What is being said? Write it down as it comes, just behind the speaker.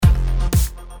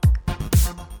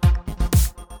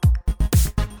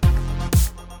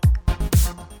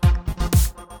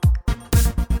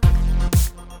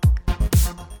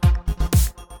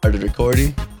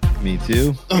Cordy. Me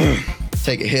too.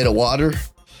 Take a hit of water.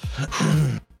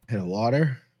 Hit of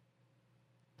water.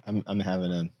 I'm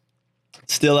having a.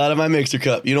 Still out of my mixer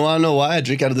cup. You don't want to know why I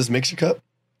drink out of this mixer cup?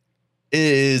 It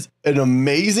is an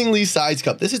amazingly sized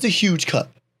cup. This is a huge cup.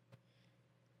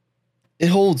 It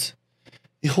holds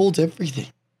everything.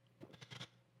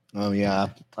 Oh yeah,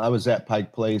 I was at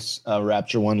Pike Place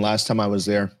Rapture One last time I was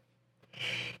there.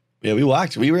 Yeah, we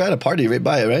walked. We were at a party right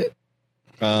by it,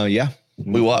 right? Yeah.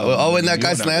 We walked. Oh, when that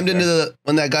guy slammed into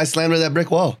that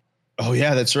brick wall. Oh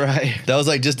yeah, that's right. That was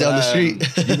like just down the street.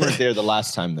 You weren't there the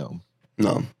last time though.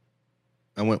 No.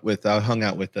 I hung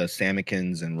out with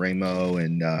Samikins and Ramo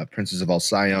and Princes of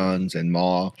Alcyons and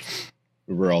Maw.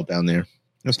 We were all down there. It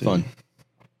was fun.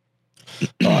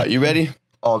 All right, you ready?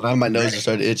 Oh, now my nose just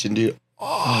started itching, dude.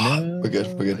 Oh, no. We're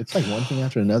good. It's like one thing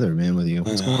after another, man, with you.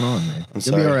 What's going on, man? I'm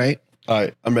You'll be all right. All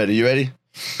right, I'm ready. You ready?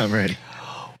 I'm ready.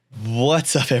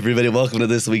 What's up, everybody? Welcome to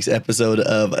this week's episode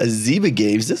of Ziba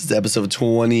Games. This is episode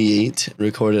 28,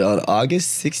 recorded on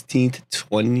August 16th,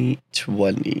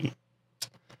 2020.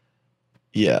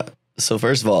 Yeah. So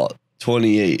first of all,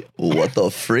 28. What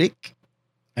the frick?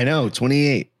 I know,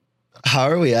 28. How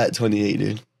are we at 28,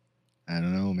 dude? I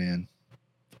don't know, man.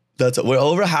 We're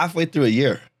over halfway through a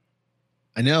year.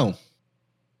 I know.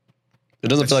 It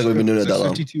doesn't feel like we've been doing it that long.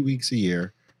 52 weeks a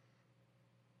year.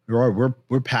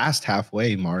 We're past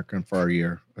halfway mark for our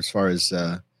year as far as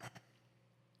Yeah.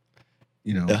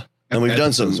 And we've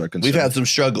had some struggles. We've had some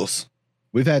struggles.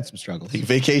 Like,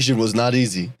 vacation was not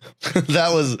easy.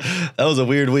 that was a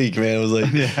weird week, man. It was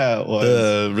like, yeah, it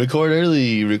was. Record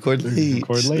early, record late.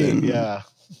 Record late, yeah.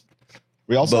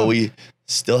 But we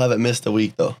still haven't missed a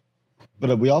week though. But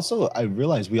I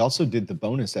realized we also did the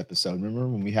bonus episode. Remember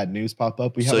when we had news pop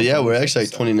up? We're actually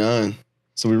at 29.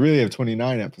 So we really have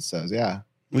 29 episodes, yeah.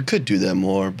 We could do that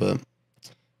more, but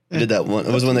we did that one.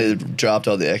 It was when they dropped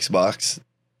all the Xbox.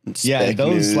 Yeah,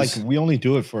 those news. we only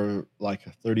do it for like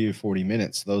 30 or 40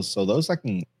 minutes. Those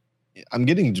I'm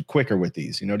getting quicker with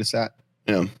these. You notice that?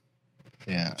 Yeah.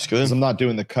 Yeah. It's good. 'Cause I'm not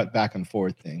doing the cut back and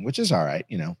forth thing, which is all right,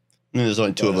 There's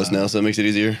only two of us now, so it makes it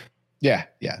easier. Yeah.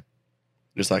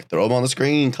 Just like throw them on the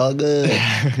screen, call it good.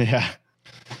 Yeah.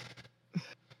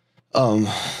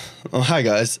 Hi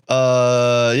guys.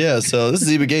 So this is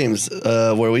Ziba Games,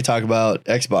 where we talk about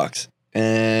Xbox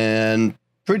and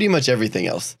pretty much everything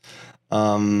else.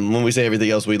 When we say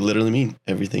everything else, we literally mean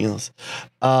everything else.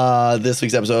 This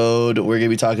week's episode, we're gonna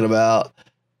be talking about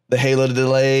the Halo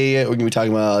delay. We're gonna be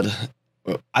talking about,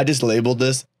 I just labeled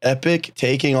this Epic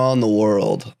Taking on the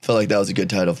World. I felt like that was a good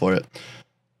title for it.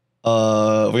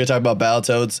 We're gonna talk about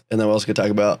Battletoads, and then we're also gonna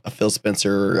talk about Phil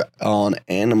Spencer on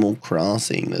Animal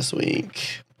Crossing this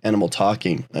week. Animal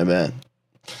Talking, my bad.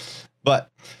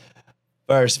 But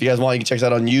first, if you guys want, you can check us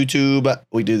out on YouTube.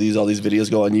 We do all these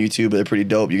videos go on YouTube. They're pretty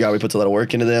dope. We puts a lot of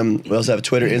work into them. We also have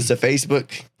Twitter, Insta,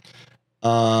 Facebook.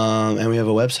 And we have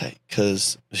a website,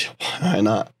 because why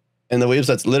not? And the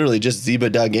website's literally just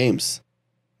ziba.games.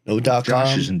 No .com.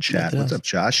 Josh is in chat. What's up,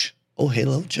 Josh? Oh,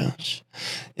 hello, Josh.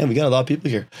 Yeah, we got a lot of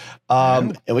people here.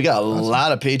 And we got a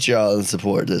lot of Patreon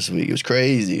support this week. It was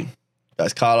crazy.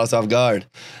 Guys caught us off guard.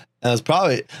 And it's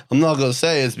probably, I'm not going to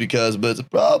say it's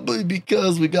probably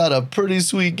because we got a pretty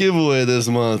sweet giveaway this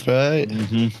month, right?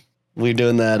 Mm-hmm. We're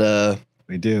doing that.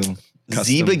 We do.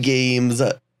 Ziba Games,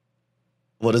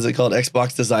 what is it called?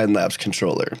 Xbox Design Labs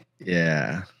controller.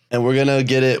 Yeah. And we're going to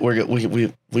get it.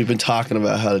 We've been talking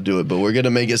about how to do it, but we're going to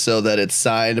make it so that it's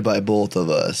signed by both of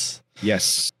us.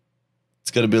 Yes. It's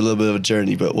going to be a little bit of a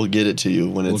journey, but we'll get it to you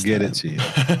when it's time. We'll get it to you.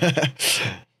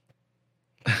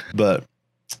 But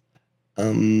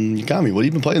you got me. What have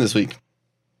you been playing this week?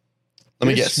 Let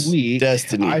me guess.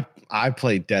 Destiny. I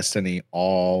played Destiny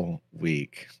all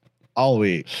week. All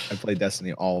week. I played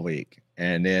Destiny all week.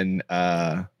 And then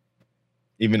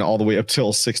even all the way up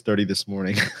till 6:30 this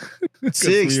morning.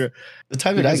 6? The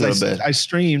time you guys go to bed. I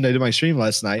did my stream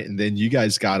last night, and then you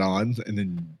guys got on, and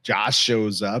then Josh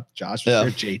shows up. Josh was there.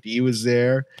 JD was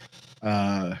there.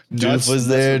 Doof was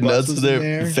there. Nuts was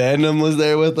there. Phantom was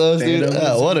there with us, dude.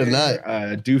 What a night.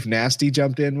 Doof Nasty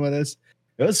jumped in with us.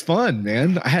 It was fun,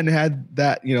 man. I hadn't had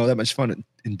that much fun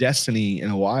in Destiny in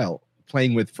a while,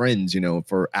 playing with friends,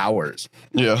 for hours.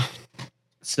 Yeah.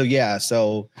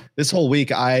 So this whole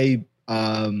week I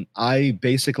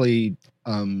basically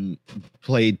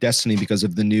played Destiny because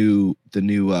of the new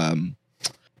the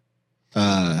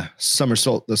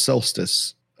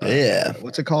solstice. Yeah.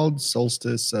 What's it called?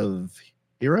 Solstice of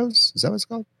Heroes? Is that what it's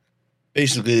called?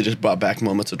 Basically, they just brought back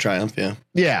Moments of Triumph, yeah.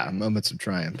 Yeah, Moments of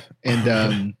Triumph.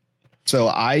 And so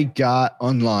I got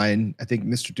online, I think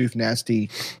Mr. Doof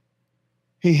Nasty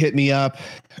he hit me up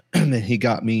and he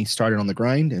got me started on the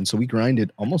grind. And so we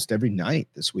grinded almost every night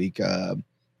this week. I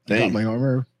got my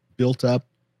armor built up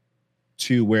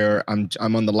to where I'm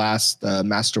on the last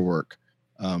masterwork.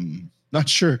 Not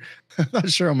sure I'm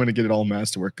going to get it all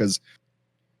masterwork because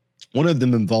one of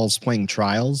them involves playing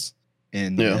trials.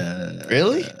 And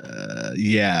really?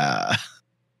 Yeah.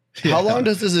 How long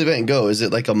does this event go? Is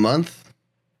it like a month?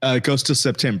 It goes to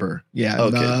September. Yeah.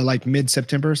 Okay. Like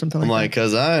mid-September or something I'm like like,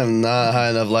 because I am not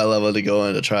high enough light level to go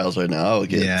into trials right now.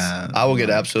 I will get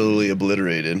absolutely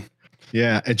obliterated.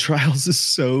 Yeah. And trials is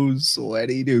so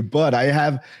sweaty, dude. But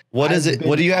what is it?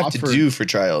 What do you have to do for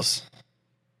trials?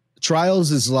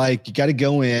 Trials is like, you got to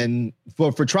go in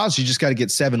for trials. You just got to get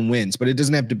 7 wins, but it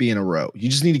doesn't have to be in a row. You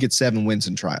just need to get 7 wins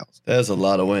in trials. That's a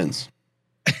lot of wins.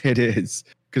 It is,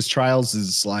 because trials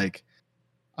is like,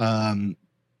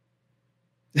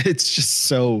 it's just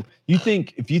so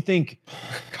if you think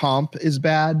comp is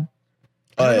bad,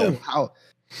 I don't know how.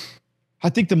 I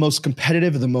think the most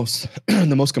competitive of the most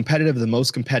the most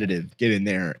competitive get in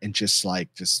there and just fight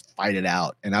it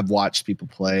out. And I've watched people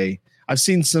play. I've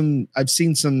seen some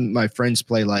of my friends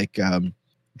play like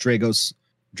Drago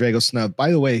Snub.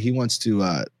 By the way, he wants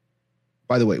to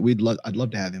by the way, I'd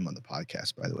love to have him on the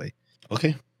podcast, by the way.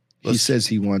 Okay. He says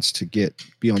he wants to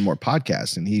be on more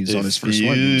podcasts, and he's on his first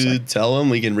one. You tell him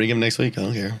we can bring him next week. I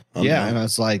don't care. And I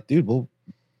was like, dude, we'll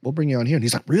bring you on here. And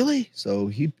he's like, really? So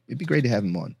it'd be great to have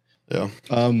him on. Yeah.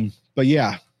 But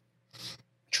yeah,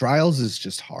 trials is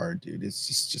just hard, dude. It's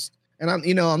just, and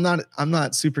I'm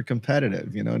not super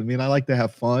competitive. You know what I mean? I like to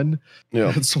have fun.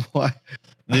 Yeah. That's why.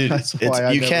 Dude,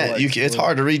 it's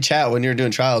hard to read chat when you're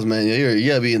doing trials, man. You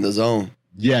gotta be in the zone.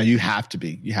 Yeah, you have to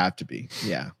be.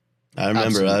 Yeah. I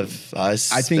remember. I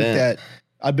think that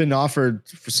I've been offered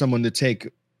for someone to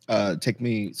take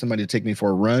me for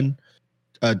a run,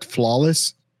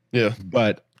 flawless. Yeah.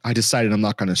 But I decided I'm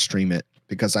not going to stream it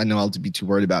because I know I'll be too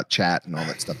worried about chat and all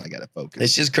that stuff. I got to focus.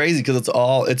 It's just crazy because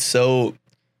it's so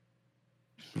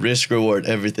risk reward,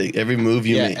 everything. Every move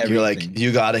you make, everything. You're like,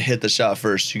 you got to hit the shot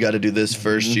first. You got to do this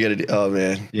first. You got to do, oh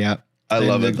man. Yeah. I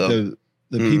love it though.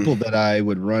 The people that I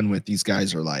would run with, these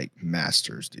guys are like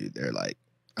masters, dude. They're like,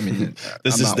 I mean,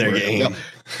 this is their game.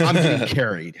 I'm getting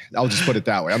carried. I'll just put it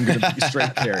that way. I'm going to be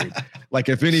straight carried. Like,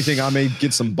 if anything, I may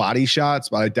get some body shots,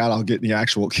 but I doubt I'll get the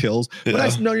actual kills. Yeah.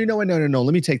 But no.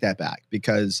 Let me take that back,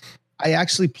 because I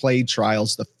actually played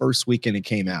Trials the first weekend it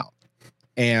came out.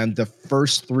 And the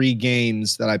first 3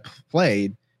 games that I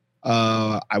played,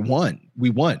 I won. We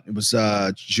won. It was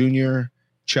Junior,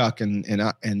 Chuck, and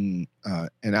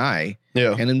I.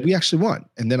 Yeah. And then we actually won.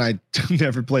 And then I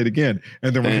never played again.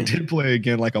 And then when I did play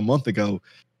again like a month ago,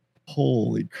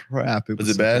 holy crap. Was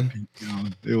it bad?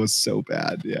 It was so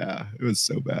bad. Yeah. It was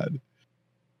so bad.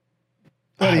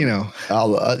 But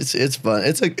it's fun.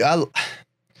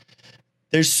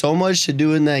 There's so much to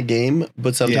do in that game,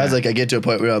 but sometimes I get to a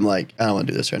point where I'm like, I don't want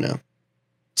to do this right now.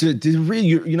 Really,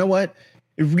 you know what?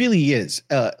 It really is.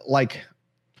 Like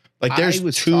there's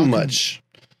too much.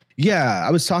 Yeah.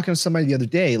 I was talking to somebody the other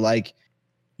day, like,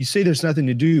 you say there's nothing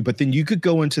to do, but then you could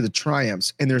go into the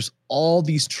triumphs and there's all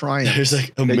these triumphs. There's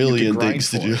like a million things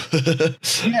to do.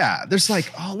 Yeah. There's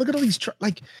like, oh, look at all these,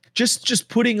 just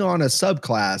putting on a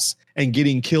subclass and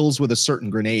getting kills with a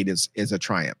certain grenade is a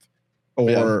triumph,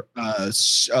 or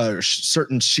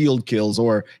certain shield kills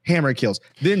or hammer kills,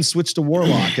 then switch to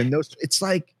warlock. And it's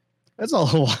like, that's a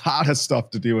lot of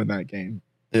stuff to do in that game.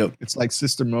 Yep. It's like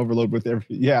system overload with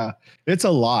it's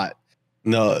a lot.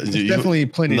 No, definitely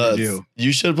plenty to do.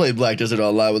 You should play Black Desert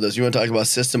Online with us. You want to talk about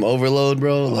system overload,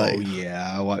 bro?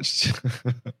 I watched.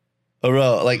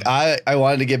 Bro, like I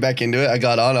wanted to get back into it. I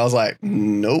got on. I was like,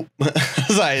 nope. I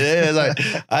was like,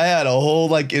 I had a whole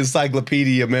like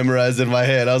encyclopedia memorized in my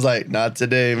head. I was like, not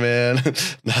today, man.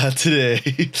 Not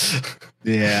today.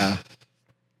 Yeah.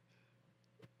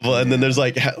 Well, and then there's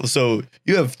like, so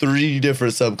you have 3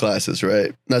 different subclasses,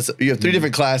 right? You have 3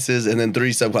 different classes and then 3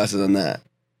 subclasses on that.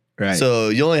 Right. So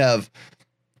you only have,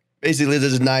 basically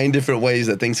there's 9 different ways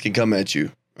that things can come at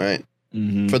you, right?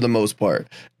 Mm-hmm. For the most part.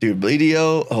 Dude,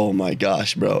 Bleedio, oh my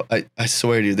gosh, bro. I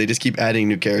swear to you, they just keep adding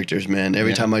new characters, man.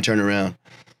 Every time I turn around.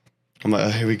 I'm like,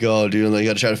 oh, here we go, dude. Like, I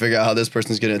got to try to figure out how this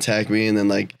person's going to attack me. And then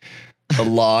like the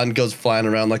lawn goes flying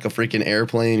around like a freaking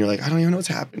airplane. You're like, I don't even know what's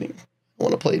happening. I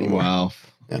want to play anymore. Wow.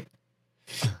 Yeah.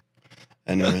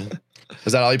 I know, man.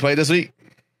 Is that all you played this week?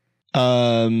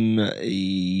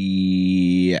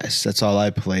 Yes, that's all I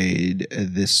played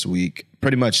this week.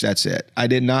 Pretty much that's it. I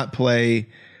did not play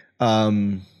what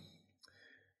do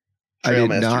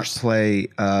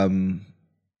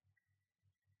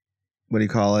you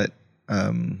call it?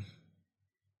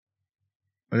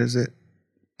 What is it?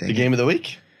 The game of the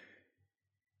week?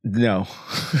 No.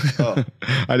 Oh.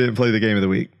 I didn't play the game of the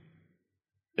week.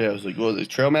 Yeah, it was like, what was it?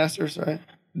 Trailmasters, right?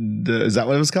 Is that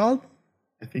what it was called?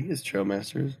 I think it's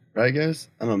Trailmasters, right, guys?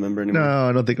 I don't remember anymore. No,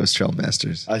 I don't think it was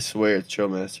Trailmasters. I swear it's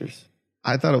Trailmasters.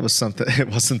 I thought it was something. It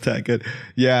wasn't that good.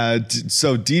 Yeah.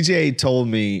 So DJ told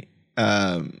me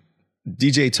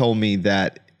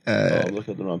that I'm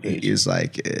looking at the wrong page. he is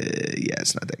like, yeah,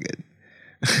 it's not that good.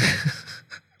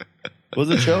 Was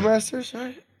it Trailmasters,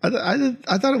 right?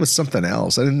 I thought it was something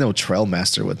else. I didn't know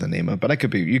Trailmaster was the name of it,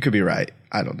 but you could be right.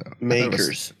 I don't know.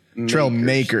 Makers. Trail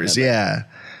Makers, yeah.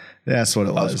 That's what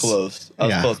it was. I was close. I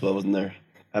was close, but I wasn't there.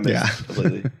 I missed it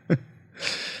completely.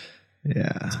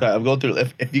 Yeah. Sorry, I'm going through.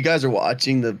 If you guys are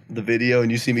watching the video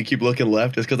and you see me keep looking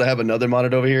left, it's because I have another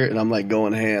monitor over here and I'm like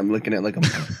going ham, looking at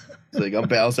I'm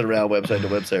bouncing around website to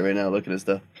website right now, looking at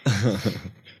stuff.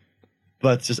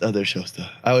 But it's just other show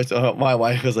stuff. I always, my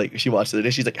wife was like, she watched it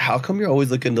today. She's like, "How come you're always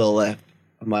looking to the left?"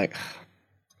 I'm like,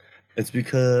 "It's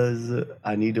because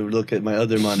I need to look at my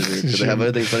other monitor because I have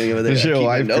other things running over there." Is your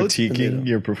wife critiquing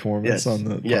your performance on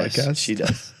the podcast? She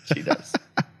does. She does.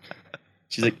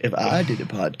 She's like, "If I did a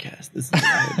podcast, this is what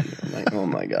I would do." I'm like, "Oh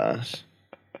my gosh."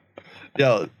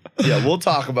 Yeah, we'll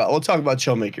talk about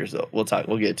Showmakers though.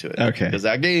 We'll get to it. Okay. Because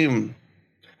that game,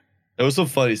 there was some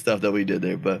funny stuff that we did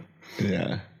there, but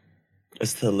yeah.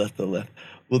 It's to the left.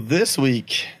 Well, this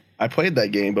week I played that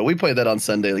game, but we played that on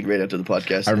Sunday, like right after the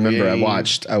podcast. I remember I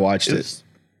watched it.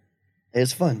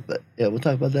 It's fun, but yeah, we'll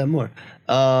talk about that more.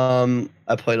 I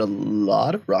played a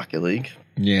lot of Rocket League.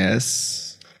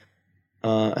 Yes.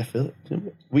 I feel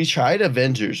we tried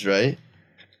Avengers, right?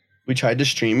 We tried to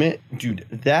stream it. Dude,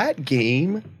 that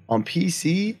game on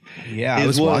PC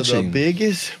is one of the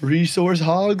biggest resource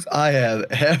hogs I have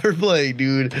ever played,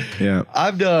 dude. Yeah.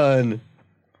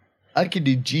 I could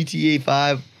do GTA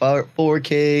 5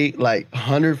 4K, like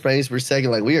 100 frames per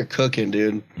second. Like, we are cooking,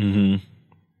 dude. Mm-hmm.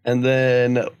 And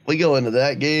then we go into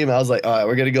that game. I was like, all right,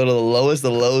 we're going to go to the lowest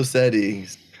of low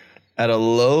settings at a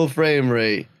low frame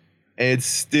rate. And it's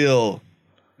still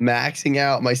maxing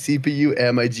out my CPU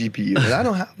and my GPU. And I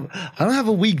don't have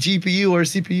a weak GPU or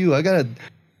CPU. I got a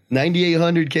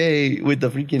 9800K with the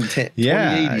freaking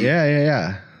 2080.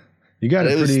 Yeah. You got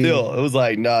it. It was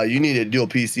like, nah, you need a dual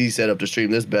PC setup to stream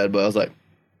this bad. But I was like,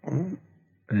 all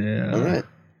right.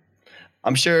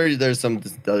 I'm sure there's some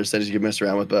other settings you can mess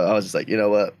around with, but I was just like, you know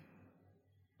what?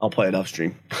 I'll play it off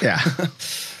stream. Yeah.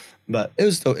 But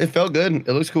it felt good.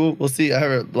 It looks cool. We'll see. I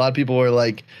heard a lot of people were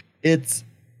like, it's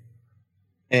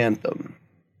Anthem.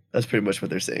 That's pretty much what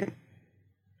they're saying.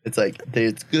 It's like,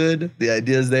 it's good. The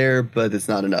idea's there, but it's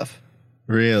not enough.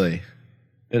 Really?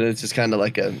 And it's just kind of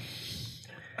like I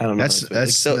don't know.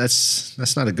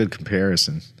 That's not a good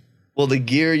comparison. Well, the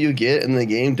gear you get in the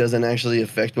game doesn't actually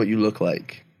affect what you look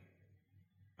like.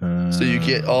 So you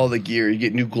get all the gear. You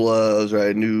get new gloves,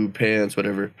 right? New pants,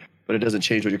 whatever. But it doesn't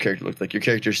change what your character looks like. Your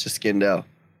character's just skinned out.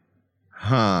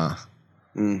 Huh.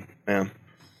 Yeah.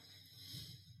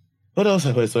 What else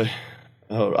I play this way?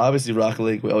 Oh, obviously Rocket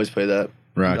League. We always play that.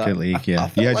 Rocket League, yeah.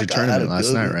 You had your tournament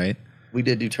last night, right? We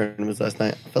did do tournaments last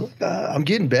night. I felt like I'm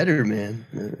getting better, man.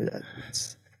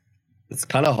 It's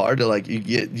kind of hard to like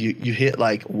you hit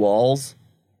like walls,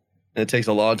 and it takes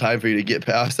a long time for you to get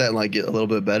past that and like get a little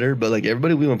bit better. But like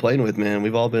everybody we've been playing with, man,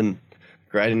 we've all been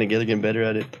grinding together, getting better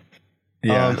at it.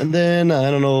 Yeah. And then I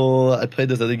don't know. I played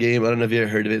this other game. I don't know if you ever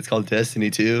heard of it. It's called Destiny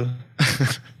 2.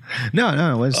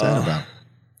 No. What is that about?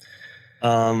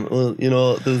 Well, you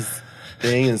know, this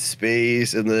thing in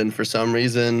space, and then for some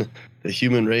reason, the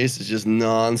human race is just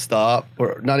nonstop,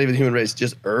 or not even human race,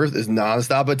 just Earth is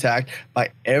nonstop attacked by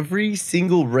every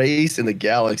single race in the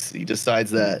galaxy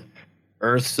decides that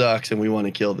Earth sucks and we want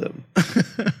to kill them.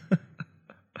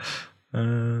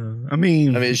 I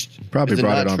mean, probably is brought it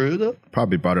not it on. True though?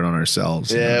 Probably brought it on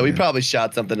ourselves. Yeah, we probably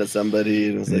shot something at somebody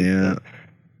and it was like,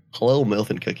 hello, Milf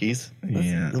and Cookies.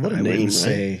 What a name,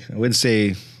 right? I wouldn't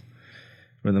say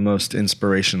we're the most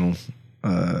inspirational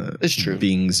it's true.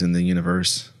 beings in the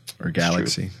universe or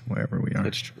galaxy, wherever we are.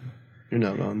 It's true. You're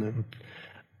not wrong there.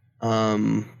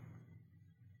 I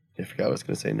forgot what I was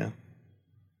going to say now.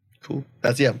 Cool.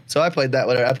 So I played that.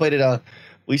 Whatever. I played it on.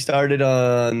 We started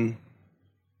on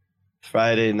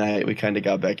Friday night. We kind of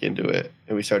got back into it,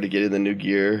 and we started getting the new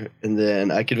gear. And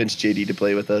then I convinced JD to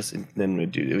play with us, and then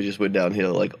it just went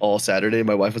downhill. Like all Saturday,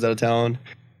 my wife was out of town,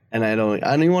 and I don't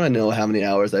even want to know how many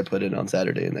hours I put in on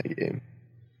Saturday in that game.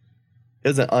 It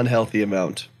was an unhealthy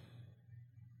amount.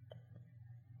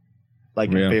 Like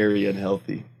very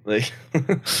unhealthy. Like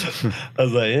I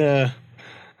was like, yeah.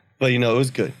 But it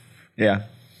was good. Yeah.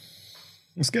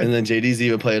 It's good. And then JD's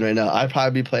even playing right now. I'd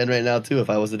probably be playing right now too if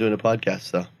I wasn't doing a podcast,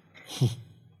 so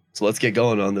So let's get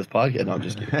going on this podcast. No, I'm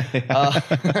just kidding.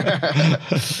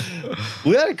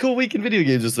 We had a cool week in video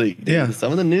games this week. Yeah.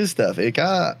 Some of the new stuff. It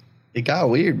got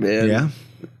weird, man. Yeah.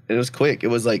 It was quick. It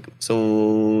was like,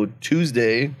 so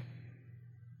Tuesday,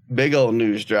 big old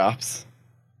news drops.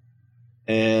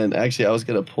 And actually, I was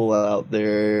going to pull out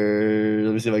their,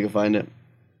 let me see if I can find it. I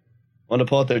want to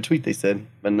pull out their tweet, they said,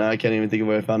 but now I can't even think of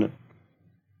where I found it.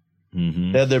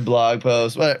 Mm-hmm. They had their blog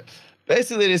post. But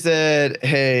basically, they said,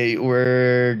 hey,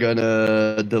 we're going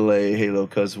to delay Halo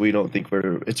because we don't think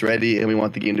it's ready and we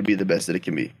want the game to be the best that it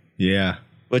can be. Yeah.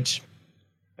 Which,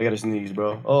 I got to sneeze,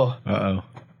 bro. Oh. Uh-oh.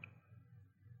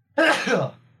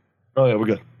 Oh, yeah, we're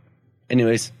good.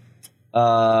 Anyways,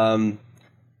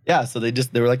 yeah, so they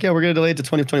were like, yeah, we're going to delay it to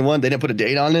 2021. They didn't put a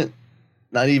date on it.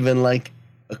 Not even like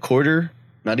a quarter.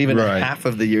 Not even half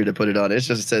of the year to put it on. It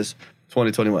just says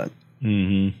 2021.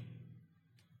 Mm-hmm.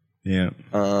 Yeah.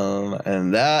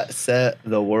 And that set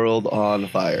the world on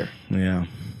fire. Yeah.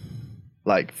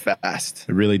 Like fast.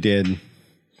 It really did.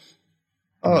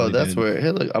 Oh, that's where,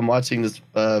 hey, look, I'm watching this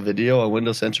video on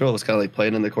Windows Central. It was kind of like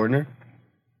playing in the corner.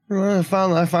 I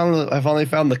finally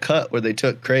found the cut where they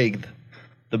took Craig,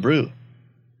 the brew.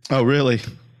 Oh, really?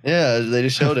 Yeah, they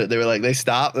just showed it. They were like, they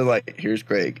stopped. They're like, here's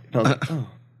Craig. And I was like, oh.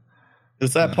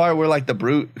 It's that part where like the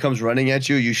brute comes running at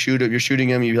you. You shoot him. You're shooting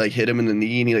him. You like hit him in the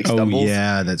knee, and he like stumbles. Oh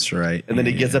yeah, that's right. And then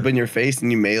he gets up in your face,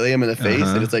 and you melee him in the face,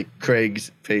 and it's like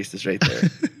Craig's face is right there.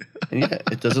 And yeah,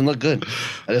 it doesn't look good.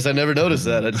 I never noticed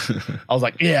that. I was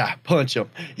like, yeah, punch him.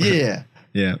 Yeah.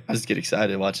 Yeah. I just get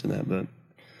excited watching that, but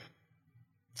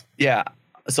yeah.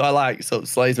 So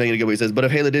Slay's making a good way. He says, but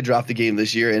if Halo did drop the game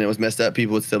this year and it was messed up,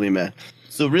 people would still be mad.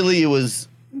 So really, it was,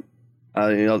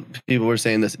 people were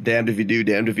saying this: damned if you do,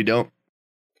 damned if you don't.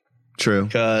 True.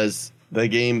 Because the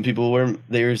game, they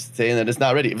were saying that it's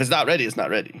not ready. If it's not ready, it's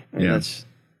not ready. And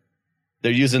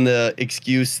they're using the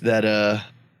excuse that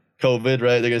COVID,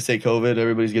 right? They're going to say COVID.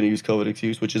 Everybody's going to use COVID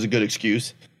excuse, which is a good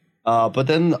excuse. But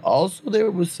then also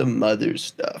there was some other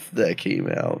stuff that came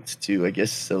out too, I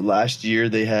guess. So last year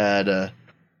they had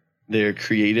their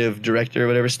creative director or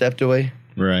whatever stepped away.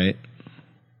 Right.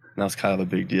 That was kind of a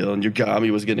big deal. And Yagami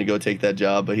was going to go take that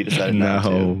job, but he decided not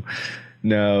to.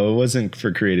 No, it wasn't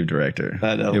for creative director.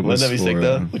 I know. Wouldn't that be sick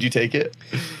though? Would you take it?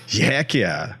 Heck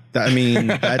yeah. I mean,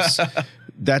 that's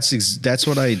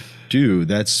what I do.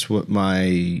 That's what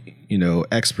my,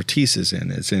 expertise is in.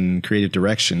 It's in creative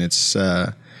direction. It's,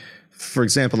 for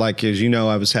example, like, as you know,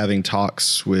 I was having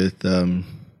talks with him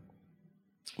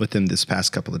this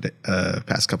past couple of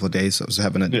days. I was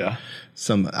having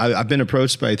I've been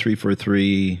approached by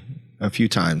 343 a few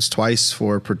times, twice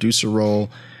for a producer role.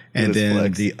 And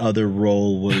then the other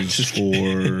role was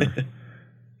for,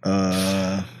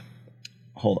 I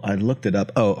looked it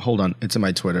up. Oh, hold on. It's in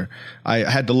my Twitter. I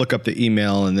had to look up the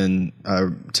email and then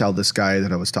tell this guy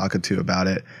that I was talking to about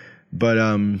it. But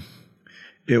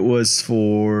it was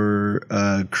for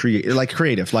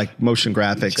creative, like motion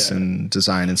graphics and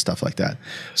design and stuff like that.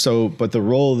 So, but the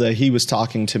role that he was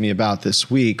talking to me about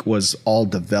this week was all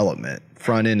development,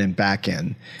 front end and back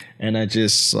end. And I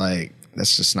just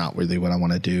that's just not really what I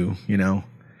want to do,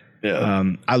 Yeah.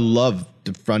 I love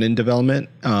the front end development,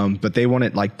 but they want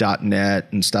it like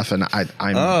 .NET and stuff, and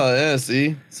I'm. Oh yeah,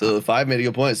 see, so 5 made a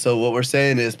good point. So what we're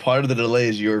saying is part of the delay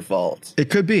is your fault. It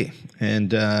could be,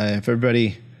 and if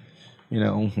everybody,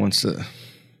 wants to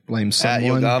blame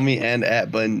someone, at Yogami and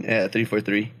at Bun at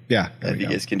 343. Yeah, if you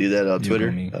guys can do that on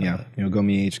Twitter.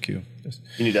 Yogami HQ.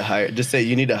 You need to hire. Just say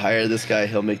you need to hire this guy.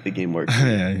 He'll make the game work.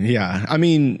 Yeah, I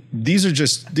mean, these are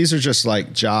just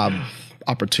like job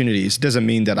opportunities. Doesn't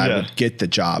mean that I would get the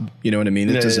job. You know what I mean?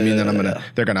 It doesn't mean that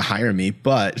they're gonna hire me.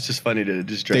 But it's just funny to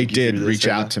just. They did reach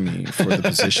out to me for the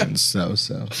positions. So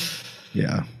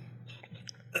yeah.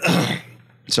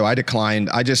 So I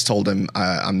declined. I just told him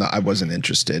I wasn't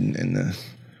interested in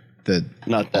the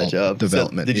not that job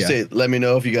development. So did you say let me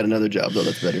know if you got another job though?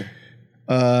 That's better.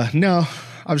 No.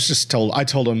 I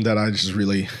told him that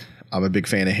I'm a big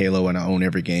fan of Halo and I own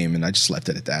every game, and I just left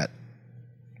it at that.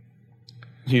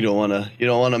 You don't want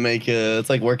to make it's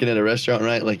like working at a restaurant,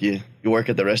 right? Like you work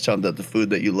at the restaurant that the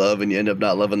food that you love and you end up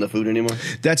not loving the food anymore.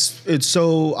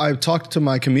 So I've talked to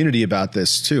my community about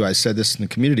this too. I said this in the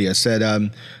community. I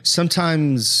said,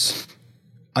 sometimes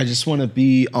I just want to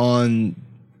be on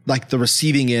like the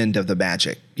receiving end of the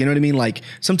magic. You know what I mean? Like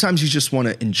sometimes you just want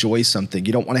to enjoy something.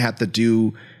 You don't want to have to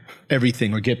do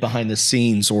everything or get behind the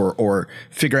scenes or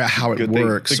figure out how it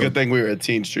works. It's a good thing we were a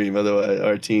teen stream, otherwise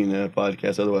our teen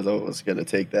podcast. Otherwise, I was going to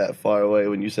take that far away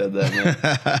when you said that. Man.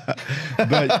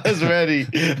 But I was ready.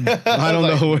 I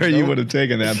don't know where you would have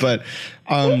taken that, but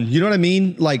you know what I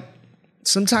mean? Like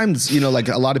sometimes, like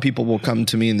a lot of people will come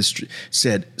to me in the street,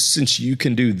 said, since you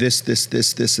can do this,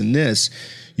 and this,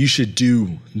 you should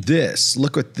do this.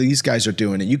 Look what these guys are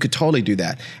doing. And you could totally do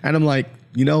that. And I'm like,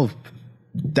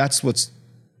 that's what's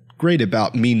great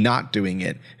about me not doing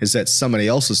it, is that somebody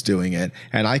else is doing it.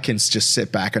 And I can just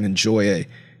sit back and enjoy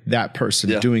that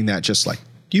person doing that just like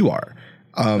you are.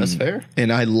 That's fair.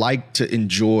 And I like to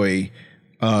enjoy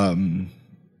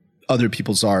other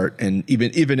people's art, and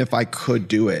even if I could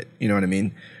do it, you know what I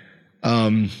mean?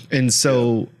 And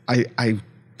so I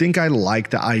think I like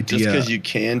the idea. Just because you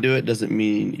can do it doesn't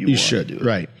mean you should do it.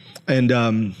 Right. And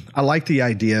I like the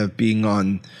idea of being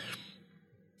on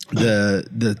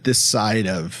this side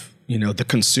of, the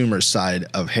consumer side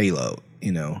of Halo,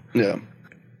 Yeah.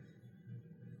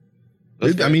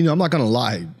 I mean, I'm not gonna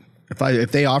lie.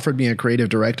 If they offered me a creative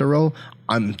director role,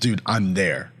 I'm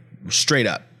there. Straight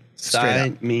up.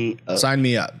 Sign me up. Sign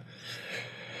me up.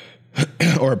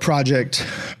 Or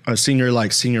a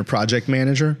senior project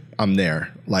manager, I'm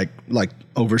there. Like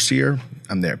overseer,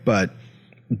 I'm there. But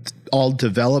all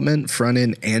development, front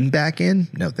end and back end,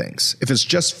 no thanks. If it's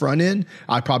just front end,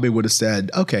 I probably would have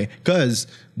said okay, because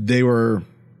they were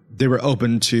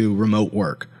open to remote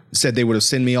work. Said they would have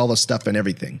sent me all the stuff and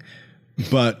everything.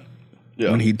 But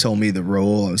when he told me the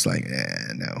role, I was like,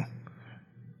 no.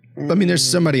 I mean, there's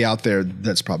somebody out there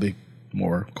that's probably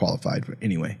more qualified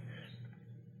anyway.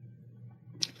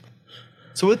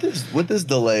 So with this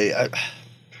delay,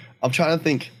 I'm trying to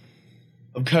think.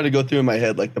 I'm trying to go through in my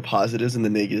head like the positives and the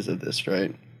negatives of this,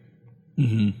 right?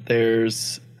 Mm-hmm.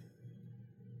 There's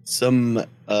some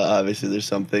obviously there's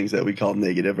some things that we call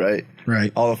negative, right?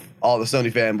 Right. All the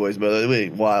Sony fanboys, but we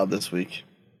ain't wild this week.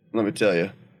 Let me tell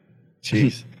you.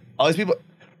 Jeez. All these people.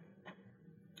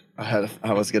 I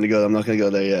was gonna go. I'm not gonna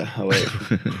go there yet. Oh wait.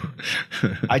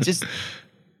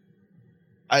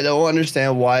 I don't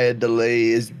understand why a delay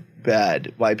is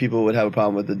bad. Why people would have a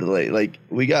problem with the delay? Like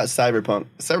we got Cyberpunk.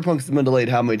 Cyberpunk's been delayed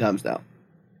how many times now?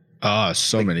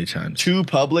 So many times. 2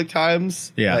 public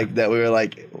times. Yeah. Like that we were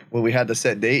like when we had the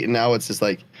set date, and now it's just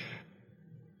like,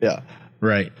 yeah.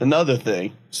 Right. Another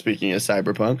thing. Speaking of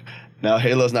Cyberpunk. Now,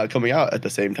 Halo's not coming out at the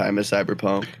same time as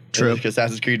Cyberpunk. True. Like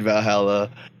Assassin's Creed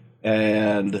Valhalla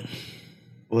and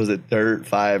what was it, Dirt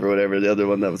 5 or whatever, the other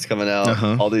one that was coming out.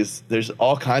 Uh-huh. There's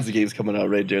all kinds of games coming out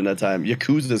right during that time.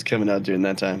 Yakuza's coming out during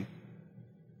that time.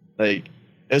 Like,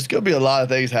 there's going to be a lot of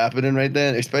things happening right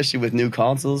then, especially with new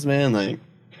consoles, man. Like,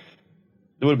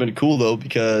 it would have been cool, though,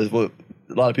 because a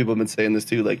lot of people have been saying this,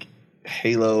 too. Like,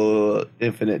 Halo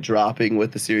Infinite dropping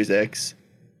with the Series X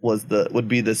would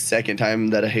be the second time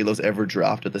that a Halo's ever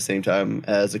dropped at the same time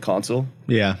as a console.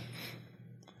 Yeah.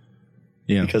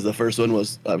 Yeah. Because the first one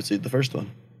was obviously the first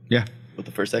one. Yeah. With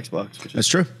the first Xbox. That's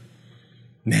true.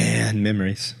 Man,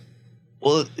 memories.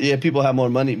 Well, yeah, people have more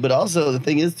money. But also, the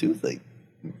thing is, too, like,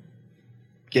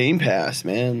 Game Pass,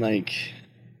 man. Like,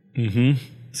 it's going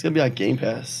to be on Game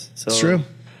Pass. So, it's true.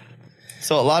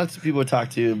 So a lot of people talk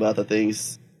to you about the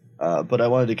things, but I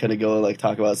wanted to kind of go and like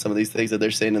talk about some of these things that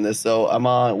they're saying in this. So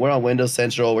we're on Windows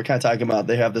Central. We're kind of talking about,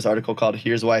 they have this article called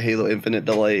 "Here's Why Halo Infinite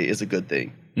Delay is a Good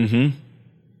Thing." Mm-hmm.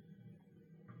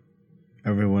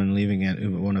 Everyone leaving it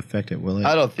won't affect it, will it?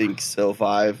 I don't think so.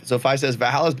 5. So 5 says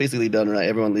Valhalla's basically done right.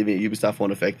 Everyone leaving it, Ubisoft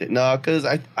won't affect it. No, because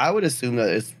I would assume that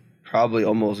it's probably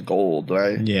almost gold,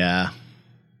 right? Yeah.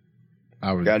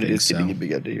 I would think so. Getting a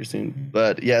big update here soon.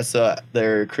 But yeah, so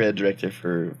their creative director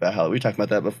for Valhalla, we talked about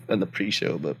that in the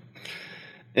pre-show, but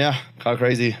yeah, kind of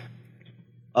crazy.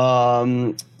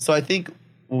 So I think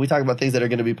when we talk about things that are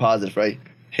going to be positive, right?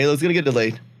 Halo's going to get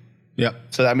delayed. Yep.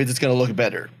 So that means it's going to look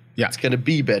better. Yeah. It's going to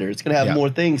be better. It's going to have more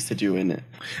things to do in it.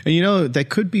 And that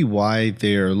could be why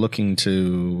they're looking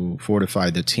to fortify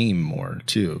the team more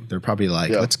too. They're probably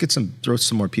like, let's throw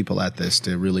some more people at this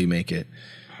to really make it,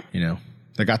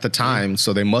 They got the time,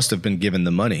 so they must have been given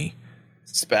the money.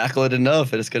 Spackle it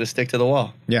enough, and it's going to stick to the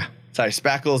wall. Yeah. Sorry,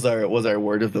 spackle was our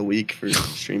word of the week for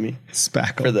streaming.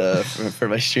 Spackle for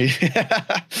my stream.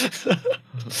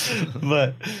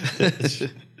 But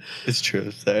it's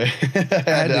true. Sorry. I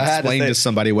had to explain to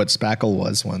somebody what spackle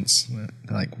was once.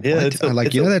 Like, yeah,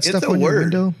 what? That stuff on your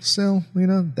window sill.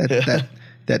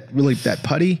 That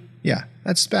putty. Yeah,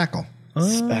 that's spackle.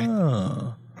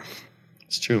 Spackle.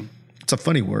 It's true. It's a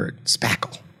funny word,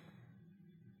 spackle.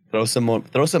 Throw some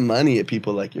money at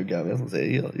people like Yogami. I was gonna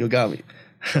say, Yogami,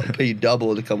 I'll pay you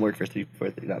double to come work for 3.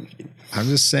 No, I'm kidding. I'm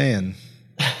just saying.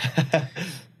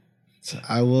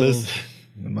 I will.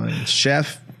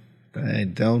 Chef,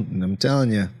 I'm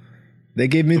telling you, they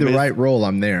gave me the right role.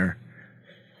 I'm there.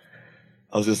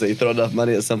 I was gonna say, throw enough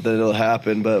money at something, it'll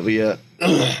happen. But we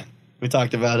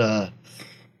talked about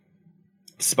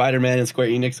Spider-Man and Square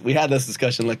Enix. We had this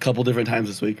discussion like a couple different times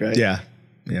this week, right? Yeah.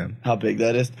 How big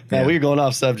that is. Yeah. Now we're going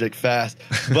off subject fast,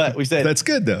 but we said That's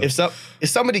good though. If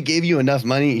somebody gave you enough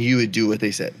money, you would do what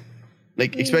they said.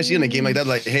 Like especially in a game like that,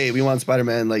 like, hey, we want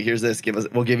Spider-Man. Like, here's this.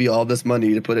 We'll give you all this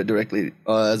money to put it directly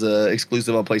as a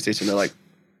exclusive on PlayStation. They're like,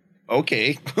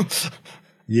 okay.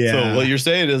 Yeah. So what you're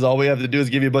saying is all we have to do is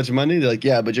give you a bunch of money. They're like,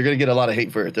 yeah, but you're gonna get a lot of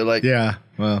hate for it. They're like, yeah.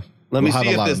 Well, let me see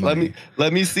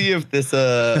if this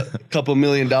couple $1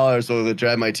 million will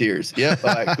dry my tears. Yep.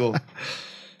 All right. Cool.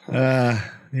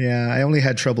 Yeah. I only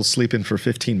had trouble sleeping for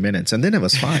 15 minutes, and then it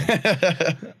was fine.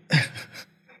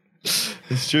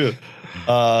 It's true.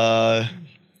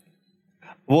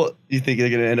 What you think they're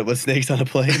gonna end up with snakes on a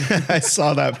plane? I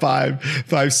saw that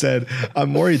five said,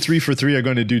 I'm worried 3 for 3 are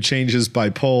going to do changes by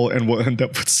poll and we'll end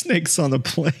up with snakes on the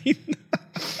plane.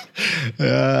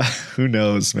 Who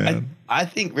knows, man? I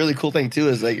think really cool thing too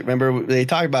is like, remember they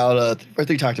talked about 3 for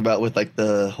 3 talked about with like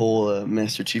the whole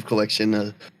Master Chief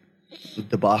Collection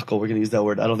debacle. We're gonna use that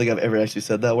word. I don't think I've ever actually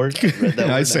said that word. I've read that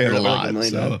I word. say it a I've heard lot. like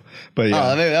million times. But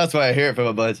yeah, maybe that's why I hear it from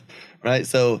a bunch, right?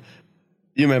 So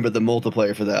you remember the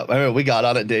multiplayer for that? I remember we got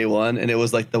on it day one, and it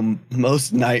was like the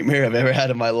most nightmare I've ever had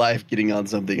in my life getting on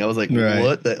something. I was like, right.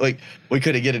 What? Like, we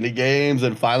couldn't get into games,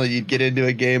 and finally you'd get into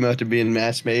a game after being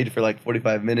match made for like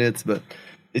 45 minutes. But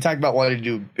they talked about wanting to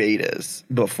do betas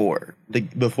before they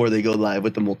go live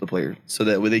with the multiplayer, so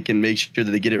that way they can make sure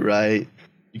that they get it right.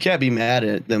 You can't be mad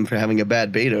at them for having a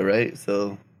bad beta, right?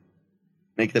 So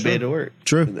make the beta work.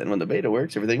 True. And then when the beta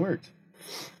works, everything works.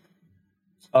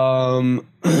 I'm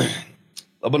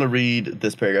going to read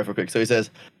this paragraph real quick. So he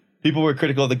says, people were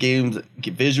critical of the game's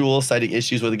visuals, citing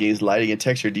issues with the game's lighting and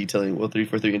texture detailing. Well,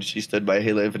 343 Industries stood by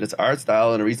Halo Infinite's art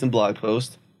style in a recent blog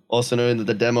post. Also knowing that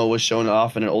the demo was shown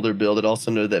off in an older build, it also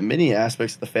noted that many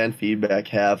aspects of the fan feedback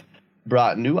have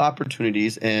brought new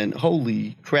opportunities. And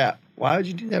holy crap, why would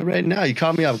you do that right now? You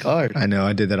caught me off guard. I know,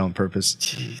 I did that on purpose.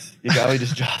 Jeez, you got me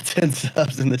just dropped 10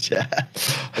 subs in the chat.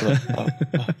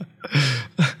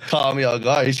 Caught me off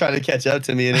guard. He's trying to catch up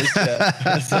to me in his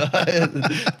chat. So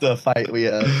it's a fight we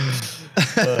have.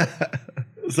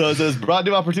 So it says, brought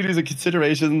new opportunities and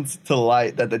considerations to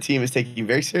light that the team is taking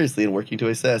very seriously and working to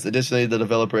assess. Additionally, the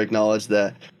developer acknowledged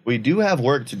that we do have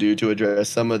work to do to address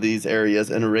some of these areas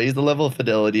and raise the level of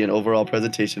fidelity and overall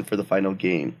presentation for the final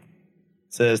game.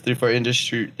 It says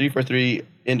 343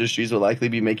 Industries will likely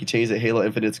be making changes to Halo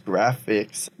Infinite's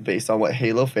graphics based on what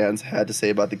Halo fans had to say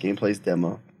about the gameplay's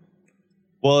demo.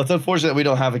 Well, it's unfortunate we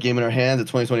don't have a game in our hands at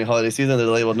 2020 holiday season. The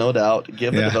delay will no doubt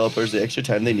give the developers the extra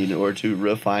time they need in order to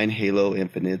refine Halo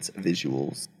Infinite's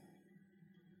visuals.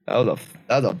 That was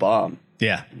a bomb.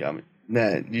 Yeah. You got me.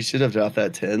 Man, you should have dropped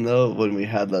that 10 though when we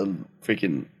had the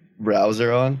freaking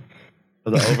browser on for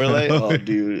the overlay. Oh,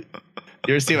 dude.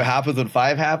 You ever see what happens when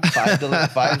 5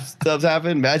 subs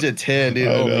happen? Imagine 10, dude.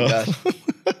 Oh my gosh.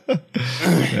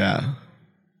 Yeah.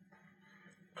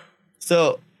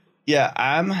 So,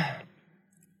 yeah,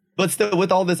 but still,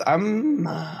 with all this, I'm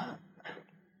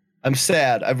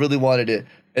sad. I really wanted it.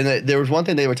 And there was one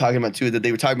thing they were talking about, too, that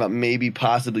they were talking about maybe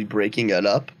possibly breaking it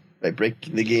up, like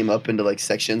breaking the game up into like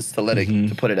sections to let it,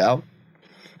 to put it out.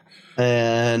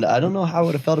 And I don't know how I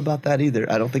would have felt about that either.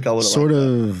 I don't think I would have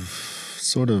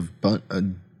Sort of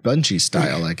Bungie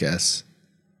style, I guess.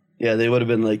 Yeah, they would have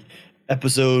been like,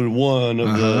 episode 1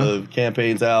 of the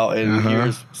campaign's out, and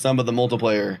here's some of the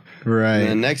multiplayer. Right. And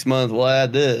then next month we'll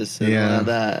add this and we'll add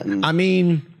that. And I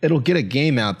mean, it'll get a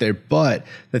game out there, but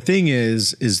the thing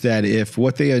is that if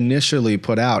what they initially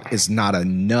put out is not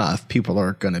enough, people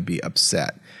are going to be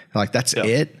upset. Like, that's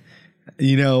it?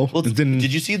 You know? Well,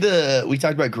 did you see we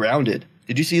talked about Grounded.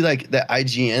 Did you see like that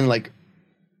IGN like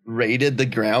rated the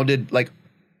Grounded like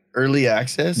early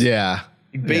access? Yeah.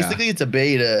 Basically, it's a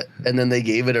beta, and then they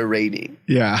gave it a rating.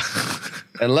 Yeah.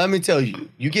 And let me tell you,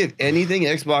 you give anything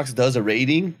Xbox does a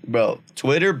rating, bro,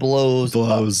 Twitter blows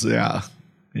up. Yeah.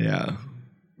 Yeah.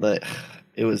 Like,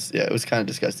 it was kind of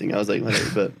disgusting. I was like,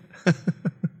 whatever, but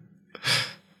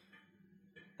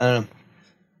I don't know.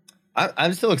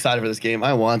 I'm still excited for this game.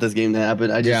 I want this game to happen.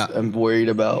 I'm worried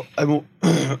about I'm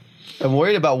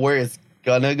worried about where it's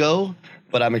gonna go,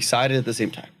 but I'm excited at the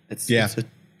same time.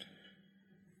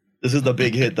 This is the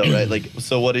big hit, though, right? Like,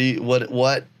 so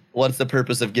what's the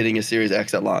purpose of getting a Series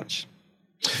X at launch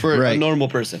for a normal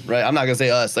person, right? I'm not gonna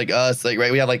say us, like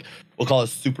right? We have like, we'll call it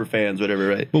super fans, whatever,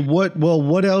 right? But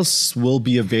what else will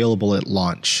be available at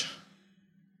launch?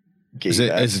 Is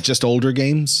it just older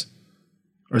games,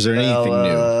 or is there anything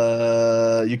new?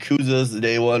 Yakuza's the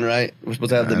day one, right? We're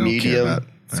supposed to have the medium,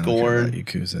 Scorn.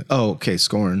 Yakuza. Oh, okay,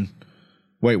 Scorn.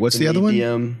 Wait, what's the other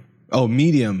one? Oh,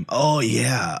 medium. Oh,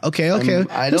 yeah. Okay. Okay.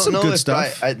 I That's don't some know good if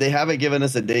stuff. they haven't given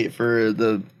us a date for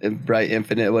the Bright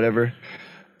Infinite, whatever.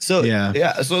 So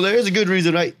Yeah. so there is a good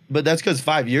reason, right? But that's because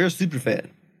 5 years, super fan.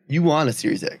 You want a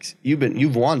Series X.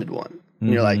 You've wanted one.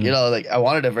 And you're like, like I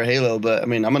wanted it for Halo, but I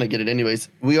mean, I'm gonna get it anyways.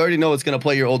 We already know it's gonna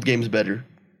play your old games better.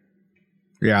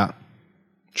 Yeah.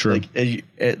 True. I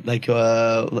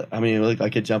mean, I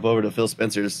could jump over to Phil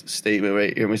Spencer's statement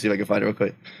right here. Let me see if I can find it real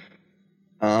quick.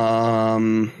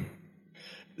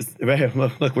 Right here,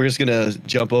 look, we're just gonna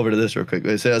jump over to this real quick.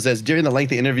 It says during the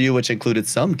lengthy interview, which included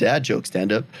some dad joke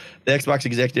stand-up, the Xbox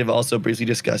executive also briefly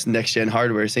discussed next-gen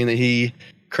hardware, saying that he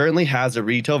currently has a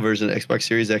retail version of Xbox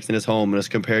Series X in his home and is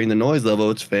comparing the noise level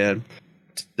of its fan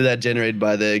to that generated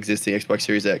by the existing Xbox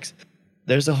Series X.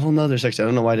 There's a whole nother section. I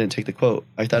don't know why I didn't take the quote.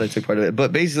 I thought I took part of it.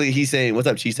 But basically, he's saying, what's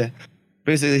up, Chisa?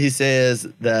 Basically, he says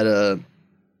that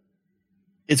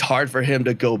it's hard for him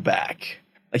to go back.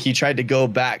 Like, he tried to go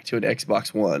back to an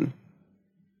Xbox One.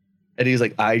 And he's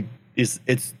like,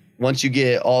 it's once you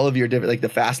get all of your different, like the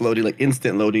fast loading, like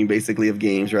instant loading, basically, of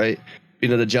games, right?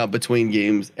 The jump between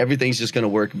games, everything's just going to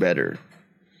work better.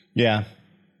 Yeah.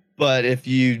 But if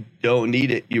you don't need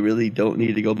it, you really don't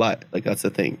need to go buy it. Like, that's the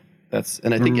thing.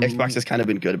 And I think Xbox has kind of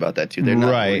been good about that too. They're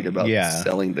not worried about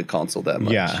selling the console that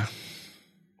much. Yeah.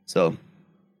 So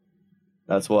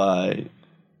that's why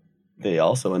they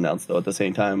also announced, though, at the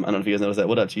same time. I don't know if you guys noticed that.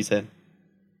 What up, Cheesehead?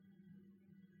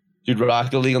 Dude,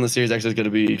 Rocket League on the Series X is going to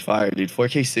be fire, dude.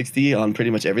 4K 60 on pretty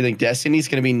much everything. Destiny's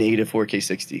going to be native 4K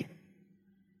 60.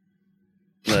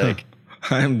 Like,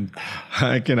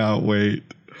 I cannot wait.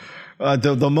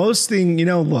 The most thing,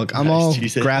 look, I'm all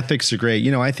graphics are great.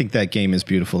 I think that game is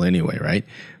beautiful anyway, right?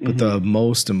 But the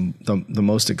most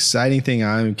exciting thing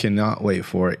I cannot wait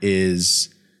for is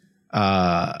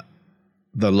the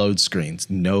load screens.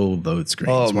 No load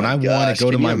screens. When I want to go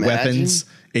to my weapons,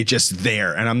 it's just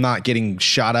there, and I'm not getting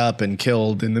shot up and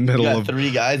killed in the middle of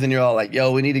 3 guys, and you're all like,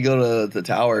 "Yo, we need to go to the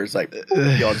tower." It's like,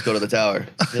 "Yo, just go to the tower."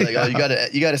 You're like, "Oh,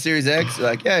 you got a Series X?" You're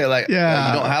like, "Yeah." You're like, "Yeah,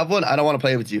 you don't have one. I don't want to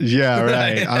play with you." Yeah,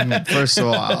 right. First of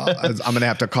all, I'm gonna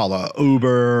have to call a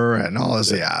Uber and all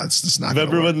this. Yeah, it's just not.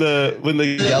 Remember when the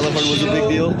Gallahorn was a big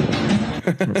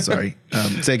deal? Sorry.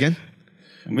 Say again.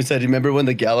 We said, remember when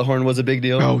the Gallahorn was a big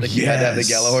deal? Oh, like you had to have the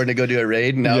Gallahorn to go do a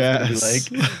raid, and now it's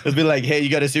been like, hey, you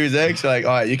got a Series X? You're like,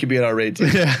 all right, you can be in our raid too.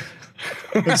 Yeah,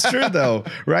 it's true though,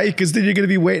 right? Because then you're gonna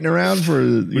be waiting around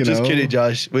for Just kidding,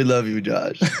 Josh. We love you,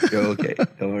 Josh. You're okay.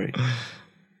 Don't worry.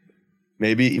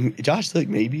 Maybe Josh, look,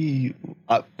 maybe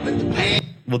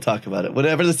we'll talk about it.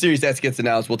 Whenever the Series X gets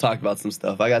announced, we'll talk about some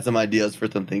stuff. I got some ideas for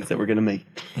some things that we're gonna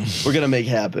make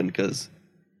happen because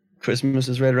Christmas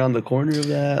is right around the corner of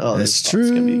that. Oh, that's true.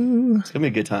 It's gonna be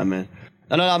a good time, man.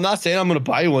 No, I'm not saying I'm gonna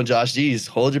buy you one, Josh. Jeez,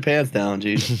 hold your pants down,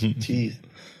 jeez,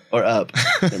 or up.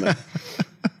 Never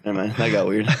mind. That got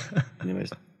weird. Anyways,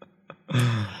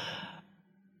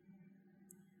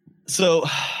 so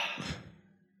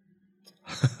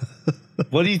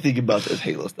what do you think about this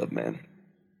Halo stuff, man?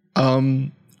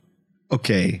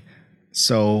 Okay,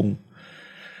 so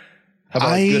how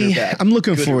about good or bad? I'm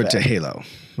looking forward to Halo.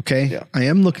 Okay. Yeah. I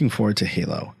am looking forward to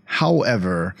Halo.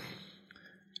 However,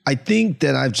 I think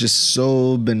that I've just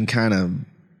been kind of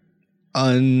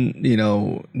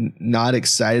not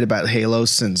excited about Halo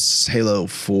since Halo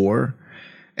 4.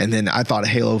 And then I thought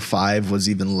Halo 5 was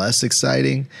even less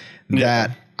exciting.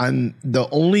 That the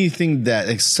only thing that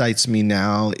excites me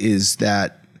now is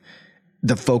that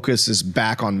the focus is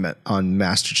back on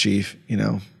Master Chief,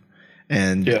 and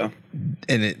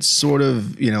it's sort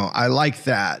of, I like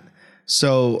that.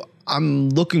 So I'm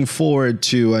looking forward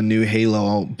to a new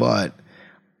Halo, but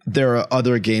there are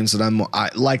other games that I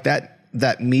like.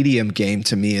 That medium game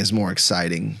to me is more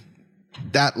exciting.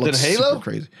 That looks super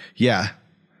crazy. Yeah.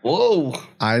 Whoa.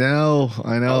 I know.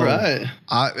 All right.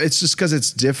 It's just because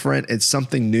it's different. It's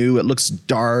something new. It looks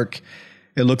dark.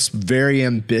 It looks very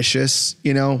ambitious.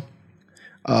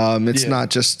 It's not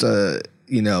just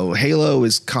Halo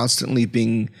is constantly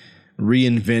being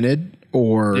reinvented.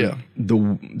 Or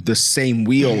the same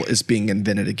wheel is being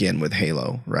invented again with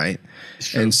Halo, right?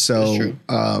 And so,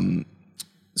 Halo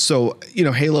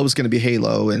is going to be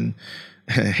Halo, and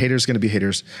haters going to be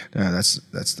haters. That's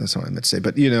what I meant to say.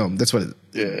 But that's what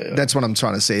that's what I'm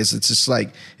trying to say. Is it's just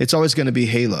like it's always going to be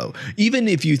Halo, even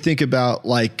if you think about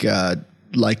like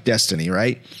Destiny,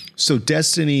 right? So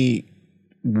Destiny,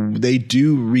 they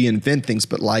do reinvent things,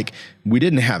 but like we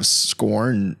didn't have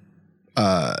Scorn.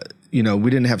 We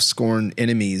didn't have Scorn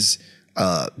enemies,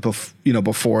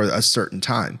 before a certain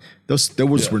time.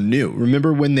 Those were new.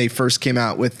 Remember when they first came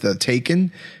out with the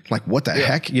Taken? Like, what the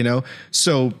heck,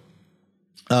 So,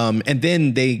 and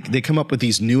then they come up with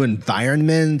these new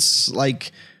environments,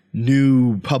 like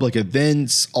new public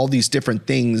events, all these different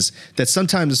things that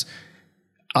sometimes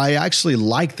I actually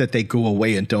like that they go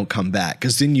away and don't come back,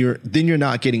 because then you're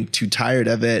not getting too tired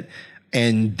of it,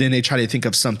 and then they try to think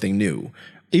of something new.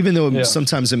 Even though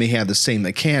sometimes it may have the same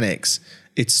mechanics,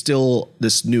 it's still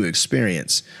this new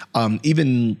experience.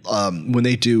 Even when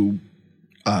they do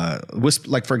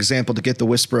like for example, to get the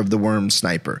Whisper of the Worm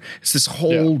sniper, it's this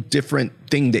whole different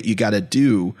thing that you got to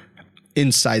do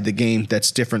inside the game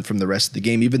that's different from the rest of the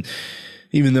game, even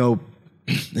though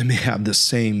they may have the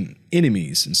same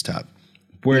enemies and stuff.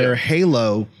 Where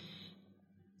Halo,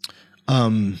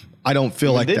 I don't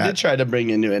feel like they that. They did try to bring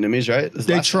in new enemies, right?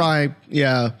 They try,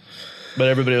 yeah. But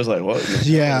everybody was like, what?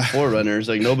 Yeah. Forerunners.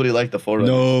 Like, nobody liked the Forerunners.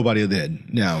 Nobody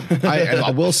did. No.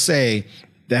 I will say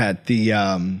that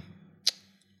the,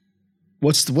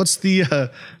 what's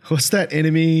that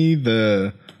enemy?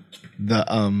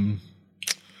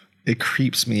 It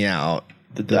creeps me out.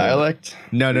 The dialect?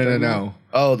 No.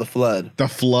 Oh, the Flood. The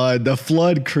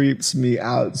Flood creeps me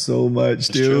out so much,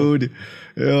 dude.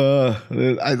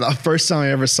 The first time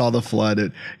I ever saw the Flood,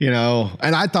 and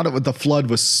I thought the Flood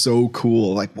was so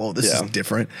cool. Like, whoa, this is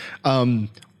different.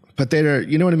 But they're,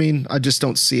 you know what I mean? I just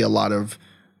don't see a lot of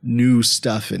new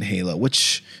stuff in Halo,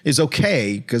 which is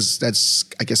okay, because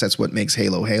I guess that's what makes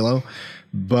Halo.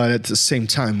 But at the same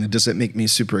time, it doesn't make me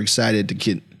super excited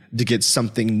to get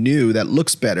something new that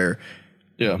looks better.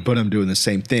 Yeah. But I'm doing the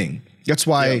same thing. That's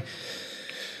why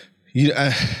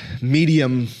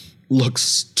Medium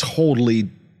looks totally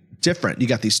different. You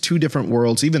got these two different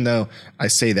worlds, even though I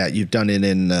say that you've done it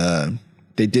in,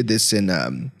 they did this in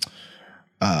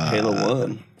Halo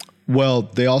 1. Well,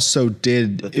 they also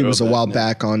did, it was a while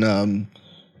back on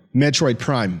Metroid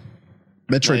Prime.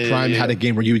 Metroid Prime had a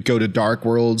game where you would go to dark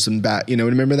worlds and back,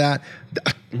 remember that?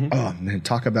 Mm-hmm. Oh man,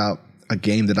 talk about a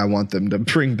game that I want them to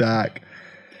bring back.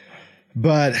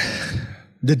 But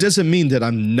that doesn't mean that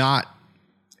I'm not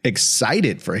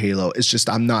excited for Halo. It's just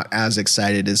I'm not as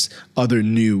excited as other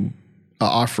new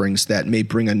offerings that may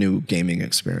bring a new gaming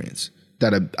experience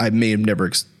that I may have never,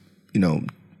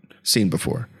 seen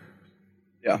before.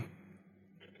 Yeah.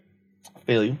 I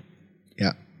feel you.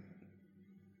 Yeah.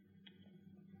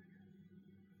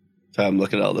 So I'm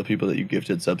looking at all the people that you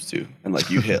gifted subs to, and like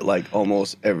you hit like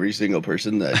almost every single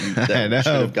person that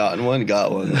should have gotten one,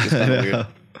 got one. It's kind of weird.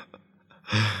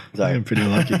 I am pretty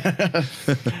lucky.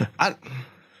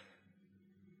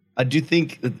 I do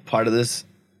think that part of this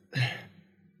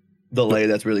delay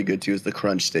that's really good too is the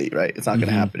crunch state, right? It's not going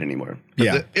to happen anymore.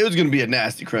 Yeah. It was going to be a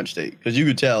nasty crunch state because you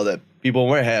could tell that people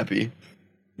weren't happy.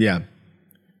 Yeah.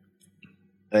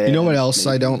 And you know what else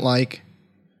I don't like?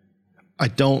 I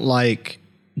don't like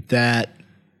that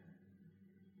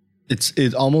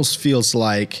it almost feels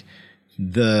like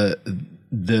the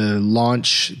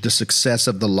success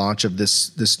of the launch of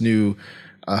this new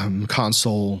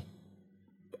console,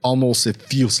 almost it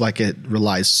feels like it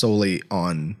relies solely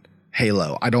on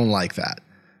Halo. I don't like that.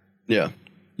 Yeah.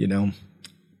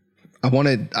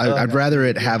 I'd rather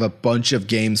it have a bunch of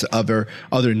games, other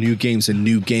new games and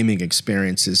new gaming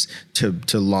experiences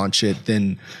to launch it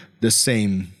than the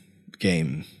same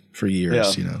game for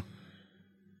years,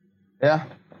 Yeah.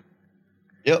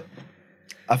 Yep.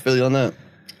 I feel you on that.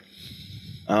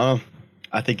 I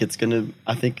think it's gonna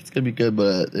be good,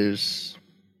 but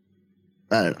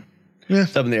I don't know. Yeah.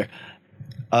 Something there.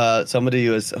 Somebody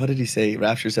was, what did he say?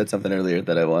 Rapture said something earlier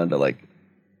that I wanted to I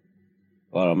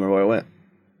don't remember where it went.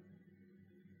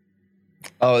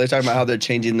 Oh, they're talking about how they're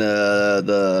changing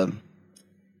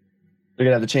they're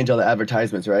gonna have to change all the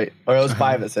advertisements, right? Or it was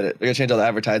 5 that said it. They're gonna change all the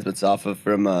advertisements off of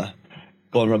from going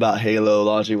from about Halo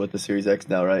launching with the Series X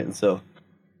now, right? And so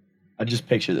I just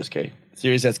picture this, Kay.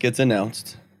 Series X gets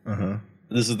announced.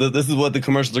 This is what the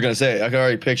commercials are gonna say. I can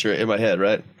already picture it in my head,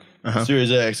 right?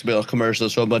 Series X,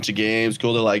 commercials, show a bunch of games.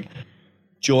 Cool. They're like,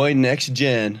 join next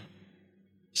gen,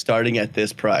 starting at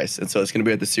this price, and so it's gonna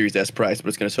be at the Series S price, but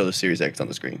it's gonna show the Series X on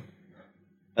the screen,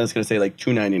 and it's gonna say like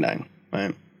 $299,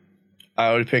 right? I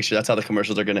already picture that's how the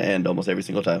commercials are gonna end almost every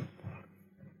single time.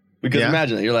 Because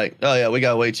imagine that you're like, oh yeah, we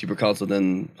got a way cheaper console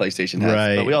than PlayStation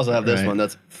has, but we also have this one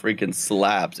that's freaking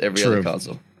slaps every other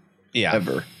console,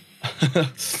 ever.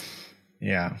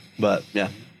 Yeah, but yeah,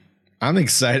 I'm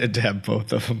excited to have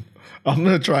both of them. I'm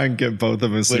gonna try and get both of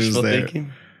them as soon as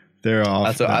they're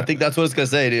off. I think that's what it's gonna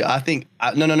say, dude. I think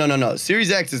no.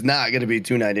 Series X is not gonna be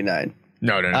 $299.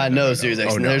 No. I know Series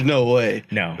X. There's no way.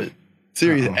 No. But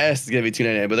Series S is gonna be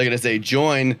 $299, but they're gonna say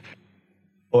join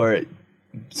or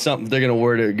something. They're gonna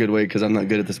word it a good way because I'm not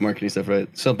good at this marketing stuff, right?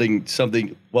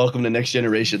 Something. Welcome to next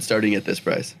generation, starting at this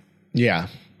price. Yeah,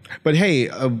 but hey,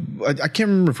 I can't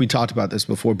remember if we talked about this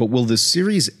before, but will the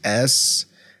Series S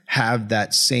have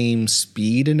that same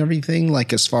speed and everything?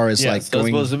 Like as far as like so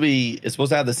going, it's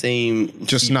supposed to have the same,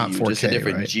 just CPU, not 4K, just a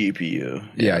different right? GPU.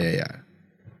 Yeah.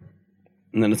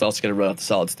 And then it's also going to run out the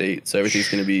solid state, so everything's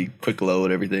going to be quick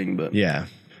load, everything. But Yeah,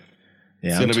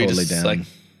 it's I'm going to be totally just down. like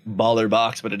baller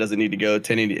box, but it doesn't need to go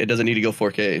 1080. It doesn't need to go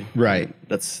 4K. Right.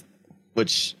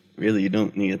 Which really you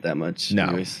don't need it that much. No,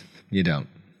 anyways. you don't.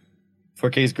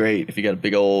 4K is great if you got a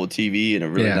big old TV and a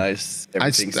really nice.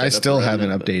 I still haven't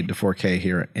updated to 4K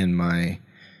here in my.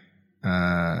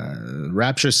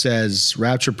 Rapture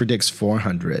predicts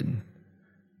 400.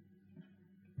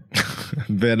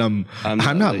 Venom.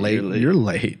 I'm not late. You're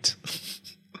late.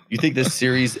 You think the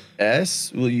Series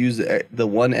S will use the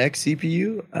 1X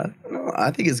CPU? I don't know.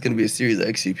 I think it's going to be a Series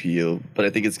X CPU, but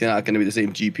I think it's not going to be the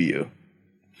same GPU.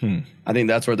 I think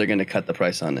that's where they're going to cut the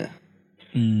price on it.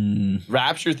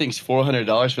 Rapture thinks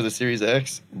 $400 for the Series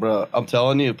X. Bro, I'm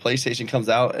telling you, PlayStation comes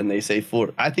out and they say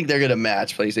 $400. I think they're going to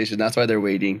match PlayStation. That's why they're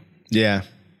waiting. Yeah.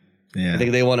 I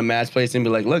think they want to match PlayStation and be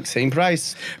like, look, same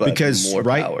price, but because more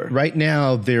power. Right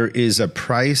now there is a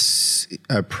pricing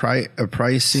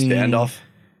standoff.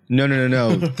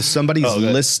 No. Somebody's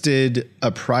listed a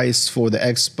price for the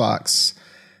Xbox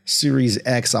Series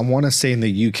X. I want to say in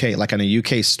the UK, like in a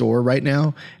UK store right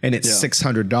now, and it's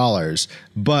 $600.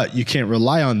 But you can't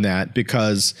rely on that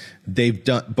because they've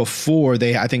done before.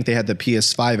 I think they had the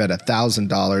PS5 at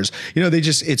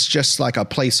 $1,000. It's just like a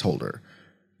placeholder.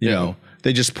 You know,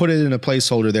 they just put it in a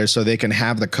placeholder there so they can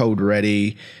have the code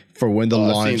ready for when the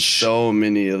launch. I've seen so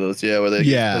many of those. Yeah, where they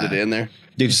just put it in there.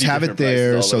 They just have it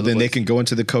there, so then they can go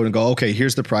into the code and go, okay,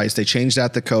 here's the price. They change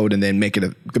out the code and then make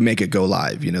it go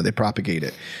live. They propagate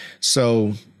it.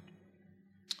 So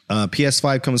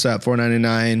PS5 comes out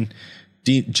 $499.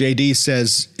 JD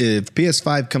says if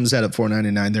PS5 comes out at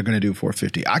 $499, they're going to do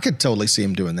 $450. I could totally see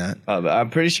him doing that. I'm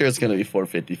pretty sure it's going to be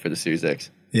 $450 for the Series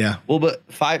X. Yeah. Well, but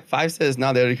five says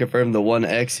now they already confirmed the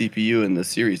 1X CPU in the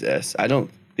Series S. I don't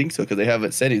think so because they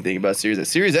haven't said anything about Series S.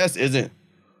 Series S isn't.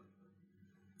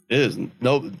 Did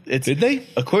they?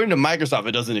 According to Microsoft,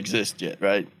 it doesn't exist yet,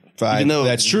 right? Even though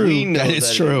that's true. We know that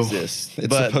is true. It exists,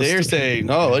 but they're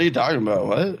saying, "Oh, what are you talking about?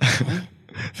 What?"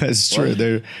 That's true.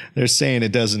 They're saying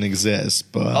it doesn't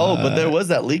exist, but but there was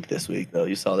that leak this week, though.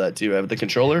 You saw that too, right? With the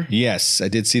controller. Yes, I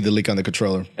did see the leak on the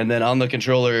controller, and then on the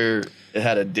controller, it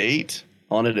had a date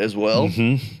on it as well.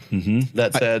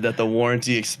 That said that the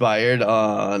warranty expired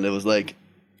on. It was like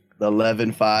the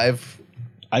 11/5.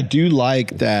 I do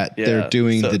like that they're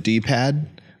doing the D-pad,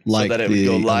 like so that it would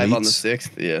go live on the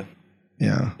 6th.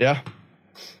 Yeah.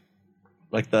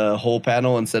 Like the whole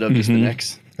panel instead of just an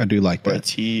X. I do like that. Or a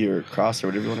T or cross or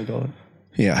whatever you want to call it.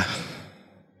 Yeah.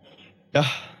 I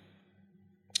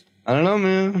don't know,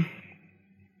 man.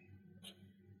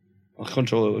 The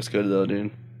controller looks good though,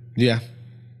 dude. Yeah.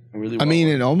 I mean,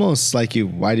 it almost like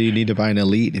why do you need to buy an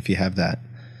Elite if you have that?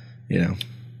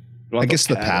 I guess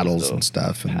the paddles and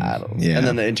stuff. Yeah. And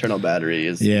then the internal battery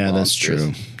is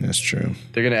monstrous. That's true.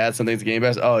 They're going to add something to Game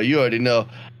Pass. Oh, you already know.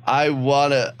 I'm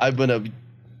going to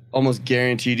almost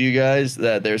guarantee to you guys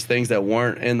that there's things that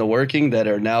weren't in the working that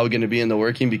are now going to be in the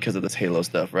working because of this Halo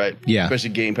stuff, right? Yeah. Especially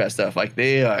Game Pass stuff. Like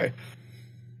they're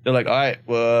like, all right,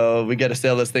 well, we got to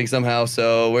sell this thing somehow.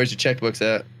 So where's your checkbooks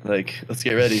at? Like, let's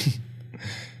get ready.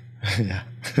 Yeah.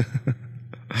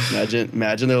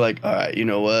 Imagine they're like, all right, you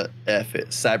know what? F it.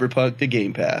 Cyberpunk to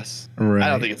Game Pass. Right. I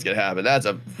don't think it's gonna happen. That's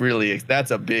a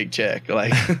big check.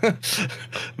 Like,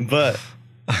 but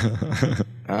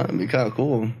that'd be kind of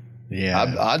cool.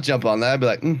 Yeah, I'd jump on that. I'd be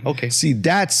like, okay. See,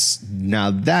 that's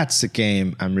a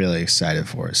game I'm really excited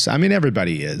for. So, I mean,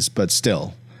 everybody is, but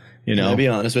still, Can I be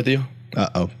honest with you?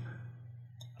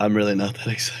 I'm really not that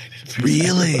excited.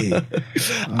 Really?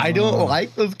 I don't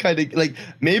like those kind of like.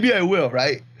 Maybe I will,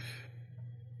 right?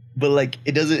 But like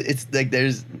it doesn't. It's like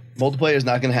there's multiplayer is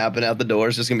not going to happen out the door.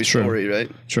 It's just going to be story, right?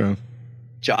 True.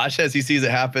 Josh says he sees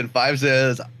it happen. 5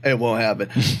 says it won't happen.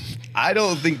 I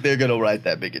don't think they're going to write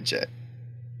that big a check.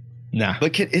 Nah.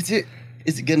 But is it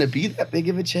going to be that big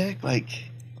of a check like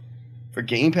for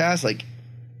Game Pass? Like,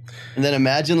 and then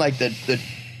imagine like the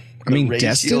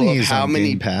Destiny is how on many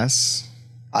Game Pass.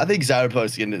 I think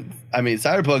Cyberpunk's going to. I mean,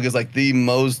 Cyberpunk is like the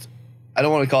most. I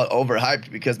don't want to call it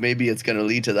overhyped because maybe it's going to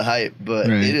lead to the hype, but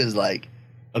it is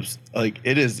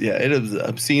it is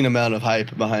obscene amount of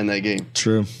hype behind that game.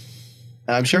 True.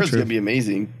 And I'm sure it's going to be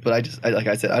amazing, but like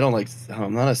I said,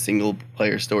 I'm not a single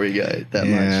player story guy that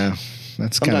much. Yeah,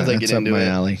 that's sometimes I get into my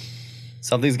alley.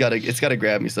 It's got to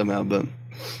grab me somehow, but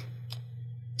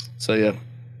so yeah,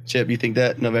 Chip, you think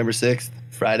that November 6th,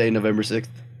 Friday, November 6th,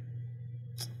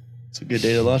 it's a good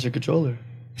day to launch a controller.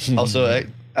 Also,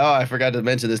 I forgot to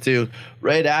mention this too.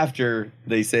 Right after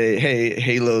they say, hey,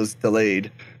 Halo's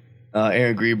delayed,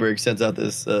 Aaron Greenberg sends out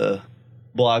this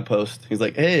blog post. He's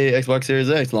like, "Hey, Xbox Series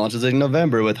X launches in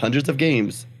November with hundreds of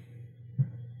games."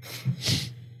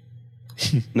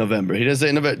 November. He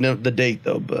doesn't say the date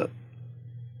though, but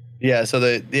yeah. So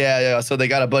So they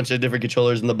got a bunch of different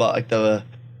controllers in the box. Like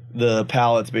the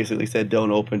pallets basically said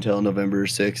don't open till November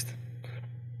 6th.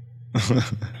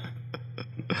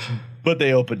 But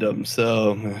they opened them,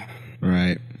 so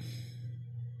right.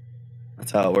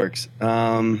 That's how it works.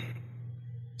 So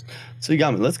you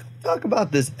got me. Let's talk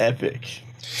about this Epic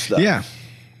stuff. Yeah.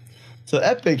 So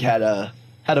Epic had a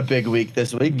big week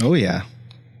this week. Oh yeah.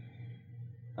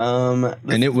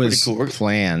 And it was cool.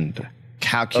 planned,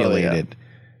 calculated,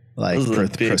 like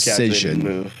with precision.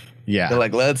 Move. Yeah. They're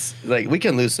like, we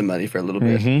can lose some money for a little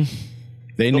bit. Mm-hmm.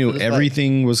 They knew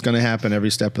everything was going to happen every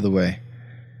step of the way.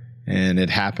 And it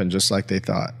happened just like they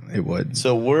thought it would.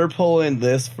 So we're pulling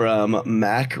this from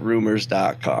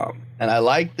macrumors.com. And I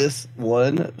like this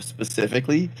one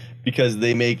specifically because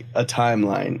they make a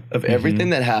timeline of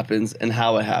everything that happens and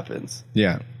how it happens.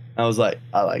 Yeah. I was like,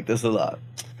 I like this a lot.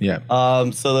 Yeah.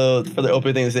 So for the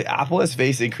opening thing, they say Apple has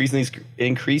faced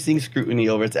increasing scrutiny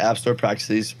over its App Store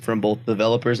practices from both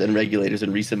developers and regulators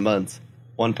in recent months.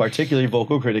 One particularly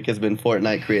vocal critic has been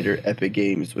Fortnite creator Epic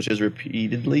Games, which has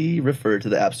repeatedly referred to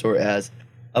the App Store as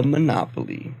a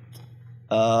monopoly.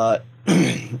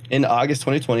 In August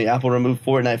 2020, Apple removed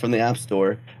Fortnite from the App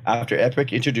Store after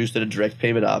Epic introduced a direct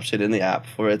payment option in the app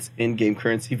for its in-game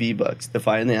currency V-Bucks,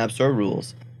 defying the App Store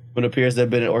rules. When it appears to have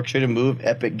been an orchestrated move,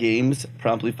 Epic Games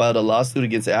promptly filed a lawsuit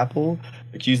against Apple,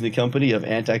 accusing the company of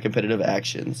anti-competitive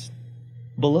actions.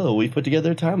 Below, we put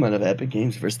together a timeline of Epic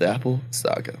Games versus the Apple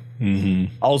saga.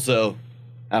 Mm-hmm. Also,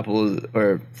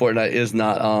 Fortnite is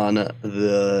not on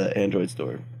the Android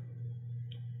store.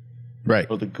 Right.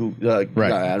 Or the Google,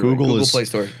 right. Google Play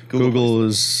Store. Google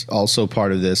is also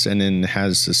part of this, and then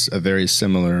has a very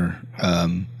similar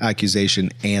accusation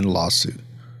and lawsuit.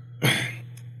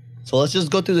 So let's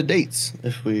just go through the dates,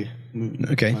 if we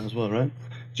okay. might as well, right?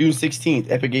 June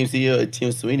 16th, Epic Games CEO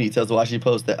Tim Sweeney tells the Washington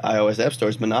Post that iOS App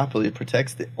Store's monopoly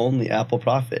protects the only Apple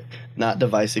profit, not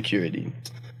device security.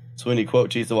 Sweeney quote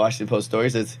tweets the Washington Post story,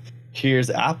 says,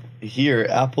 Here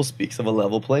Apple speaks of a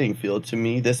level playing field. To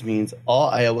me, this means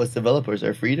all iOS developers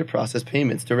are free to process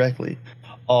payments directly.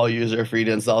 All users are free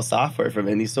to install software from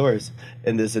any source.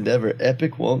 In this endeavor,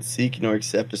 Epic won't seek nor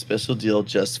accept a special deal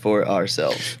just for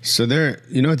ourselves. So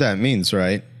you know what that means,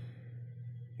 right?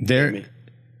 They're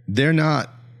not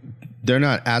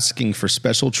asking for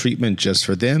special treatment just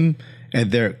for them, and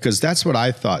because that's what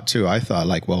I thought too. I thought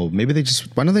like, well, maybe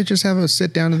why don't they just have a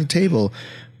sit down at the table?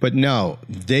 But no,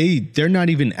 they're not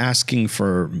even asking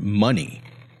for money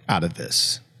out of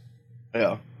this.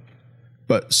 Yeah.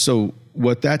 But so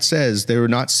what that says, they will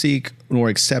not seek nor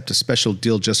accept a special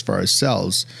deal just for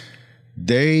ourselves.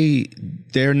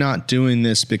 They're not doing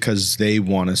this because they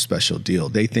want a special deal.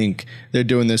 They think they're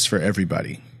doing this for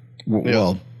everybody.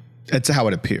 Well, that's how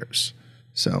it appears.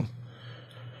 So,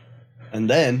 and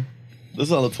then this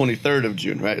is on the 23rd of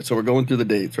June, right? So we're going through the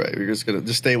dates, right? We're just gonna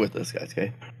stay with this, guys,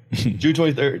 okay? June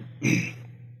 23rd,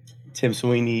 Tim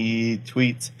Sweeney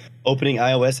tweets, opening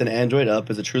iOS and Android up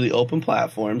as a truly open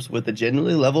platforms with a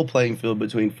genuinely level playing field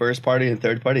between first-party and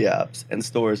third-party apps and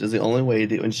stores is the only way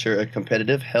to ensure a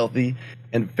competitive, healthy,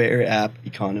 and fair app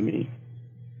economy.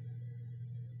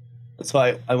 That's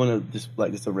why I want to just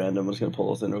a random. I'm just going to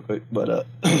pull this in real quick. But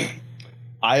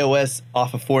iOS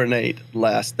off of Fortnite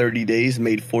last 30 days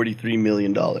made $43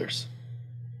 million.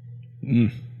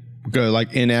 Go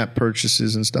like in-app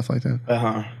purchases and stuff like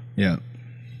that. Yeah.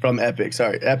 From Epic.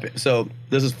 Sorry, Epic. So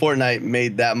this is Fortnite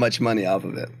made that much money off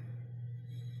of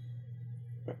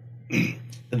it.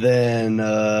 Then,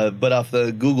 but off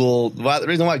the Google, the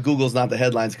reason why Google's not the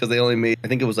headlines because they only made, I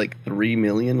think it was like 3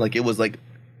 million. Like it was like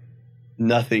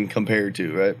nothing compared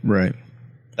to, right? Right.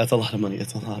 That's a lot of money.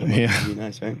 It's a lot of money. Yeah. Be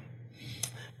nice, right?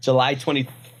 July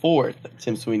 24th,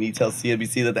 Tim Sweeney tells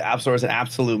CNBC that the App Store is an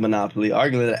absolute monopoly,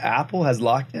 arguing that Apple has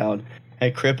locked down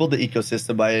and crippled the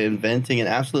ecosystem by inventing an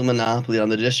absolute monopoly on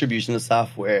the distribution of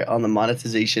software, on the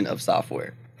monetization of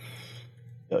software.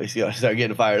 Yo, you see, I start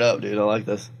getting fired up, dude. I like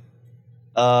this.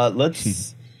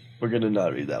 We're going to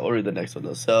not read that. We'll read the next one,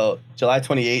 though. So, July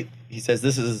 28th, he says,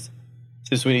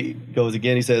 Tim Sweeney goes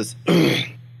again. He says,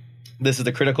 this is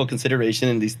the critical consideration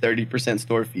in these 30%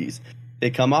 store fees. They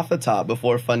come off the top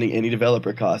before funding any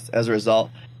developer costs. As a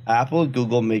result, Apple and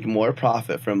Google make more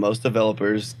profit from most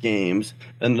developers' games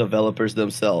than the developers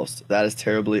themselves. That is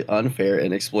terribly unfair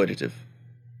and exploitative.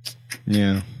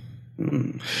 Yeah.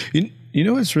 You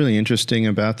know what's really interesting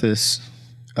about this?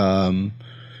 And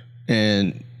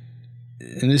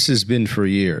and this has been for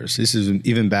years. This is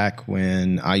even back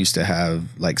when I used to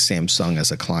have like Samsung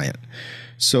as a client.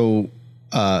 So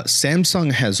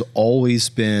Samsung has always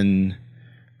been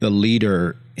the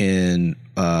leader in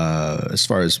as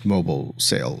far as mobile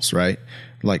sales, right?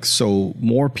 Like, so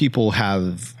more people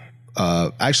have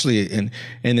actually, and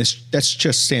that's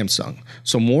just Samsung.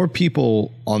 So more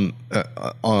people on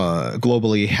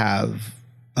globally have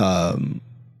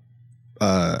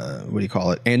what do you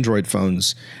call it? Android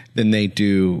phones than they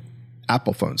do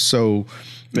Apple phones. So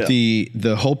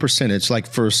the whole percentage, like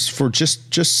for just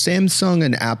Samsung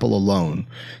and Apple alone,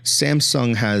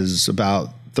 Samsung has about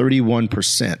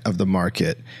 31% of the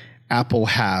market. Apple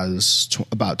has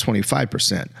about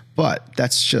 25%, but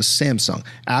that's just Samsung.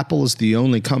 Apple is the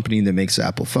only company that makes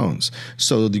Apple phones.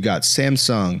 So you got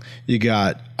Samsung, you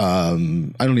got, I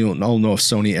don't know if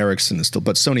Sony Ericsson is still,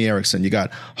 but Sony Ericsson, you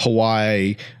got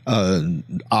Huawei,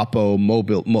 Oppo,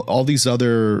 Mobile, all these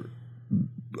other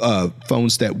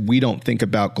phones that we don't think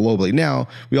about globally. Now,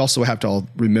 we also have to all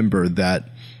remember that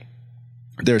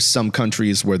there's some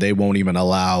countries where they won't even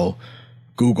allow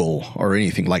Google or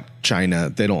anything, like China.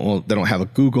 They don't have a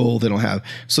Google. They don't have.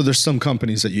 So there's some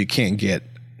companies that you can't get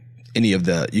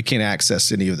you can't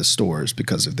access any of the stores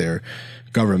because of their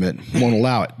government won't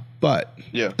allow it. But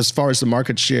as far as the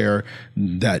market share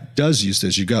that does use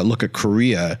this, you got to look at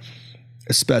Korea,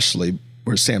 especially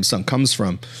where Samsung comes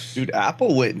from. Dude,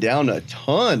 Apple went down a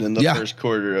ton in the first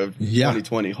quarter of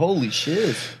 2020. Holy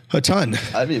shit. A ton.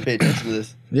 I didn't even pay attention to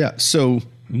this. Yeah. So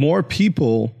more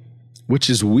people, which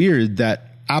is weird that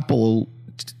Apple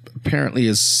apparently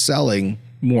is selling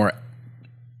more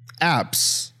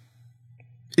apps.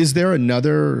 Is there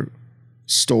another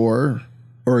store,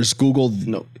 or is Google?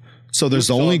 No. So there's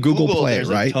only Google Play, there's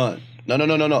right? A ton. No.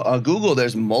 On Google,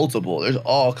 there's multiple. There's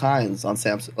all kinds on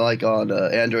Samsung, like on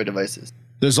Android devices.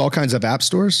 There's all kinds of app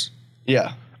stores?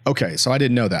 Yeah. Okay, so I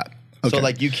didn't know that. Okay. So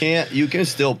like you can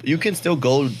still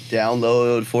go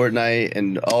download Fortnite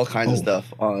and all kinds of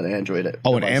stuff on Android.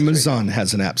 Oh, and Amazon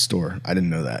has an app store. I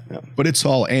didn't know that. Yeah. But it's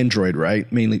all Android,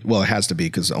 right? Mainly, well, it has to be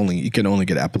because you can only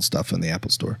get Apple stuff in the Apple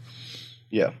store.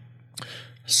 Yeah.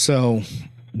 So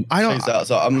I don't.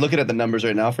 So I'm looking at the numbers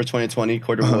right now for 2020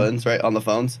 quarter ones, right, on the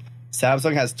phones.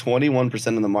 Samsung has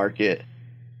 21% of the market.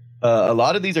 A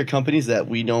lot of these are companies that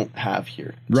we don't have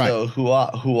here. Right. So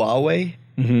Huawei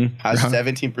has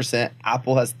 17%.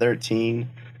 Apple has 13%.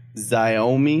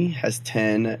 Xiaomi has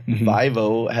 10%.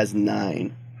 Vivo has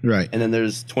 9%. Right. And then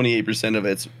there's 28% of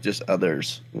it's just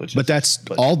others.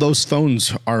 All those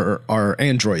phones are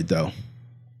Android though.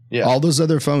 Yeah. All those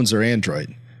other phones are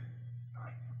Android.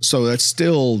 So that's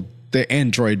still the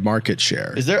Android market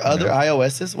share. Is there other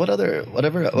iOSs?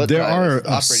 There are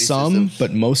some, systems?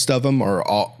 But most of them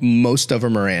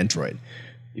are Android.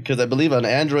 Because I believe on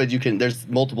Android there's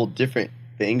multiple different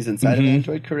things inside of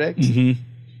Android, correct?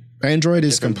 Android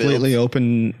is completely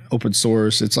open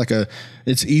source.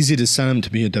 It's easy to sign up to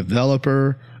be a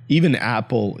developer. Even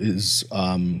Apple is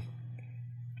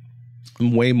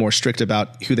way more strict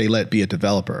about who they let be a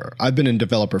developer. I've been a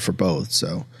developer for both,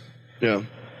 so yeah.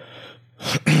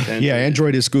 Yeah,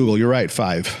 Android is Google. You're right,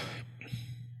 5.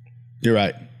 You're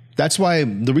right. That's why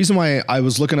the reason why I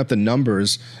was looking up the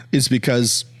numbers is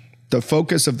because the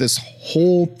focus of this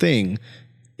whole thing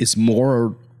is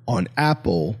more on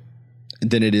Apple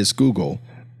than it is Google,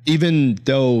 even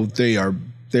though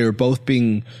they're both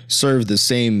being served the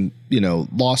same,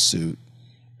 lawsuit.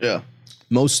 Yeah.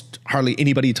 Hardly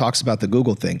anybody talks about the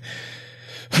Google thing.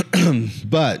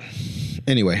 But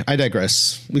anyway, I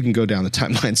digress. We can go down the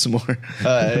timeline some more.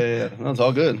 Yeah. That's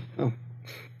all good. Oh.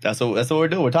 That's what we're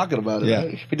doing. We're talking about it. Yeah.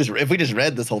 Right? If we just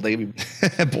read this whole thing,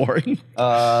 it'd be boring.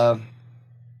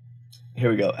 Here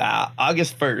we go.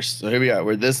 August 1st. So here we are.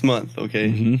 We're this month,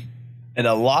 okay? And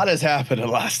a lot has happened in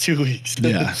the last 2 weeks.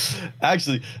 Yeah.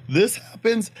 Actually, this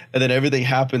happens, and then everything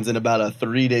happens in about a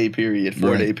 4-day period,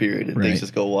 and things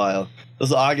just go wild. This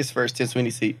is August 1st. Tim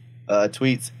Sweeney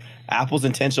tweets, Apple's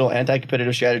intentional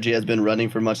anti-competitive strategy has been running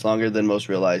for much longer than most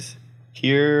realize.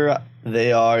 Here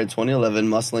they are in 2011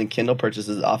 muscling Kindle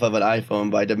purchases off of an iPhone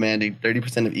by demanding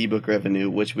 30% of ebook revenue,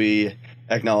 which we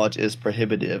acknowledge is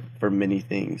prohibitive for many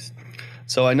things.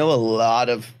 So I know a lot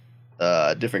of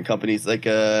different companies like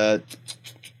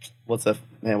what's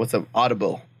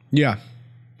Audible. Yeah.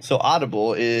 So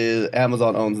Audible is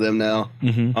Amazon owns them now.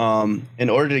 In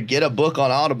order to get a book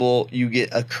on Audible, you get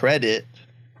a credit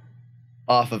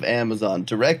off of Amazon,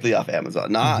 directly off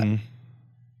Amazon, not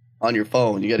on your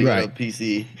phone. You got to go to a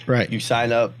PC. Right. You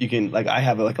sign up. You can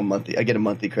I get a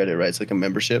monthly credit, right? It's like a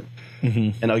membership,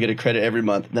 and I'll get a credit every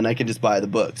month. Then I can just buy the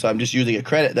book. So I'm just using a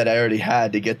credit that I already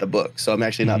had to get the book. So I'm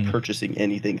actually not purchasing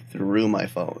anything through my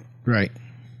phone. Right.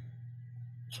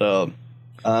 So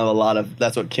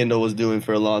that's what Kindle was doing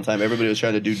for a long time. Everybody was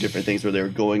trying to do different things where they were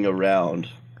going around.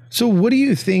 So what do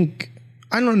you think?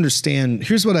 I don't understand.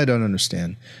 Here's what I don't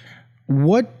understand.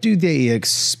 What do they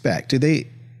expect? Do they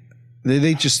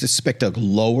just expect a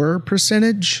lower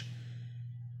percentage?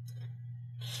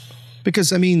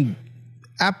 Because, I mean,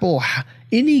 Apple,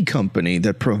 any company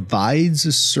that provides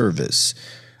a service,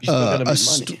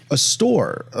 a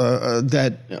store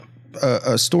that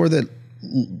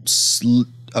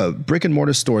a brick and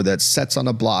mortar store that sets on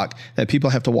a block that people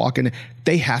have to walk in,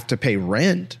 they have to pay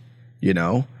rent, you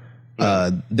know?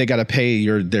 They got to pay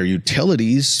their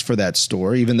utilities for that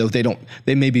store, even though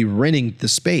they may be renting the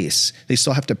space. They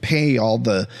still have to pay all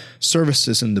the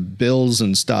services and the bills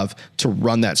and stuff to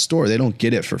run that store. They don't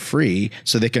get it for free,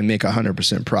 so they can make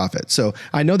 100% profit. So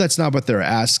I know that's not what they're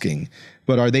asking,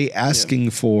 but are they asking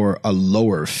for a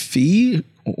lower fee,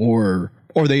 or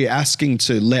are they asking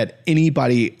to let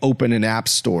anybody open an app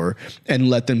store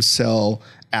and let them sell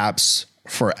apps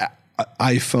for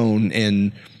iPhone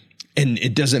and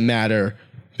it doesn't matter?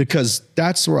 Because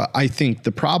that's where I think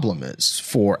the problem is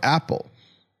for Apple.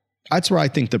 That's where I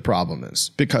think the problem is,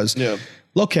 because,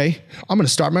 okay, I'm going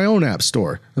to start my own app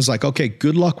store. It's like, okay,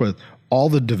 good luck with all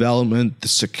the development, the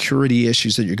security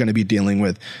issues that you're going to be dealing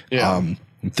with.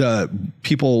 The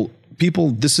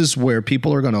people, this is where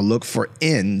people are going to look for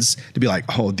ends to be like,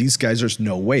 oh, these guys, there's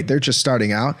no way. They're just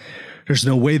starting out. There's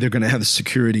no way they're going to have the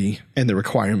security and the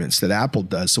requirements that Apple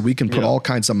does. So we can put all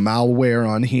kinds of malware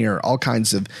on here, all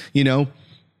kinds of,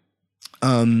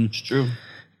 it's true.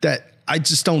 That I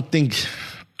just don't think,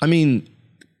 I mean,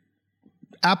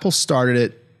 Apple started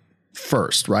it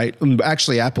first, right?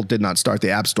 Actually, Apple did not start the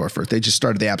App Store first. They just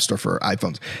started the App Store for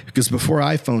iPhones, because before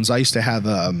iPhones, I used to have,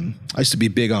 I used to be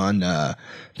big on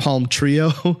Palm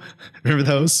Trio. Remember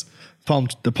those?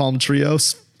 The Palm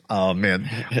Trios? Oh man,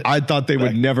 I thought they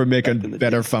would never make a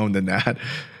better phone than that.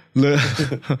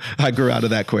 I grew out of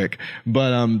that quick.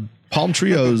 But Palm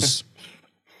Trios,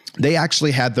 they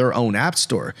actually had their own app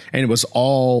store, and it was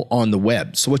all on the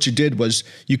web. So what you did was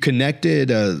you connected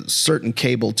a certain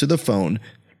cable to the phone,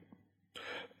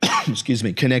 excuse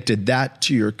me, connected that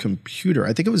to your computer.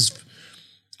 I think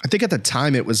at the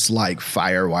time it was like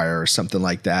FireWire or something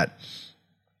like that.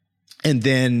 And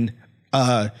then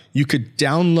you could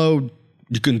download.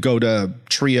 You can go to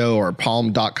Trio or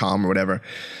Palm.com or whatever.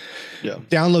 Yeah.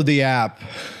 Download the app,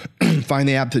 find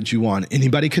the app that you want.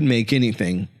 Anybody can make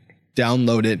anything,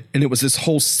 download it. And it was this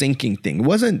whole syncing thing. It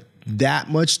wasn't that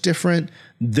much different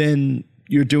than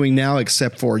you're doing now,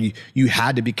 except for you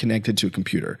had to be connected to a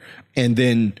computer. And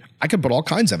then I could put all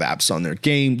kinds of apps on there,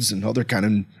 games and other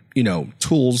kind of,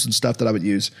 tools and stuff that I would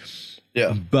use.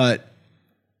 Yeah. But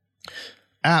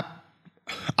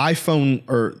iPhone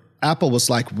or Apple was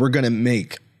like, we're going to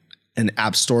make an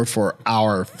app store for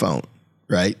our phone,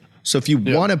 right? So if you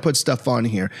want to put stuff on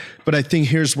here, but I think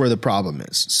here's where the problem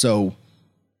is. So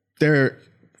for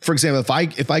example,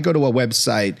 if I go to a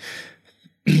website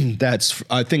that's,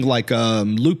 I think like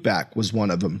Loopback was one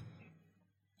of them.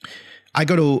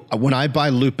 When I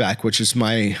buy Loopback, which is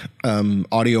my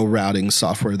audio routing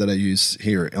software that I use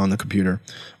here on the computer,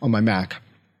 on my Mac,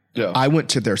 I went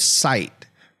to their site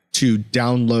to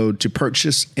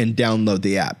purchase and download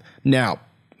the app. Now,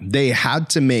 they had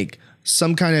to make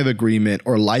some kind of agreement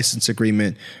or license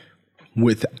agreement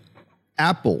with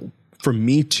Apple for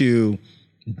me to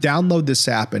download this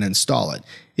app and install it.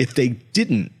 If they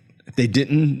didn't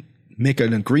make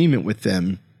an agreement with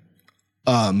them,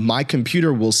 my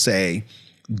computer will say,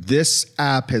 this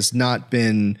app has not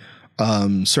been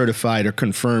certified or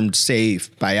confirmed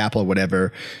safe by Apple or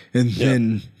whatever. And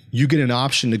then you get an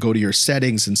option to go to your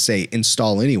settings and say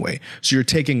install anyway. So you're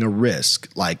taking a risk,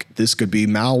 like this could be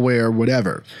malware,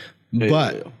 whatever.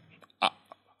 But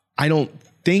I don't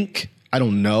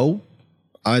know.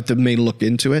 I have to maybe look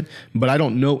into it, but I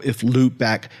don't know if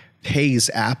Loopback pays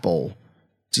Apple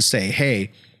to say,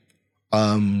 hey,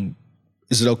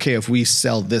 is it okay if we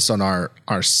sell this on our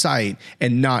site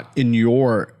and not in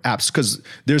your apps? Because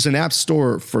there's an app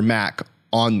store for Mac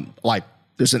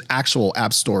there's an actual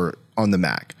app store on the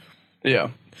Mac. Yeah.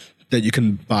 That you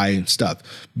can buy stuff.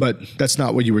 But that's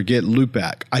not what you would get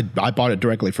Loopback. I bought it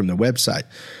directly from the website.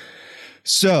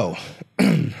 So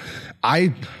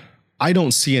I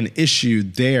don't see an issue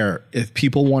there if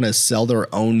people want to sell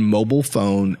their own mobile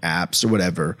phone apps or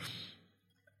whatever.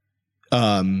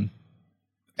 And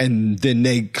then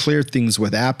they clear things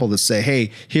with Apple to say, hey,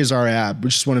 here's our app.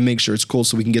 We just want to make sure it's cool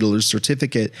so we can get a little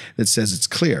certificate that says it's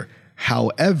clear.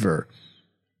 However,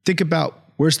 think about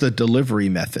where's the delivery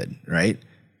method, right?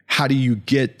 How do you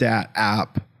get that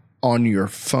app on your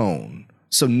phone?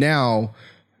 So now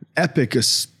Epic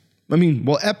is I mean,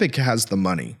 well, Epic has the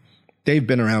money. They've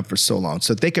been around for so long,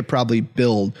 so they could probably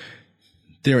build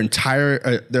their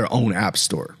own app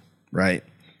store, right?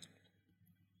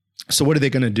 So what are they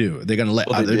going to do? Are they going to let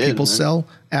other people sell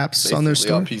apps basically on their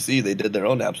store? On PC, they did their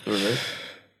own app store, right?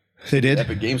 They did?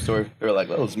 Epic Game Store. They were like,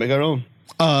 well, let's make our own.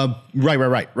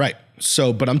 Right.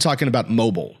 So, but I'm talking about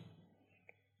mobile.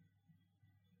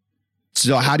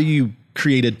 So how do you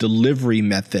create a delivery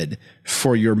method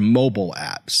for your mobile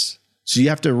apps? So you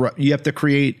have to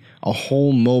create a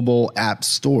whole mobile app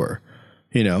store,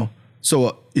 you know?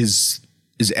 So is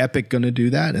Epic going to do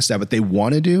that? Is that what they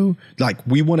want to do? Like,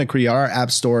 we want to create our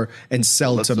app store and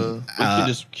sell to. We can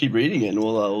just keep reading it, and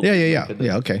we'll yeah.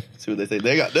 Okay. See what they say.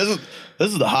 They got this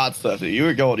is the hot stuff. You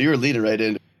were leading right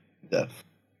into that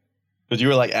because you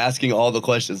were like asking all the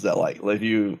questions that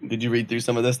did you read through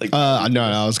some of this? Like, no,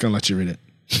 I was going to let you read it.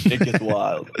 It gets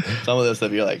wild. Some of this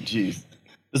stuff you're like, geez,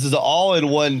 this is all in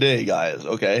one day, guys.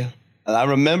 Okay, and I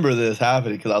remember this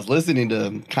happening because I was listening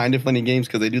to Kind of Funny Games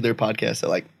because they do their podcast at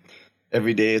like.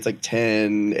 Every day it's like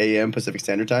 10 a.m. Pacific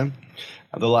Standard Time.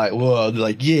 And they're like, whoa, they're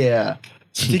like, yeah,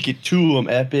 stick it to them,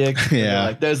 Epic. Yeah.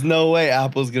 Like, there's no way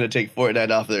Apple's going to take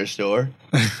Fortnite off their store.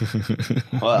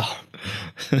 Well,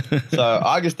 so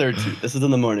August 13th, this is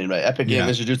in the morning, right? Epic Games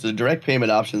introduced a direct payment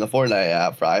option in the Fortnite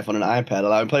app for iPhone and iPad,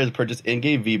 allowing players to purchase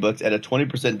in-game V-Bucks at a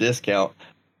 20% discount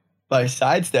by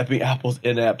sidestepping Apple's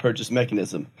in-app purchase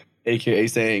mechanism. AKA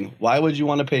saying, why would you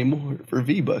want to pay more for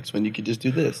V-Bucks when you could just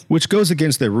do this? Which goes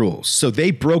against their rules. So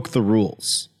they broke the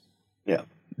rules. Yeah.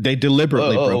 They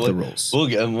deliberately broke the rules.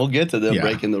 We'll get to them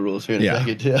breaking the rules here in a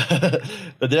second, too.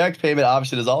 The direct payment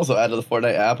option is also added to the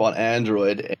Fortnite app on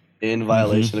Android in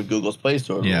violation of Google's Play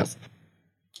Store rules.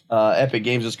 Epic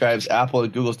Games describes Apple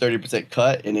and Google's 30%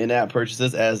 cut in-app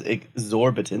purchases as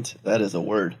exorbitant. That is a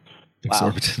word.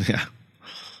 Exorbitant, yeah.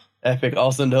 Epic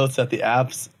also notes that the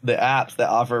apps that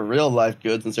offer real-life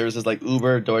goods and services like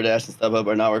Uber, DoorDash, and StubHub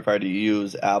are not required to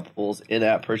use Apple's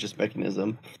in-app purchase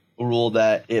mechanism, a rule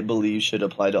that it believes should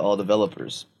apply to all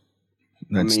developers.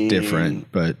 That's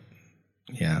different, but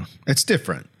yeah, it's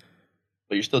different.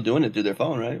 But you're still doing it through their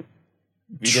phone, right?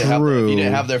 If you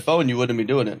didn't have their phone, you wouldn't be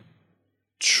doing it.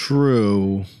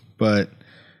 True, but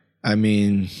I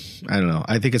mean, I don't know.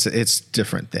 I think it's a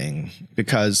different thing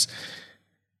because...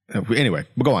 Anyway,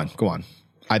 go on.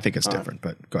 I think it's different,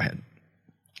 but go ahead.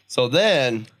 So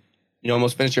then, you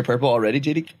almost finished your purple already,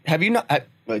 JD? Have you not?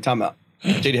 Wait, time out.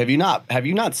 JD, have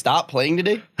you not stopped playing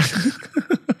today?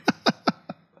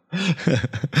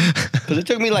 Because it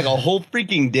took me like a whole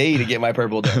freaking day to get my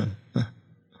purple done. And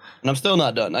I'm still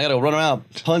not done. I got to run around,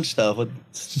 punch stuff with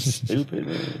stupid,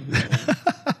 man.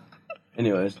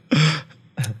 Anyways.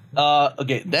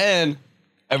 Okay, then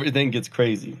everything gets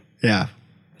crazy. Yeah.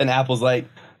 And Apple's like,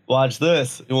 watch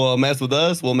this. You want to mess with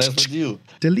us? We'll mess with you.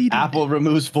 Delete. Apple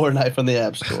removes Fortnite from the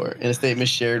App Store. In a statement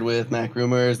shared with Mac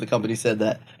Rumors, the company said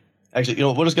that. Actually,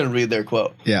 we're just going to read their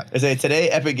quote. Yeah. They say, today,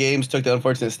 Epic Games took the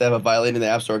unfortunate step of violating the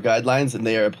App Store guidelines, and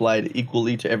they are applied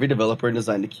equally to every developer and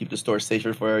designed to keep the store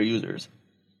safer for our users.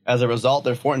 As a result,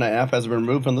 their Fortnite app has been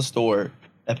removed from the store.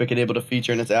 Epic enabled a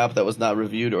feature in its app that was not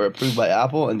reviewed or approved by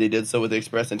Apple, and they did so with the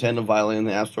express intent of violating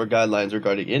the App Store guidelines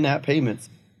regarding in-app payments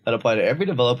that apply to every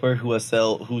developer who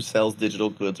sells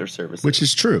digital goods or services. Which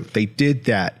is true. They did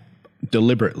that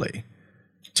deliberately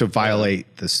to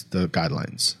violate the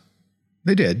guidelines.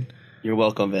 They did. You're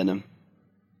welcome, Venom.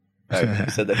 Right,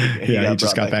 he said that he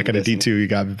just got back into D2. He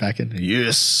got back in.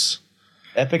 Yes.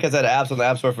 Epic has had apps on the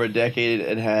App Store for a decade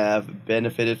and have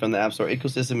benefited from the App Store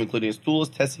ecosystem, including its tools,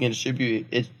 testing, and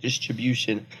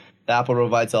distribution. Apple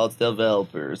provides all its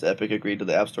developers. Epic agreed to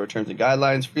the App Store terms and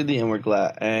guidelines freely, and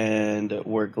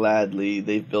we're gladly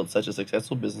they've built such a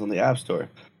successful business on the App Store.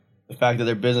 The fact that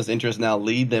their business interests now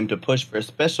lead them to push for a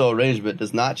special arrangement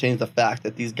does not change the fact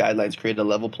that these guidelines create a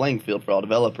level playing field for all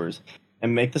developers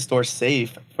and make the store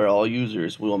safe for all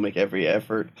users. We will make every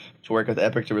effort to work with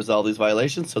Epic to resolve these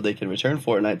violations so they can return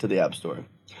Fortnite to the App Store.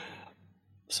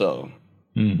 So,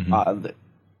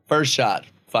 first shot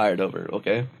fired over,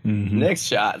 okay? Next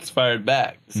shot's fired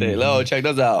back. Say, hello, check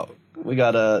those out. We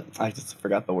got I just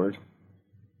forgot the word.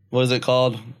 What is it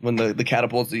called when the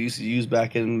catapults they used to use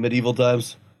back in medieval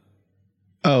times?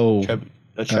 Oh.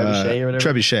 A trebuchet or whatever?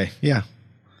 Trebuchet, yeah.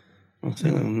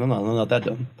 I'm not that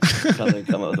dumb. Nothing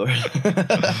come up with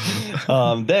the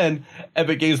word. Then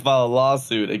Epic Games filed a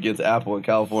lawsuit against Apple in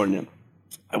California.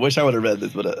 I wish I would have read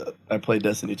this, but I played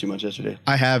Destiny too much yesterday.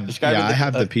 I have the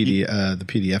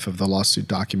PDF of the lawsuit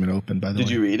document open, by the way. Did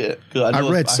you read it? I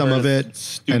read some of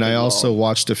it, and I also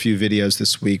watched a few videos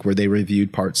this week where they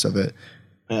reviewed parts of it.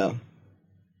 Yeah.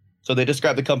 So they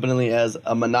described the company as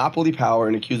a monopoly power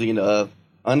and accusing it of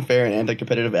unfair and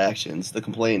anti-competitive actions. The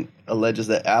complaint alleges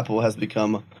that Apple has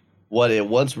become what it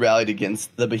once rallied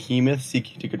against, the behemoth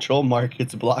seeking to control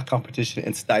markets, block competition,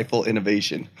 and stifle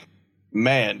innovation.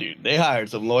 Man, dude, they hired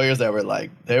some lawyers that were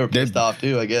like, they were pissed off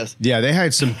too, I guess. Yeah, they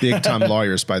hired some big time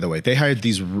lawyers, by the way. They hired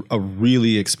these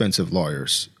really expensive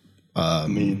lawyers. I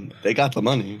mean, they got the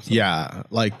money. So. Yeah,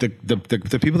 like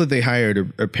the people that they hired are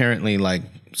apparently like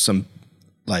some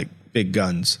like big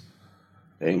guns.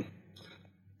 Dang.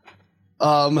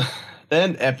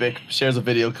 Then Epic shares a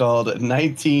video called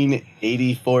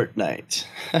 1980 Fortnite.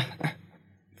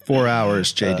 4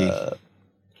 hours, JD.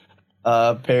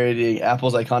 Parodying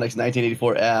Apple's iconic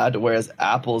 1984 ad, whereas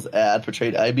Apple's ad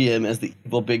portrayed IBM as the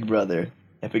evil big brother.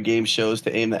 Epic Games shows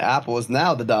to aim that Apple is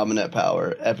now the dominant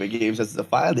power. Epic Games has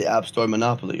defied the App Store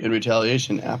monopoly. In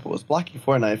retaliation, Apple is blocking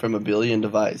Fortnite from a billion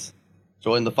device.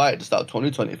 Join the fight to stop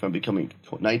 2020 from becoming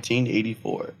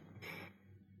 1984.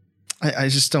 I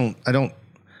just don't.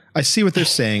 I see what they're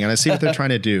saying and I see what they're trying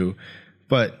to do,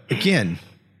 but again,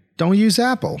 don't use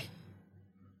Apple.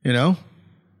 You know,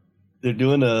 they're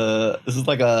doing this is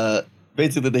like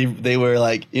basically they were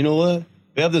like, you know what?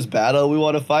 We have this battle we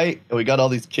want to fight, and we got all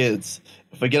these kids.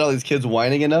 If we get all these kids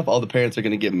whining enough, all the parents are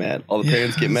going to get mad. All the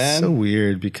parents get mad. So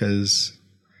weird because,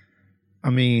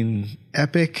 I mean,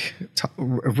 Epic.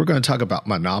 If we're going to talk about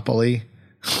monopoly,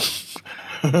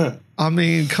 I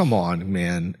mean, come on,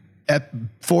 man.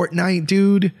 Fortnite,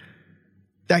 dude,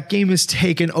 that game has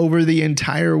taken over the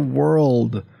entire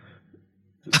world.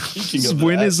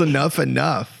 When is enough?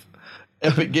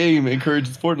 Epic Game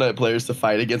encourages Fortnite players to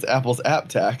fight against Apple's app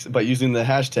tax by using the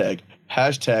hashtag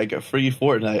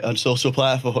 #FreeFortnite on social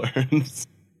platforms.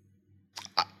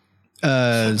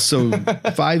 So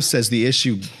Five says the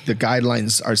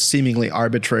guidelines are seemingly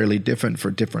arbitrarily different for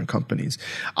different companies.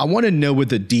 I want to know what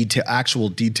the actual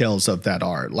details of that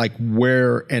are. Like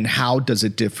where and how does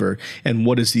it differ, and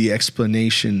what is the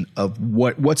explanation of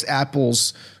what's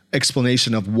Apple's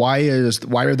explanation of why are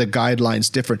the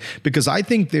guidelines different? Because I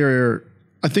think there are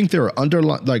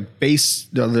underlying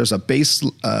there's a base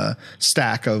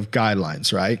stack of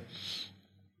guidelines, right?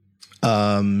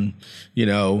 You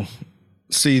know.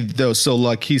 See, though, so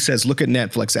like he says, look at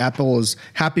Netflix. Apple is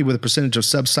happy with a percentage of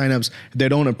sub signups. They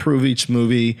don't approve each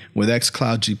movie. With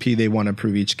xCloud GP, they want to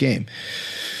approve each game.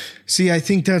 See, I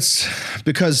think that's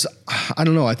because I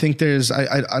don't know. I think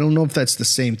I don't know if that's the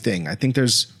same thing. I think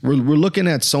we're looking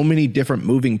at so many different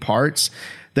moving parts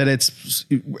that it's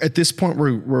at this point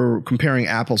we're comparing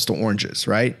apples to oranges,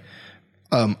 right?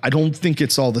 I don't think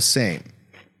it's all the same.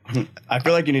 I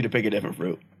feel like you need to pick a different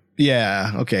fruit.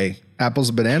 Yeah. Okay. Apples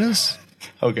and bananas.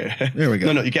 Okay. There we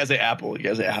go. No, you can't say apple. You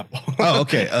can't say apple. Oh,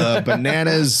 okay.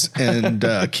 Bananas and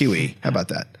kiwi. How about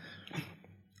that?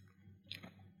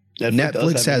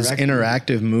 Netflix has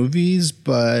interactive movies,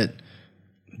 but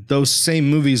those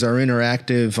same movies are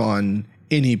interactive on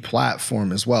any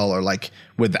platform as well, or like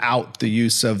without the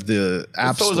use of the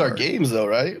app store. So is our games, though,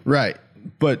 right? Right.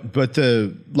 But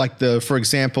for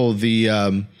example,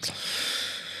 the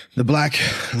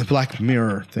Black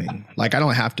Mirror thing. Like I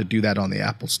don't have to do that on the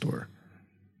Apple Store.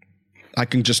 I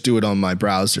can just do it on my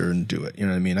browser and do it. You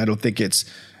know what I mean? I don't think it's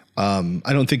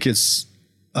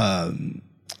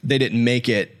they didn't make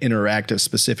it interactive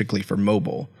specifically for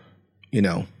mobile, you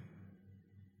know.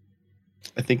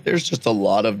 I think there's just a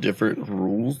lot of different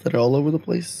rules that are all over the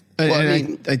place.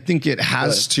 I think it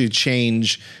has to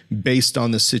change based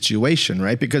on the situation,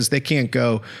 right? Because they can't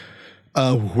go,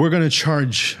 we're going to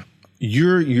charge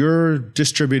you're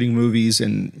distributing movies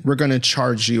and we're going to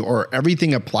charge you, or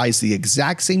everything applies the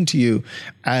exact same to you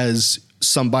as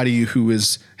somebody who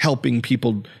is helping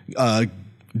people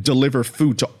deliver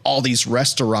food to all these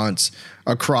restaurants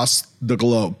across the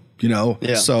globe, you know?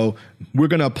 Yeah. So we're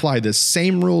going to apply the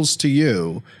same rules to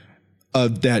you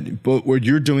but what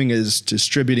you're doing is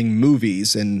distributing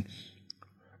movies, and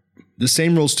the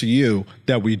same rules to you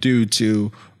that we do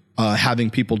to having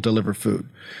people deliver food.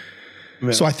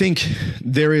 Yeah. So I think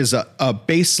there is a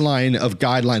baseline of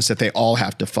guidelines that they all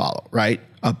have to follow, right?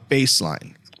 A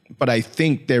baseline. But I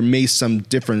think there may some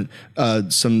different,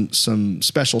 some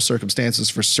special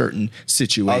circumstances for certain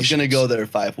situations. I was going to go there,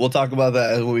 Five. We'll talk about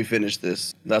that when we finish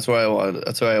this. That's where I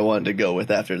wanted to go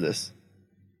with after this.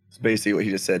 It's basically what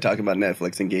he just said, talking about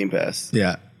Netflix and Game Pass.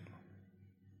 Yeah.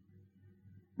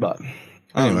 But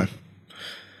anyway.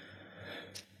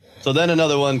 So then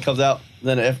another one comes out.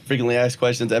 Then frequently asked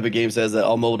questions. Epic Games says that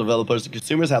all mobile developers and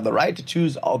consumers have the right to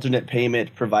choose alternate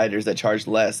payment providers that charge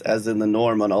less, as in the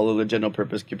norm on all of the general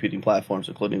purpose computing platforms,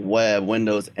 including web,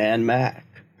 Windows, and Mac.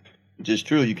 Which is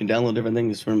true. You can download different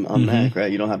things from on Mac,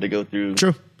 right? You don't have to go through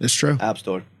True. It's true. App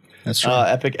Store. That's true.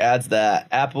 Epic adds that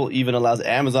Apple even allows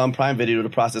Amazon Prime Video to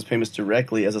process payments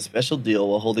directly as a special deal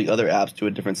while holding other apps to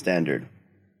a different standard.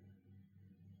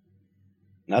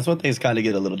 And that's when things kind of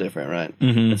get a little different, right?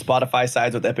 Mm-hmm. And Spotify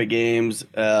sides with Epic Games.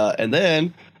 And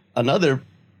then another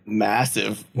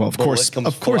massive Well, of course,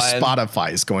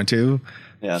 Spotify is going to.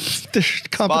 Yeah, There's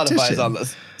competition.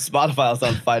 Spotify's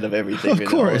on fight of everything. Of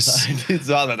course.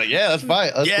 So I was like, yeah, that's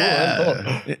fine.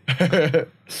 That's cool.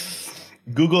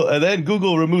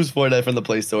 Google removes Fortnite from the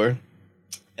Play Store,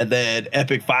 and then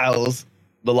Epic files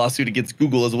the lawsuit against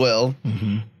Google as well.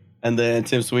 Mm-hmm. And then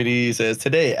Tim Sweeney says,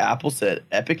 today, Apple said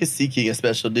Epic is seeking a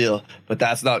special deal, but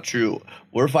that's not true.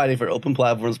 We're fighting for open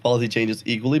platforms policy changes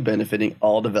equally benefiting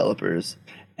all developers,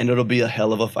 and it'll be a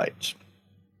hell of a fight.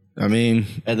 I mean,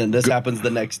 and then this happens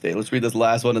the next day. Let's read this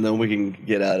last one, and then we can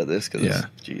get out of this because,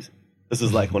 geez, this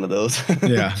is like one of those.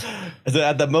 Yeah. So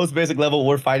at the most basic level,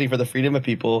 we're fighting for the freedom of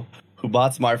people who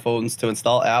bought smartphones to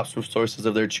install apps from sources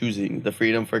of their choosing, the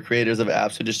freedom for creators of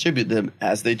apps to distribute them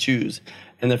as they choose,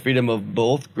 and the freedom of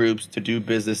both groups to do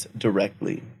business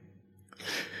directly.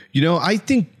 You know, I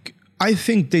think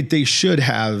that they should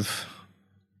have.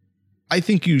 I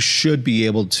think you should be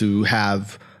able to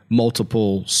have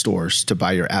multiple stores to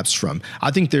buy your apps from.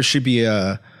 I think there should be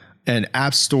an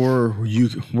app store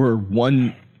where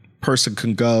one person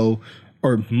can go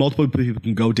or multiple people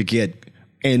can go to get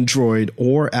Android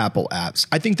or Apple apps.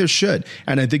 I think there should,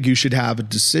 and I think you should have a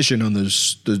decision on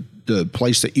the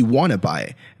place that you want to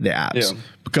buy the apps. Yeah.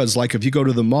 Because like if you go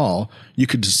to the mall, you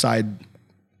could decide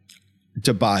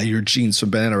to buy your jeans from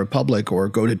Banana Republic or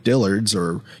go to Dillard's,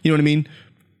 or you know what I mean.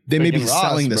 They may be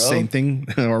selling the same thing,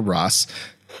 or Ross.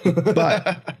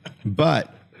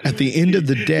 But at the end of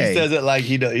the day, he says it like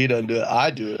he doesn't do it.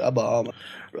 I do it. I buy all my.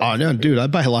 Oh no, dude! I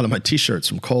buy a lot of my T-shirts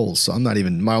from Kohl's, so I'm not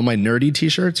even all my nerdy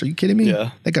T-shirts. Are you kidding me?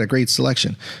 Yeah, they got a great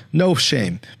selection. No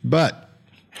shame, but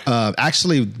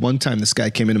actually, one time this guy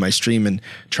came into my stream and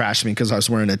trashed me because I was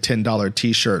wearing a $10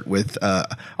 T-shirt with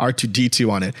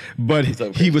R2D2 on it. But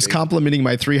he was complimenting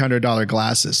my $300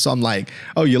 glasses, so I'm like,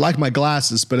 "Oh, you like my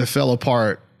glasses?" But it fell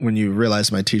apart when you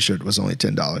realized my T-shirt was only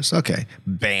 $10. Okay,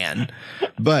 ban.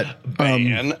 But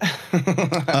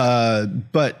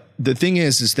but the thing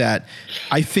is that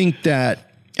I think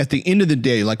that at the end of the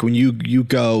day, like when you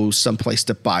go someplace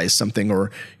to buy something, or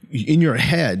in your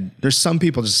head, there's some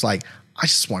people just like, I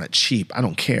just want it cheap. I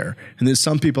don't care. And then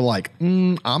some people like,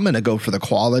 I'm going to go for the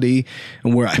quality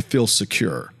and where I feel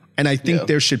secure. And I think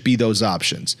there should be those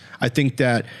options. I think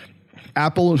that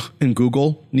Apple and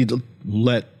Google need to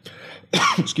let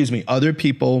excuse me, other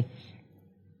people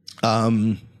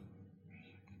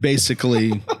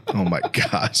basically, oh my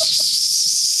gosh.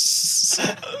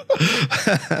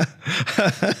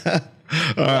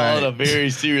 All right. On a very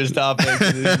serious topic.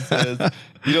 Says,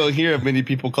 you don't hear of many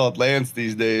people called Lance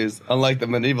these days, unlike the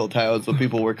medieval times when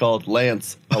people were called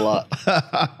Lance a lot.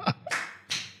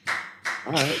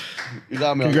 All right. You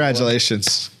got me.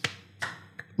 Congratulations.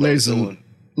 Ladies and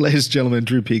gentlemen,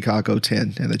 Drew Peacock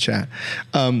 010 in the chat.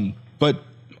 But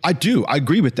I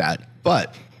agree with that.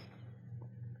 But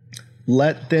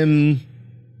let them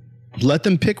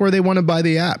pick where they want to buy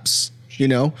the apps. You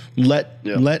know,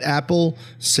 let Apple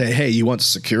say, hey, you want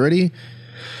security?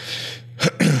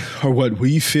 Or what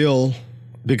we feel,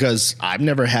 because I've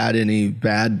never had any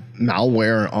bad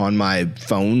malware on my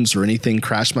phones or anything,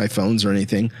 crash my phones or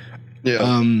anything.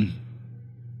 Yeah.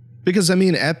 Because I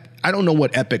mean, I don't know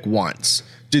what Epic wants.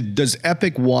 Does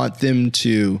Epic want them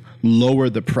to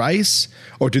lower the price,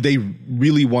 or do they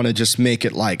really want to just make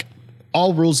it like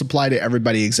all rules apply to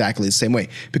everybody exactly the same way?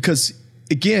 Because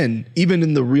again, even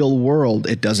in the real world,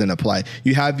 it doesn't apply.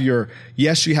 You have you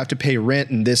have to pay rent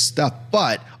and this stuff,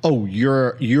 but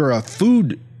you're a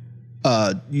food,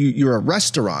 you're a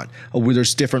restaurant. Where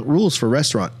there's different rules for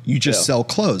restaurant. You just sell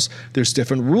clothes. There's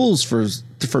different rules for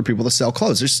people to sell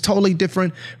clothes. There's totally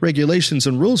different regulations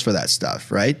and rules for that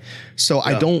stuff, right? So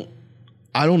I don't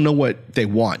know what they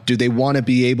want. Do they want to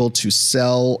be able to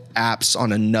sell apps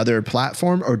on another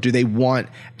platform, or do they want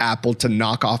Apple to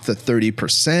knock off the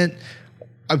 30%?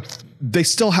 They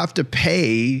still have to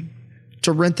pay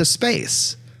to rent the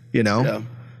space, you know? Yeah.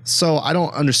 So I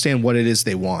don't understand what it is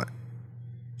they want.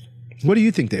 What do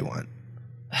you think they want?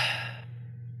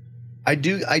 I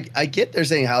get they're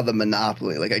saying how the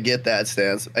monopoly, like I get that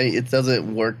stance. It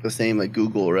doesn't work the same like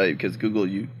Google, right? Because Google,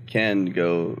 you can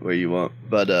go where you want.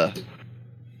 But,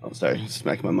 sorry,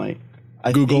 smack my mic.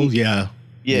 Google, yeah.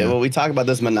 Yeah, well, we talk about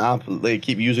this monopoly. They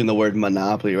keep using the word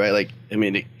monopoly, right? Like, I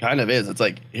mean, it kind of is. It's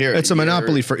like here. It's a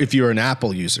monopoly for if you're an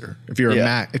Apple user, if you're a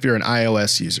Mac, if you're an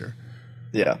iOS user.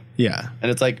 Yeah. Yeah. And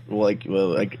it's like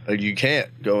you can't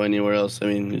go anywhere else. I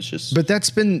mean, it's just. But that's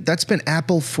been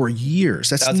Apple for years.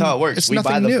 That's how it works. It's We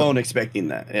buy the new. phone expecting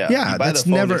that. Yeah. Yeah, You buy that's the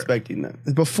phone never expecting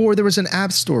that. Before there was an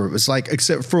app store. It was like,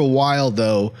 except for a while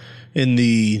though, in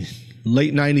the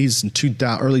late 90s and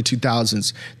early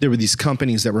 2000s, there were these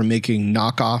companies that were making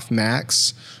knockoff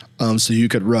Macs, so you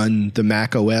could run the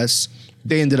Mac OS.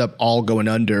 They ended up all going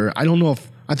under. I don't know if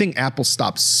I think Apple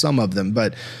stopped some of them,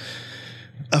 but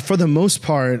for the most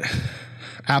part,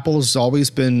 Apple's always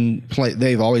been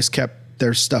they've always kept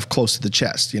their stuff close to the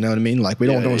chest. You know what I mean? Like we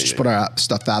don't just put our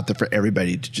stuff out there for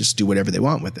everybody to just do whatever they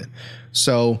want with it.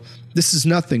 So this is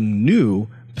nothing new.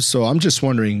 So I'm just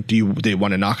wondering, do they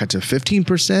want to knock it to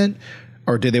 15%,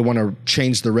 or do they want to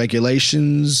change the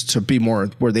regulations to be more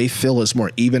where they feel is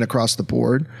more even across the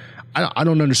board? I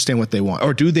don't understand what they want.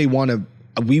 Or do they want to?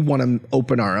 We want to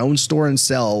open our own store and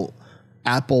sell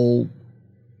Apple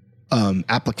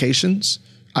applications,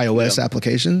 iOS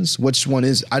applications. Which one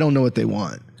is? I don't know what they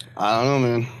want. I don't know,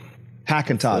 man.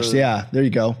 Hackintosh, yeah, there you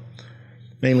go.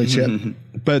 Mainly chip,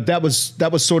 but that was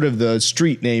sort of the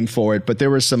street name for it. But there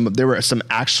were some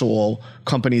actual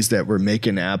companies that were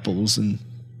making apples, and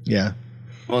yeah.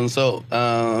 Well, and so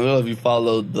I don't know if you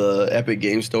followed the Epic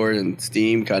Game Store and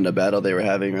Steam kind of battle they were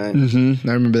having, right? Mm-hmm.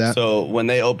 I remember that. So when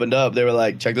they opened up, they were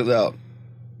like, "Check this out.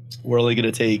 We're only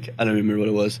gonna take." I don't remember what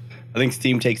it was. I think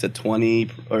Steam takes a 20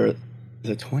 or is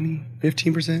it 20,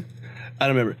 15%? I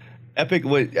don't remember.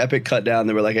 Epic cut down.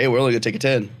 They were like, "Hey, we're only gonna take a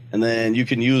 10, and then you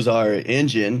can use our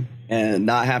engine and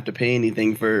not have to pay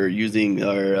anything for using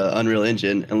our Unreal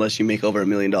Engine unless you make over $1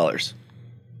 million."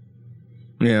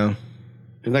 Yeah,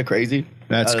 isn't that crazy?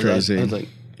 That's crazy. I was like,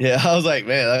 yeah, I was like,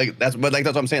 man, that's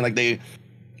what I'm saying. Like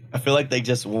I feel like they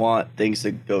just want things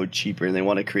to go cheaper, and they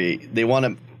want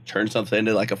to turn something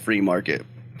into like a free market.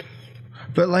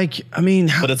 But like, I mean,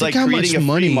 it's like creating a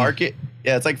free market.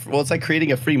 Yeah, it's like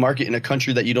creating a free market in a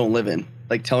country that you don't live in.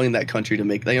 Like telling that country to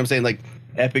make. Like I'm saying, like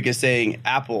Epic is saying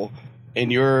Apple, and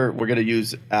we're gonna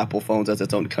use Apple phones as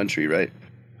its own country, right?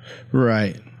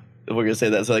 Right. We're gonna say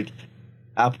that. So like,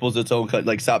 Apple's its own country.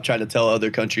 Like, stop trying to tell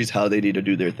other countries how they need to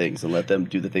do their things and let them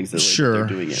do the things that they're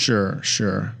doing it.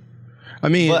 Sure. I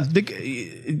mean,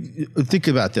 think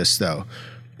about this though.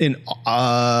 In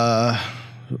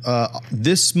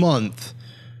this month,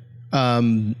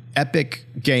 Epic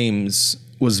Games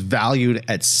was valued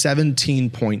at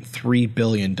 $17.3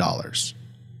 billion.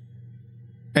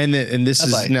 And this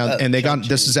is now, and they got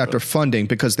this is after funding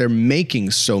because they're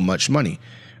making so much money,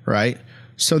 right?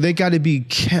 So they got to be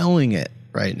killing it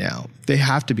right now. They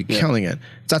have to be killing it.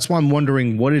 That's why I'm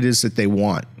wondering what it is that they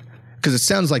want, because it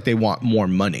sounds like they want more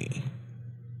money.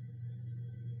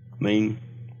 I mean,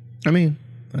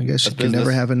 I guess you can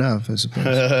never have enough, I suppose.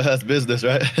 That's business,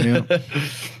 right? Yeah.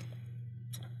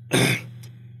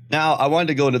 Now, I wanted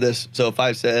to go into this. So if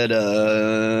I said,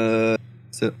 I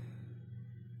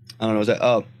don't know, was that?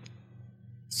 Oh,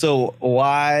 so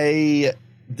why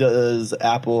does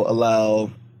Apple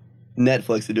allow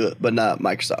Netflix to do it, but not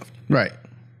Microsoft? Right.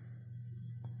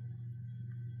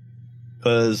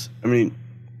 Because, I mean,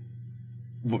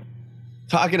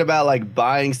 talking about like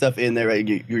buying stuff in there, right?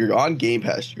 You're on Game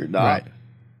Pass. You're not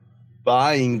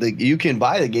buying you can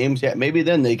buy the games. Yeah, maybe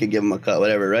then they could give them a cut,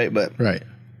 whatever, right? But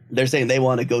they're saying they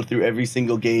want to go through every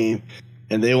single game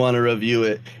and they want to review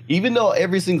it, even though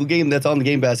every single game that's on the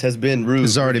Game Pass has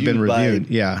already been reviewed.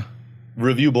 Yeah,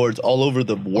 review boards all over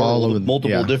the world,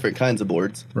 multiple different kinds of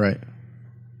boards. Right.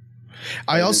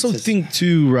 I also think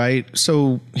too, right?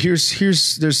 So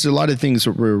there's a lot of things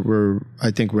that I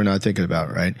think we're not thinking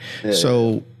about, right? Yeah.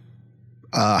 So,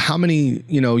 how many,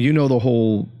 the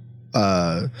whole,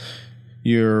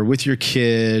 you're with your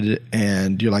kid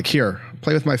and you're like, here,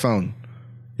 play with my phone,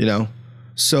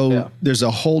 So there's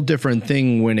a whole different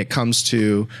thing when it comes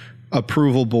to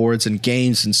approval boards and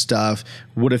games and stuff.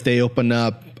 What if they open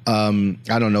up, I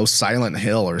don't know, Silent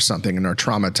Hill or something and are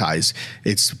traumatized?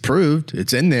 It's approved.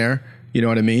 It's in there. You know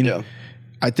what I mean? Yeah.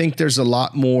 I think there's a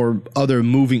lot more other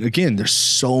there's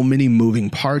so many moving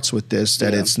parts with this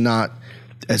that it's not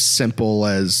as simple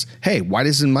as, hey, why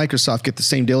doesn't Microsoft get the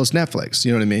same deal as Netflix?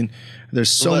 You know what I mean? There's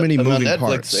so many moving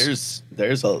parts.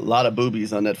 There's a lot of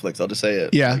boobies on Netflix. I'll just say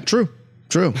it. Yeah, true.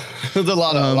 There's a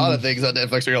lot of things on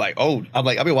Netflix where you're like, oh, I'll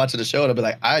be watching the show and I'll be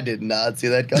like, I did not see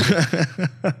that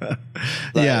coming.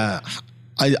 Yeah,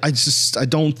 I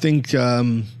don't think.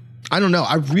 I don't know.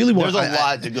 I really want. There's a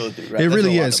lot to go through. Right? It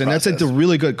really is, and that's a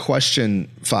really good question,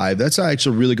 Five. That's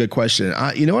actually a really good question.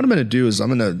 You know what I'm going to do is I'm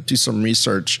going to do some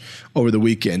research over the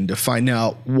weekend to find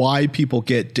out why people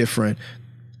get different.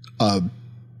 I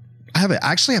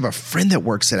actually have a friend that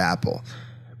works at Apple.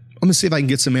 I'm going to see if I can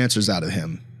get some answers out of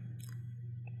him.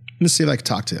 Let's see if I can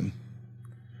talk to him.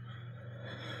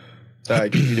 Sorry, I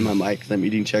keep eating my mic because I'm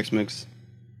eating Chex Mix.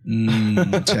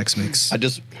 Chex Mix.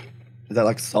 Is that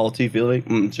like salty feeling?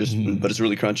 But it's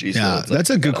really crunchy. Yeah, so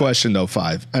that's a good question though,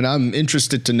 5. And I'm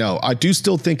interested to know. I do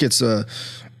still think it's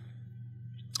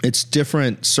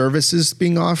different services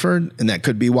being offered, and that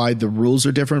could be why the rules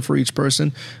are different for each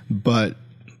person. But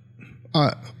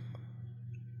I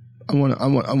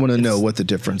want to know what the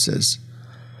difference is.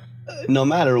 No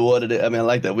matter what it is, I mean, I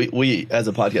like that. We as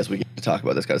a podcast, we get to talk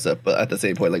about this kind of stuff, but at the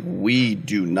same point, like, we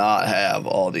do not have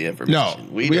all the information.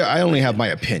 No, I only have my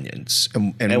opinions,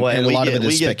 and a lot of it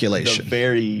is speculation. The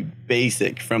very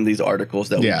basic from these articles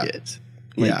that we get.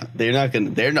 Like, they're not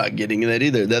getting that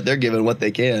either. That they're giving what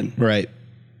they can. Right.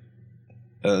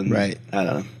 Right. I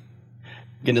don't know.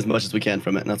 Getting as much as we can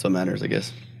from it, and that's what matters, I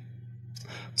guess.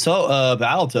 So,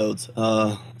 Battletoads.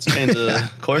 Let's change the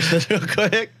course real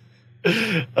quick.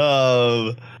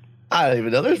 I don't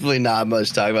even know. There's really not much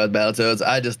to talk about Battletoads.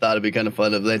 I just thought it'd be kind of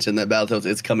fun to mention that Battletoads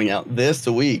is coming out this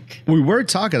week. We were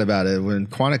talking about it when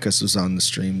Quanticus was on the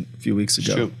stream a few weeks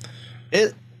ago. True.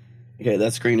 Okay,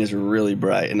 that screen is really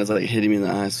bright and it's like hitting me in the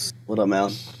eyes. What up,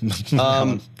 man?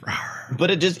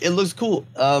 But it looks cool.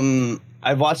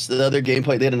 I watched the other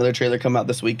gameplay. They had another trailer come out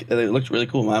this week and it looked really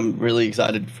cool. I'm really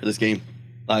excited for this game.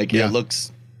 Like it just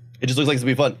looks like it's gonna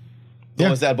be fun. The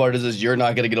only sad part is you're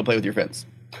not going to get to play with your friends.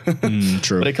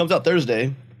 True. But it comes out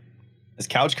Thursday. It's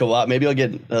couch co-op. Maybe I'll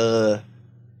get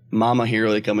Mama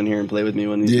Hero to come in here and play with me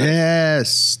when these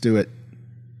Yes, do it.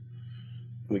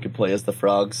 We could play as the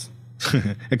frogs.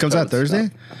 It comes out Thursday?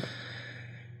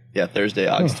 Yeah, Thursday,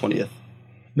 August 20th.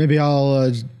 Maybe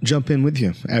I'll jump in with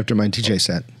you after my TJ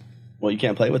set. Well, you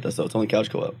can't play with us, though. It's only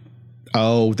couch co-op.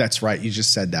 Oh, that's right. You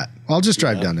just said that. I'll just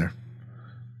drive down there.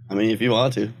 I mean, if you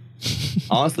want to.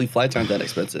 Honestly, flights aren't that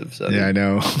expensive. So I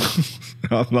know.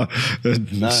 I'm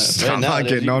not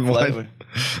getting on one.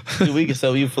 2 weeks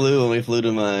ago, we flew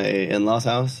to my in-laws'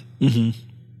 house. Mm-hmm.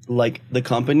 Like, the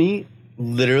company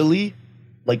literally,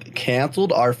 like,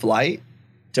 canceled our flight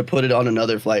to put it on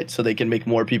another flight so they can make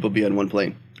more people be on one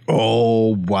plane.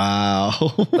 Oh, wow.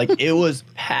 Like, it was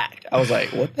packed. I was like,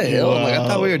 what the hell? I'm like, I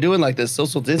thought we were doing, like, this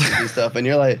social distancing stuff. And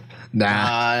you're like,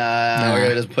 nah. We're going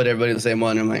to just put everybody in the same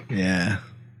one. I'm like, yeah.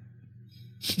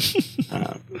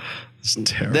 It's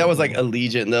terrible. That was like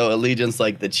Allegiant, though. Allegiant's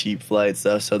like the cheap flight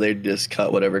stuff, so they just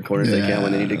cut whatever corners they can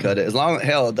when they need to cut it. As long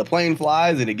as the plane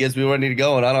flies and it gets me where I need to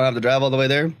go, and I don't have to drive all the way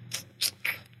there.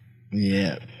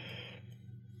 Yeah.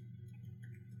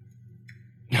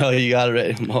 Oh, you got it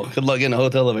right. Well, good luck getting a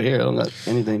hotel over here. I don't got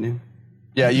anything, dude.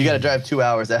 Yeah, you got to drive 2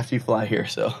 hours after you fly here,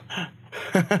 so.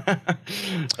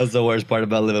 That's the worst part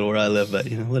about living where I live, but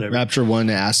whatever. Rapture 1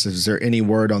 asks, is there any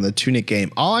word on the Tunic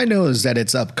game? All I know is that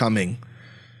it's upcoming.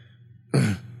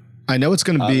 I know it's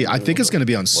going to be, I think it's going to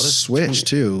be on Switch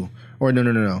too. Or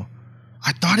no.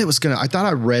 I thought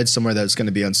I read somewhere that it's going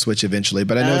to be on Switch eventually,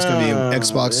 but I know it's going to be on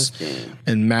Xbox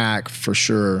and Mac for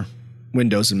sure.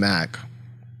 Windows and Mac.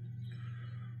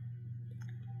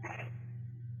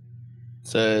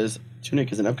 Says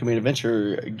Tunic is an upcoming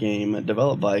adventure game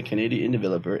developed by Canadian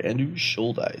developer Andrew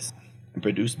Shouldice and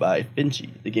produced by Finchy.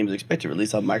 The game is expected to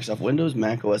release on Microsoft Windows,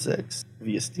 Mac OS X,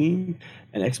 via Steam,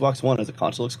 and Xbox One as a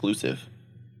console exclusive.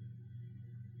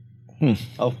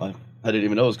 Oh, fine. I didn't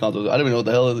even know it was console. I didn't even know what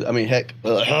the hell it is. I mean, heck.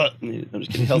 I'm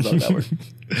just kidding. Hell's not that word.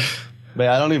 But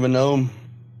I don't even know,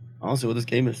 honestly, what this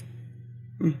game is.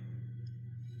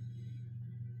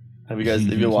 Have you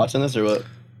been watching this or what?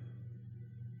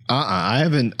 I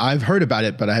haven't. I've heard about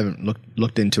it, but I haven't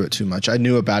looked into it too much. I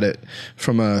knew about it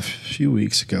from a few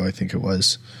weeks ago, I think it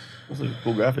was. Those are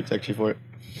cool graphics actually for it.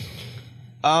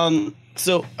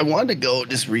 So I wanted to go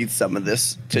just read some of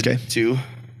this to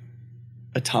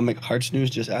Atomic Hearts News.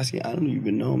 Just asking, I don't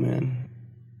even know, man.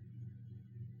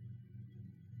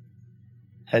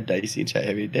 Head dicey chat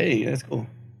every day. That's cool.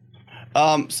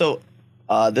 So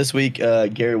this week,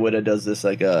 Gary Whitta does this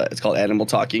it's called Animal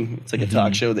Talking. It's like a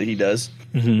talk show that he does.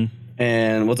 Mm-hmm.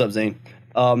 And what's up, Zane?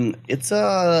 It's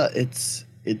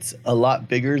a lot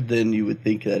bigger than you would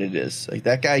think that it is. Like,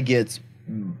 that guy gets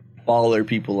baller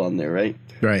people on there, right?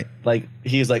 Right. Like,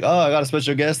 he's like, oh, I got a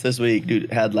special guest this week. Dude,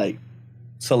 had like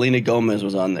Selena Gomez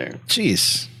was on there.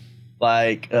 Jeez.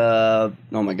 Like, oh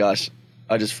my gosh,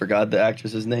 I just forgot the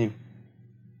actress's name.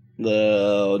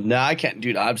 I can't,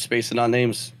 dude. I'm spacing on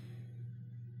names.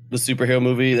 The superhero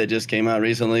movie that just came out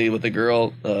recently with the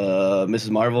girl, Mrs.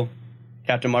 Marvel,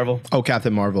 Captain Marvel. Oh,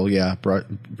 Captain Marvel, yeah,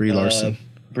 Brie Larson.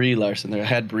 Brie Larson. There, I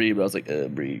had Brie, but I was like,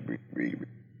 Brie.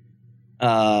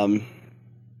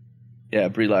 Yeah,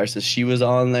 Brie Larson. She was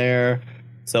on there.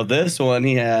 So this one,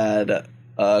 he had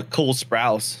Cole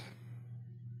Sprouse.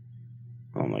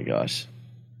 Oh my gosh,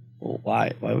 Well,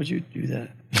 why? Why would you do that?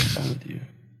 What's wrong with you?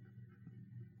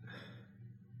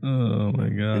 Oh my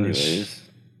gosh. Anyways,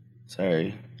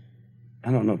 sorry.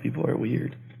 I don't know. People are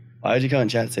weird. Why did you come in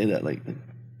chat and say that? Like,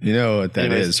 You know what that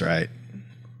Anyways. is, right?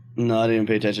 no, I didn't even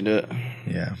pay attention to it.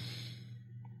 Yeah.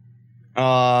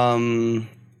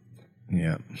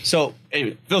 Yeah. So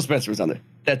anyway, Phil Spencer was on there.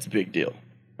 That's a big deal,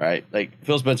 right? Like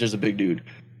Phil Spencer's a big dude.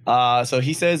 So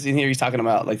he says in here, he's talking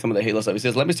about like some of the Halo stuff. He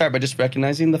says, let me start by just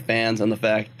recognizing the fans and the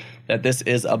fact that this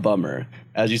is a bummer,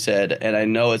 as you said, and I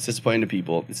know it's disappointing to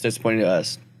people. It's disappointing to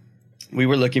us. We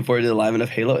were looking forward to the alignment of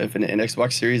Halo Infinite and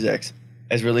Xbox Series X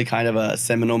as really kind of a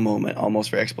seminal moment almost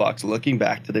for Xbox, looking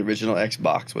back to the original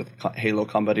Xbox with Halo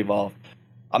Combat Evolved.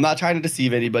 I'm not trying to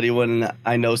deceive anybody when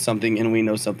I know something and we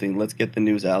know something. Let's get the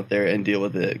news out there and deal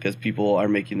with it because people are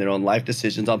making their own life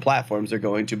decisions on platforms they're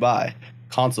going to buy,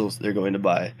 consoles they're going to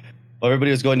buy. Well,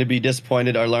 everybody is going to be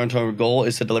disappointed. Our long-term goal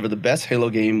is to deliver the best Halo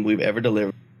game we've ever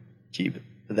delivered. Keep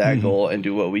that goal and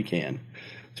do what we can.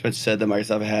 Spencer said that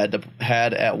Microsoft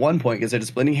had at one point considered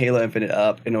splitting Halo Infinite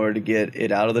up in order to get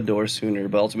it out of the door sooner,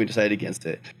 but ultimately decided against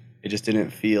it. It just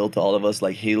didn't feel to all of us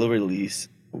like Halo release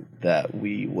that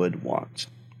we would want.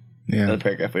 Yeah. Another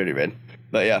paragraph we already read.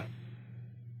 But yeah.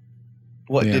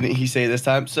 What Yeah. didn't he say this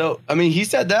time? So, I mean, he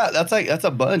said that. That's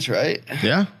a bunch, right?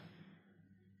 Yeah.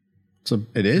 So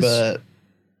it is. But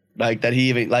like that he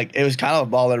even like it was kind of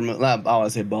a baller move. Not, I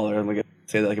want to say baller. I'm gonna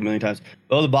say that like a million times.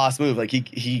 But it was a boss move. Like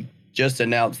he just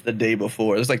announced the day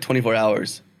before. It was like 24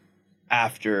 hours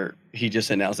after he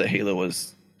just announced that Halo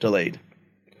was delayed,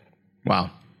 Wow.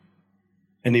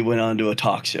 and he went on to a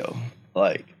talk show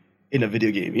like in a video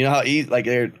game. You know how he like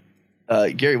Gary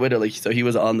Whitta, like so he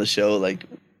was on the show, like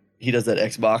he does that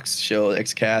Xbox show,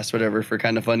 Xcast, whatever, for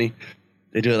Kind of Funny.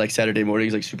 They do it like Saturday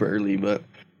mornings, like super early, but.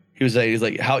 He's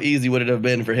like, how easy would it have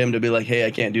been for him to be like, hey, I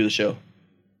can't do the show,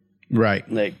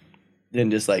 Right. like,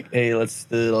 then just like, hey, let's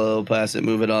do a little pass it,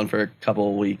 move it on for a couple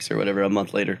of weeks or whatever, a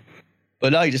month later.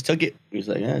 But no, he just took it. He's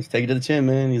like, yeah, let's take it to the chin,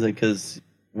 man. He's like, because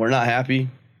we're not happy,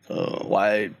 so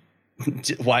why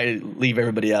leave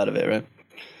everybody out of it, right?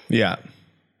 Yeah.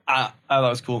 I thought it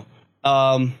was cool.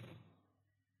 I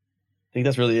think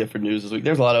that's really it for news this week.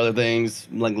 There's a lot of other things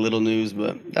like little news,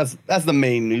 but that's the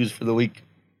main news for the week.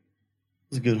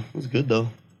 It was good. It was good though.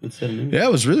 Good set of news. Yeah,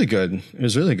 it was really good. It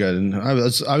was really good. And I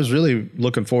was really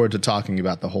looking forward to talking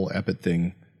about the whole Epic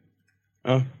thing.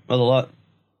 Oh, that was a lot.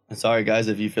 And sorry guys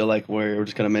if you feel like we're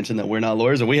just gonna mention that we're not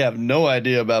lawyers and we have no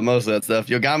idea about most of that stuff.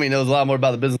 Yogami knows a lot more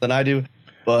about the business than I do,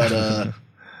 but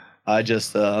I'm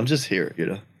just here, you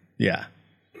know. Yeah.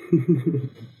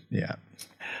 Yeah.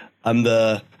 I'm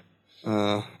the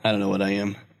I don't know what I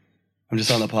am. I'm just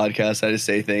on the podcast. I just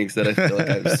say things that I feel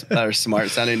like are smart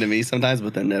sounding to me sometimes,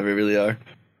 but they never really are.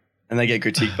 And I get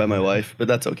critiqued by my wife, but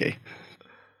that's okay.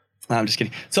 I'm just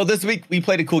kidding. So this week we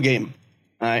played a cool game.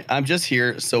 All right, I'm just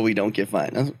here so we don't get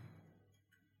fined.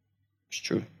 It's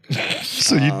true.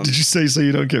 So did you say so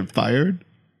you don't get fired?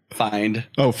 Fined.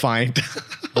 Oh, fine.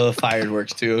 Well, fired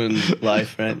works too in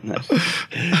life, right? No.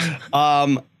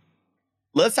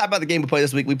 Let's talk about the game we played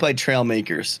this week. We played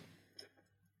Trailmakers.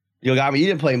 Yogami, you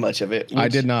didn't play much of it. I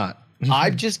did not.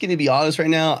 I'm just going to be honest right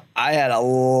now. I had a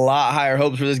lot higher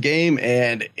hopes for this game,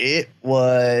 and it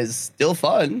was still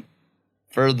fun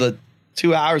for the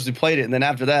 2 hours we played it. And then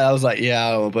after that, I was like, yeah,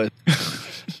 I don't want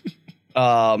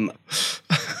to play.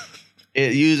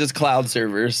 It uses cloud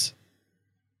servers,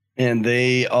 and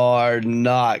they are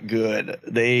not good.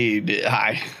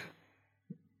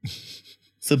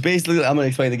 So basically, I'm going to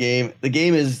explain the game. The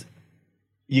game is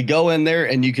you go in there,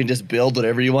 and you can just build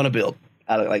whatever you want to build.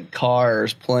 Out of like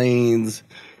cars, planes,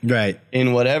 Right.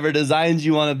 in whatever designs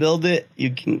you want to build it,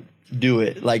 you can do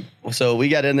it. Like, so we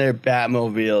got in there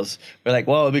Batmobiles. We're like,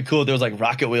 well, it'd be cool if there was like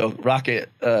Rocket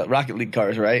League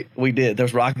cars, right? We did.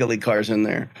 There's Rocket League cars in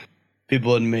there.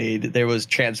 People had made. There was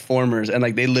Transformers, and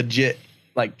like they legit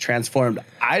like transformed.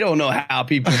 I don't know how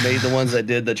people made the ones that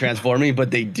did the transforming,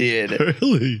 but they did.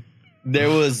 Really? There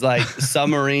was like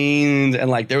submarines and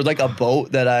like there was like a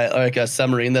boat a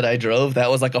submarine that I drove that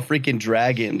was like a freaking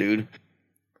dragon, dude.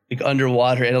 Like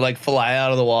underwater and it like fly out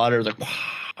of the water. It was like, wow.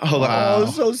 I was like, oh,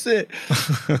 it's so sick.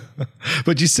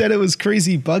 But you said it was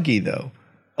crazy buggy though.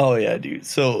 Oh yeah, dude.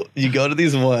 So you go to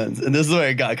these ones and this is where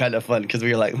it got kind of fun because we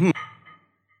were like, we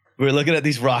were looking at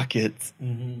these rockets.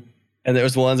 Mm-hmm. And there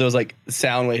was ones that was like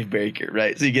sound wave breaker,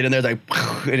 right? So you get in there, it's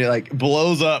like, and it like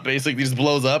blows up, basically just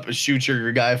blows up and shoots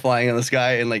your guy flying in the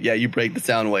sky. And like, yeah, you break the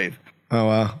sound wave. Oh,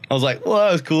 wow. I was like, well,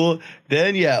 that was cool.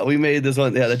 Then, yeah, we made this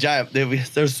one. Yeah, the giant,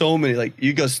 there's so many, like,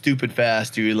 you go stupid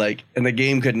fast, dude. Like, and the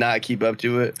game could not keep up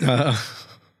to it.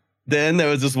 Then there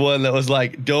was this one that was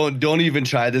like, don't even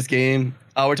try this game.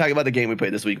 We're talking about the game we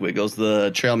played this week, Wiggles,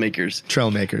 the Trailmakers.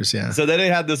 Trailmakers, yeah. So then they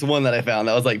had this one that I found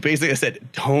that was like, basically I said,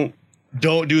 don't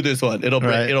do this one. It'll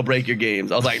break your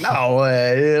games. I was like, no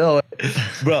way,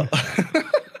 bro.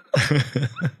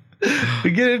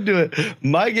 We get into it.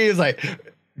 My game's like,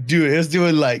 dude, it's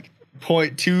doing like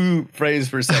 0.2 frames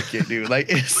per second, dude. Like,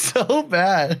 it's so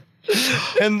bad.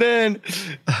 And then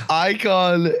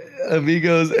Icon,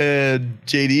 Amigos, and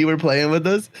JD were playing with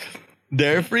us.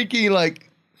 Their freaking like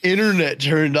internet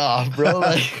turned off, bro.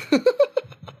 Like,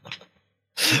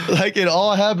 like it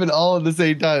all happened all at the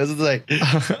same time. It's like,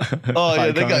 oh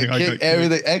yeah, they got kicked.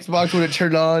 Everything. Xbox would have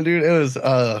turned on, dude. It was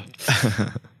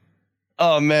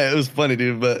oh man, it was funny,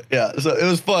 dude. But yeah, so it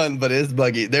was fun, but it's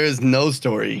buggy. There is no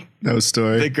story. No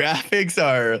story. The graphics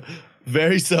are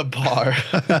very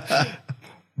subpar.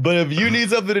 But if you need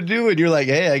something to do and you're like,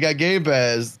 hey, I got Game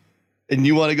Pass, and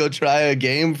you want to go try a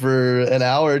game for an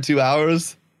hour or 2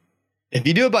 hours, if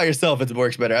you do it by yourself, it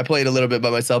works better. I played a little bit by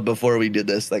myself before we did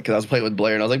this, like, because I was playing with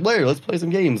Blair, and I was like, Blair, let's play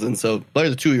some games. And so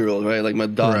Blair's a 2-year-old, right? Like my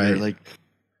daughter, like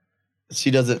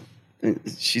she doesn't.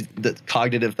 The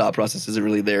cognitive thought process isn't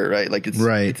really there, right? Like it's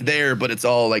there, but it's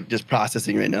all like just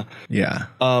processing right now. Yeah.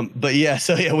 But yeah,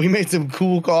 so yeah, we made some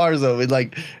cool cars though.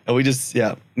 And we just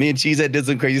me and Cheesehead did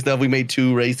some crazy stuff. We made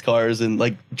 2 race cars and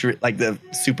like the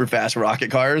super fast rocket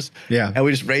cars. Yeah. And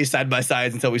we just raced side by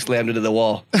side until we slammed into the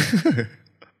wall.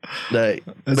 But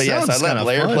yeah, so I let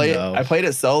Blair play it. I played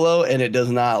it solo, and it does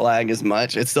not lag as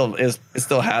much. It still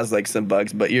has like some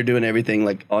bugs, but you're doing everything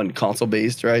like on console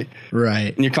based, right?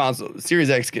 Right. And your console,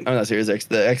 Series X, not Series X,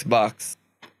 the Xbox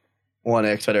One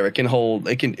X, whatever, it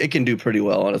can do pretty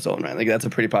well on its own, right? Like that's a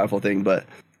pretty powerful thing. But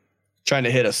trying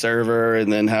to hit a server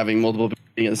and then having multiple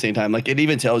people at the same time, like it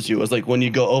even tells you, it was like when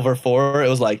you go over 4, it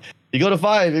was like you go to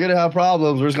 5, you're gonna have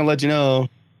problems. We're just gonna let you know.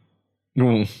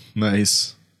 Oh,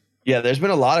 nice. Yeah, there's been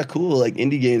a lot of cool like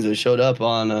indie games that showed up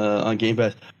on Game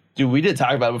Pass. Dude, we did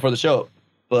talk about it before the show,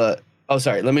 but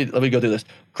sorry, let me go through this.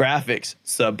 Graphics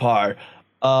subpar.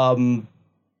 I'm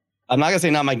not gonna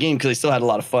say not my game because they still had a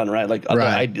lot of fun, right? Like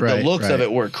the looks of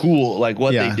it were cool, like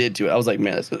what they did to it. I was like,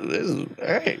 man, this is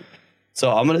all right. So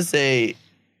I'm just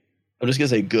gonna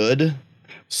say good.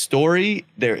 Story,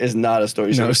 there is not a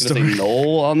story. So I'm just gonna say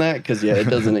null on that because it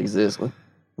doesn't exist. What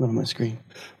on my screen?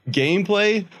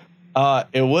 Gameplay.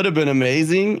 It would have been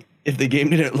amazing if the game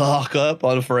didn't lock up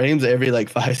on frames every like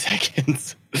 5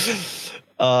 seconds.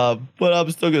 But I'm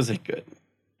still gonna say good.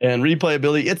 And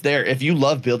replayability, it's there. If you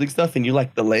love building stuff and you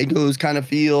like the Legos kind of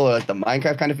feel or like the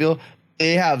Minecraft kind of feel,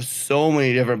 they have so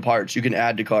many different parts you can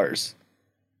add to cars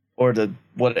or to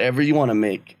whatever you want to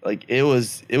make. Like it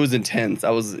was intense.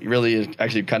 I was really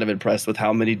actually kind of impressed with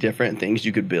how many different things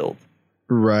you could build.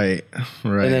 Right.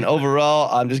 And then overall,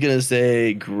 I'm just gonna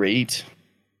say great.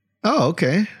 Oh,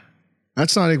 okay.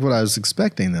 That's not what I was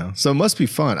expecting, though. So it must be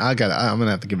fun. I'm gonna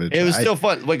have to give it a try. It was still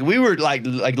fun. Like we were like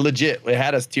legit. It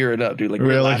had us tearing up, dude. Like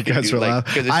really, you guys were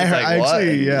laughing.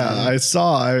 I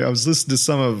was listening to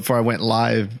some of it before I went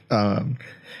live,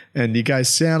 and you guys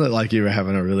sounded like you were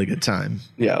having a really good time.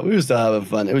 Yeah, we were still having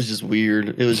fun. It was just weird.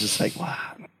 It was just like,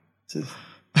 wow,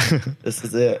 this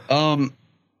is it.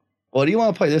 What do you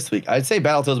want to play this week? I'd say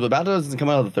Battletoads, but Battletoads doesn't come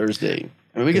out on Thursday.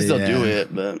 I mean, we can still do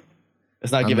it, but.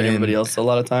 It's not giving everybody else a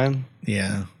lot of time.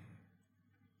 Yeah.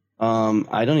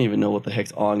 I don't even know what the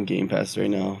heck's on Game Pass right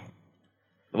now.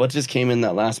 What just came in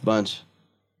that last bunch?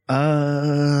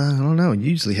 I don't know.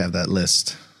 You usually have that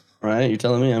list. Right? You're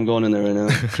telling me? I'm going in there right now.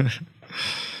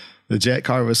 The jet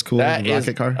car was cool. The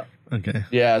rocket car? Okay.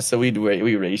 Yeah, so we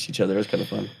raced each other. It was kind of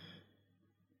fun.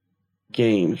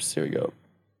 Games. Here we go.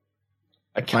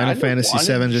 Final Fantasy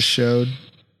VII just showed.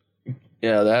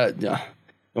 Yeah,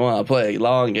 you want to play a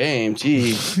long game,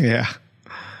 geez. Yeah.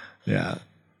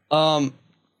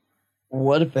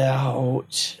 What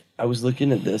about? I was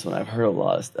looking at this one. I've heard a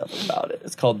lot of stuff about it.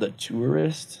 It's called The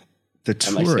Tourist. The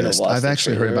Tourist. I've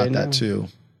actually heard about that too.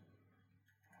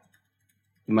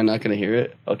 Am I not going to hear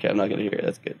it? Okay, I'm not going to hear it.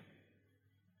 That's good.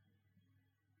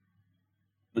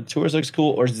 The Tourist looks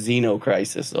cool, or Xeno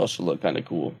Crisis also look kind of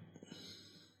cool.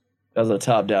 That was a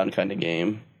top-down kind of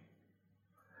game.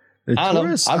 The I don't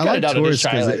Tourist, know. I'm kind of down to just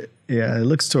try it. Yeah, it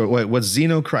looks to it. What's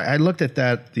Xeno Crisis? I looked at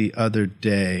that the other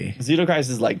day. Xeno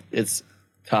Crisis is like it's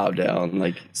top down,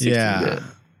 like 16-bit.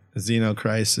 Xeno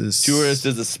Crisis. Tourist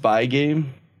is a spy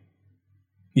game.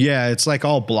 Yeah, it's like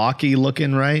all blocky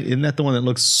looking, right? Isn't that the one that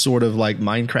looks sort of like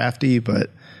Minecrafty? But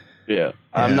yeah.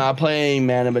 I'm not playing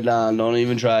Man of Medan. Don't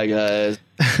even try, guys.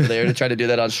 They're to try to do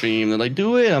that on stream. They're like,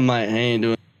 do it. I'm like, I ain't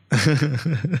doing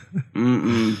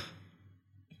it.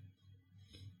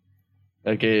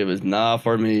 Okay, it was not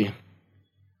for me.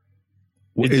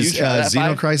 Is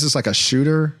Xenocrisis like a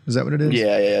shooter? Is that what it is?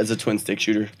 Yeah, it's a twin stick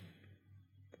shooter.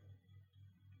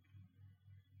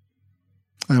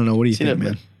 I don't know. What do you think,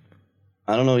 man?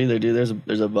 I don't know either, dude.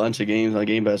 There's a bunch of games on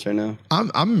Game Pass right now.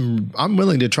 I'm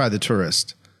willing to try the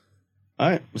Tourist. All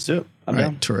right, let's do it. I'm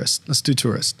down. Tourist. Let's do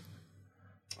Tourist.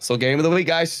 So game of the week,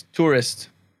 guys. Tourist.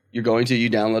 You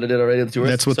downloaded it already, the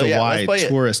Tourist? That's with the Y.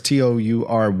 Tourist. Tourist,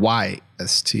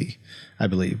 I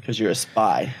believe. Because you're a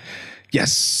spy.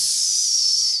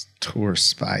 Yes. Tour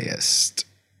spyist.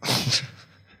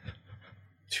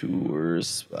 Tour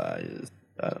spyist.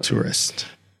 Tourist.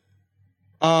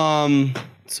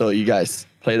 So you guys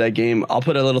play that game. I'll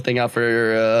put a little thing out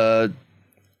for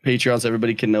Patreon so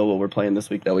everybody can know what we're playing this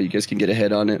week. That way you guys can get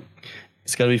ahead on it.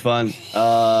 It's gonna be fun.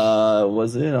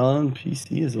 Was it on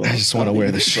PC as well? I just want to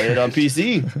wear the shirt. Play it on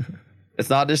PC. It's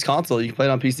not just console. You can play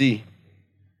it on PC.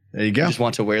 There you go. You just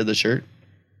want to wear the shirt.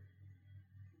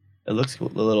 It looks cool.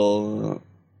 The little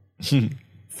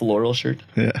floral shirt.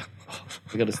 Yeah.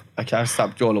 I can't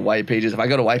stop going to white pages. If I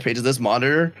go to white pages, this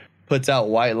monitor puts out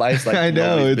white lights. Like I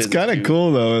know. It's kind of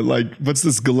cool though. Like, what's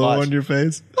this glow on your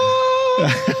face?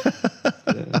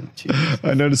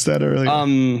 I noticed that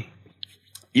earlier.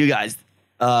 You guys,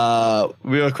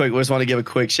 real quick, we just want to give a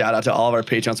quick shout out to all of our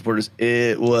Patreon supporters.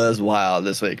 It was wild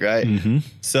this week, right? Mm-hmm.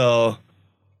 So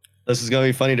this is going to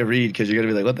be funny to read because you're going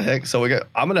to be like, what the heck? So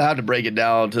I'm going to have to break it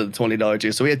down to the $20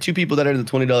 tier. So we had two people that are in the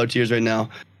 $20 tiers right now,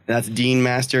 and that's Dean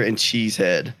Master and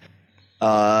Cheesehead.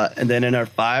 And then in our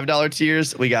 $5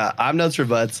 tiers, we got I'm Nuts for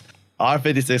Butts,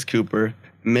 R56 Cooper,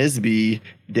 Ms. B,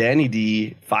 Danny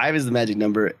D, 5 is the magic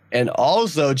number, and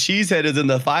also Cheesehead is in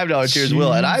the $5 tier as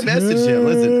well. And I messaged him.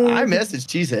 Listen, I messaged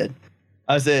Cheesehead.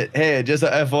 I said, hey, just a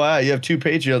FYI, you have 2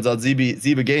 Patreons on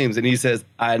Zeba Games, and he says,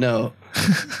 I know.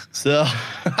 So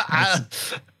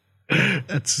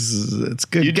that's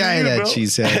good guy, that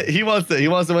Cheesehead. he wants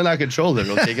to win that controller,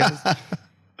 okay, guys?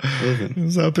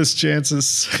 Let's up his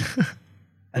chances.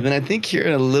 And then I think here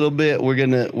in a little bit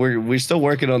we're still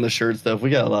working on the shirt stuff. We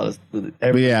got a lot of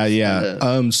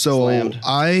yeah. So slammed.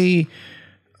 I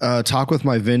talked with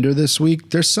my vendor this week.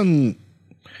 There's some.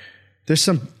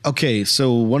 Okay,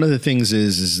 so one of the things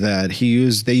is that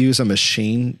they use a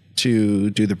machine to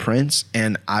do the prints,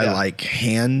 and I like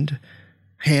hand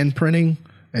printing.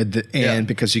 And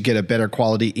because you get a better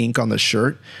quality ink on the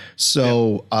shirt.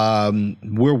 So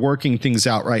we're working things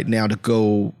out right now to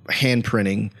go hand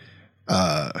printing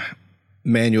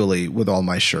manually with all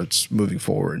my shirts moving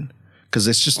forward. Because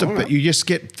it's just you just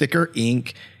get thicker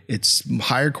ink. It's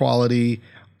higher quality.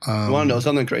 You want to know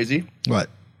something crazy? What?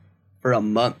 For a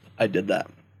month, I did that.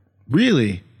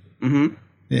 Really? Mm-hmm.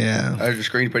 Yeah. I was just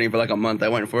screen printing for like a month. I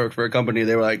went for a company.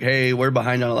 They were like, hey, we're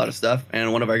behind on a lot of stuff.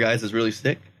 And one of our guys is really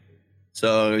sick.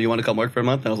 So you want to come work for a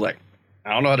month? And I was like,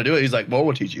 I don't know how to do it. He's like, well,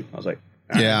 we'll teach you. I was like,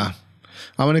 yeah,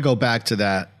 I'm going to go back to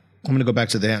that.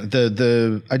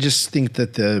 I just think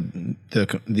that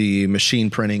the machine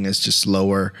printing is just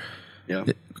lower. Yeah.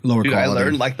 Lower quality. I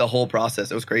learned like the whole process.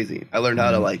 It was crazy. I learned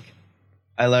how to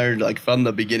I learned from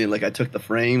the beginning, like I took the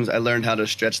frames. I learned how to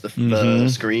stretch the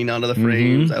screen onto the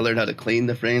frames. I learned how to clean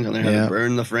the frames. I learned how to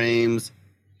burn the frames.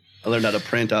 I learned how to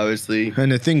print, obviously.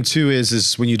 And the thing too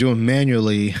is when you do them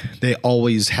manually, they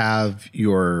always have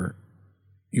your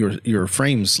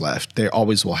frames left. They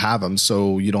always will have them,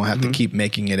 so you don't have to keep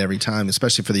making it every time,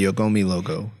 especially for the Yogomi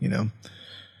logo, you know.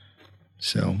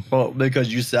 So well,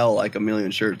 because you sell like 1 million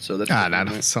shirts, so that's I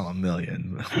don't sell 1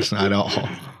 million. That's not all.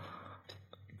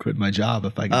 Quit my job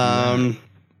if I can.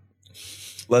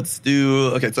 Let's do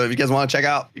okay. So if you guys want to check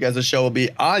out, the show will be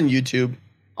on YouTube,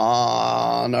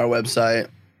 on our website.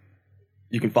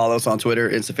 You can follow us on Twitter,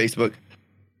 Insta, Facebook.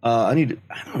 I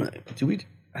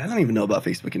don't even know about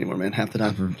Facebook anymore, man. Half the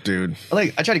time, dude.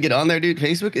 I try to get on there, dude.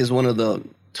 Facebook is one of the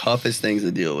toughest things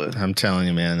to deal with. I'm telling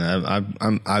you, man.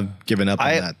 I've given up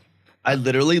on that. I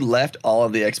literally left all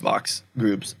of the Xbox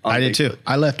groups. I did too.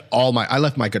 I left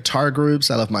my guitar groups.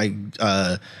 I left my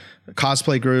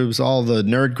cosplay groups, all the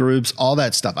nerd groups, all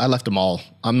that stuff. I left them all.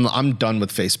 I'm done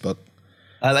with Facebook.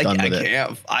 I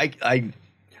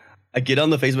get on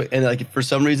the Facebook and for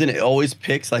some reason it always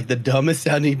picks the dumbest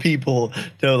sounding people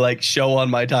to show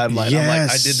on my timeline. Yes. I'm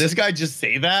like, did this guy just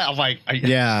say that? I'm like,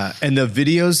 yeah. And the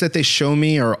videos that they show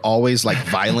me are always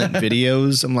violent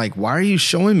videos. I'm like, why are you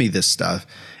showing me this stuff?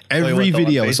 Every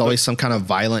video is always some kind of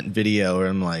violent video, or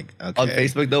I'm like, okay. On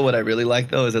Facebook though, what I really like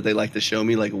though is that they like to show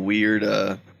me weird,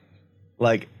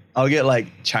 I'll get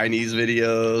Chinese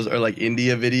videos or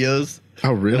India videos.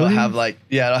 Oh, really? It'll have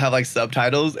it'll have like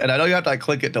subtitles, and I know you have to like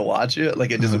click it to watch it.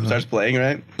 Like it just starts playing,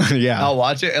 right? Yeah. I'll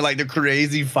watch it, and like the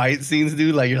crazy fight scenes,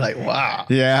 dude. Like you're like, wow.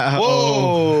 Yeah.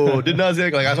 Whoa. Did not see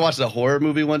like I watched a horror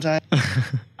movie one time.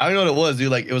 I don't know what it was,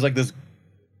 dude. Like it was like this.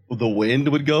 The wind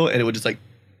would go, and it would just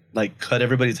like cut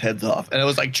everybody's heads off, and it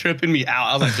was like tripping me out.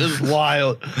 I was like, this is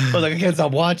wild. I was like, I can't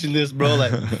stop watching this, bro.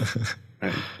 Like,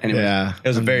 anyway, Yeah. it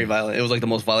was very violent. It was like the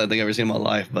most violent thing I've ever seen in my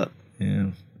life. But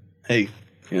Yeah. hey,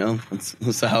 you know,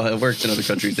 that's how it works in other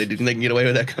countries. They can get away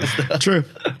with that kind of stuff. True.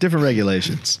 Different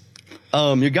regulations.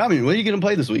 You got me. What are you gonna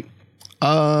play this week?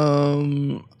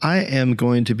 I am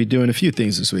going to be doing a few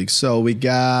things this week. So we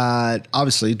got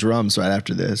obviously drums right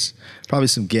after this. Probably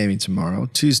some gaming tomorrow.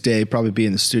 Tuesday, probably be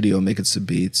in the studio making some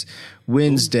beats.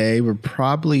 Wednesday, we'll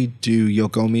probably do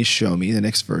Yokomi Show Me, the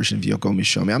next version of Yokomi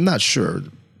Show Me. I'm not sure.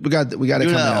 We got to Doing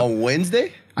come that out on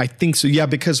Wednesday? I think so. Yeah,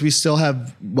 because we still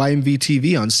have YMV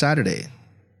TV on Saturday.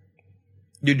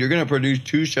 Dude, you're gonna produce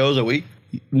 2 shows a week?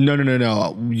 No.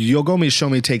 Yogomi Show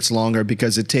Me takes longer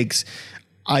because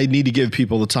I need to give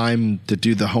people the time to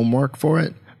do the homework for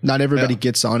it. Not everybody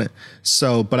gets on it.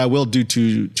 So, but I will do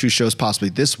two shows possibly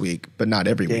this week, but not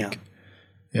every week.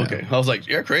 Yeah. Okay. I was like,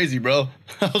 you're crazy, bro.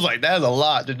 I was like, that's a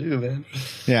lot to do, man.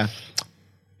 Yeah.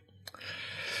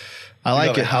 I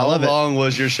like it. How long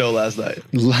was your show last night?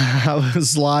 I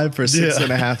was live for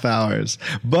 6.5 hours.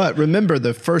 But remember,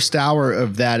 the first hour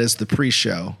of that is the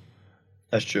pre-show.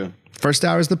 That's true. First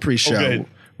hour is the pre-show. Okay.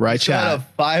 Right, Chad?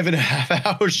 Chad? A 5.5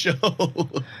 hour show.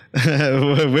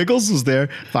 Wiggles was there.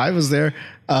 5 was there.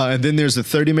 And then there's a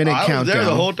 30-minute countdown. I was there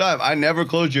the whole time. I never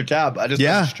closed your tab. I just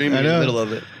was streaming in the middle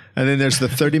of it. And then there's the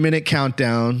 30-minute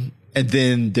countdown. And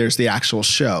then there's the actual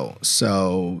show.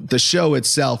 So the show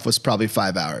itself was probably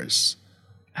 5 hours.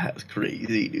 That's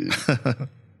crazy, dude.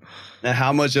 Now,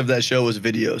 how much of that show was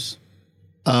videos?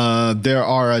 There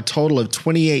are a total of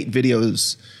 28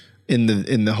 videos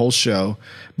in the whole show,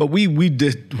 but we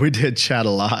did chat a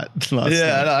lot.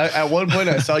 At one point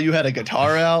I saw you had a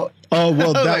guitar out. Oh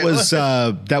well,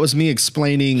 that was me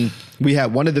explaining. We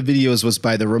had one of the videos was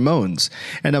by the Ramones,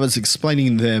 and I was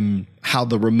explaining them how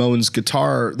the Ramones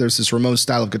guitar. There's this Ramones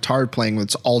style of guitar playing.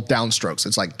 It's all downstrokes.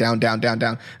 It's like down, down, down,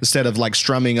 down instead of like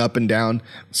strumming up and down.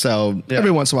 So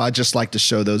every once in a while, I just like to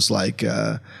show those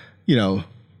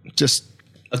just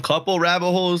a couple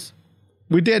rabbit holes.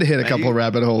 We did hit a couple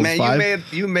rabbit holes. Man,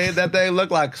 you made that thing look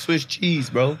like Swiss cheese,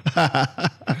 bro.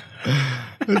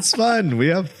 It's fun. We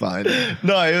have fun.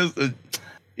 No, it was.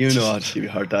 You know, I'll give you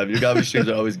a hard time. Your garbage streams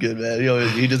are always good, man.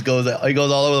 He just goes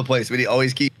all over the place, but he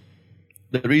always keeps.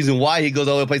 The reason why he goes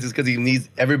all over the place is because he needs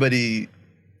everybody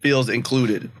feels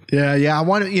included. Yeah. I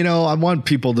want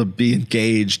people to be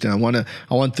engaged, and I want them.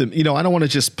 I don't want to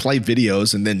just play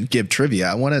videos and then give trivia.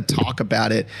 I want to talk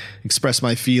about it, express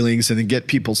my feelings, and then get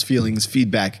people's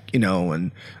feedback.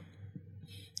 And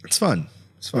it's fun.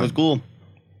 It was cool.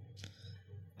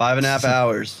 5.5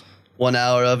 hours. 1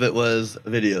 hour of it was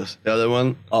videos. The other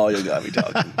one, you got me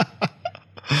talking.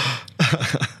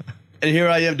 And here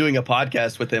I am doing a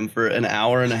podcast with him for an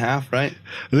hour and a half, right?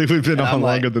 I think we've been on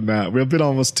longer than that. We've been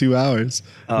almost 2 hours.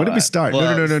 When did we start?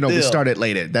 Well, No. We started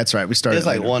later. That's right. We started. It's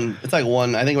like later. It's like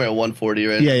one. I think we're at 140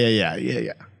 right now.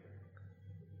 Yeah.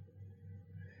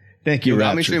 Thank you, Your Rapture.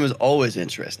 Rami stream is always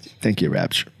interesting. Thank you,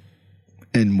 Rapture.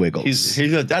 And Wiggles.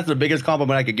 That's the biggest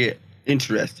compliment I could get.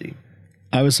 Interesting.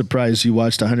 I was surprised you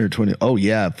watched 120. Oh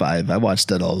yeah, 5. I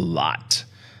watched it a lot.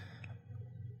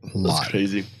 That's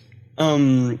crazy.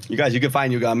 You guys, you can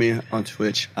find Yogami on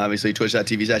Twitch. Obviously,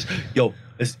 twitch.tv/. Yo,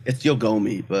 it's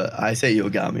Yogomi, but I say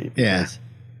Yogami. Yeah.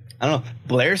 I don't know.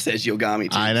 Blair says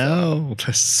Yogami too. I know.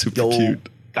 That's super cute.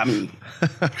 Yogami.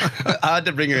 I have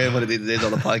to bring her in one of these days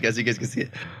on the podcast so you guys can see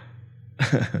it.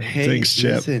 Hey, thanks,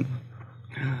 Chip. Listen.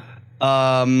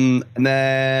 And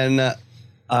then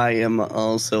I am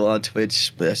also on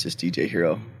Twitch, but that's just DJ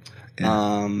Hero.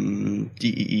 Yeah.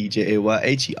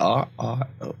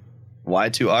 DEEJAYHERRO. Why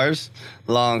 2 R's?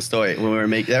 Long story. When we were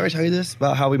making, did I ever tell you this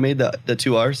about how we made the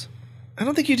 2 R's? I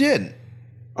don't think you did.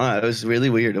 It was really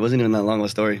weird. It wasn't even that long of a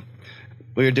story.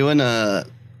 We were doing we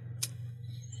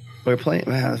were playing.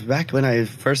 Man, it was back when I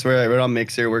first were on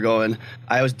Mixer.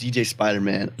 I was DJ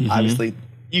Spider-Man. Mm-hmm. Obviously,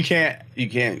 you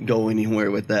can't go anywhere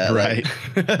with that, right?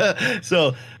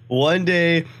 So one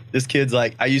day, this kid's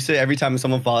like, I used to every time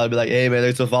someone followed, I'd be like, "Hey man,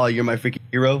 there's a follow. You're my freaking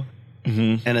hero."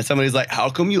 Mm-hmm. And then somebody's like, "How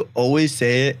come you always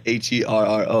say it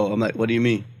HERRO?" I'm like, "What do you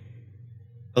mean?"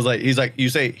 He's like, "You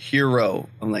say hero."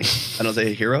 I'm like, "I don't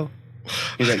say hero."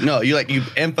 He's like, "No, you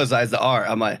emphasize the R."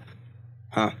 I'm like,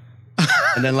 "Huh."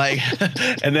 And then I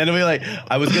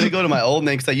was gonna go to my old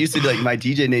name because I used to my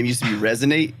DJ name used to be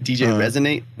Resonate, DJ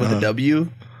Resonate with a W.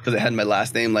 because it had my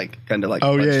last name like kind of like.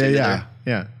 Oh punched into yeah.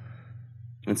 there.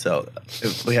 And so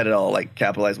we had it all like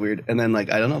capitalized weird. And then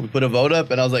like I don't know, we put a vote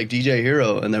up, and I was like DJ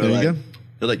Hero, and they were like,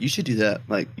 they're like, you should do that.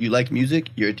 Like you like music,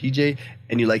 you're a DJ,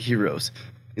 and you like heroes.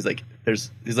 He's like,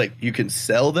 you can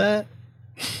sell that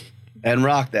and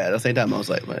rock that at the same time. I was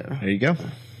like, whatever. There you go.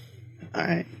 All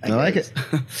right, I like it.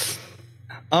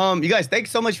 You guys,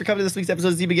 thanks so much for coming to this week's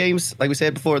episode of Zeba Games. Like we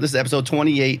said before, this is episode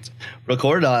 28,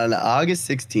 recorded on August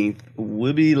 16th.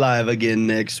 We'll be live again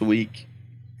next week,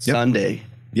 Sunday.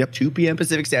 2 p.m.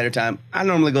 Pacific Standard Time. I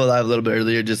normally go live a little bit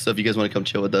earlier, just so if you guys want to come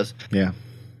chill with us. Yeah.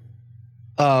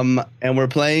 And we're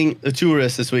playing The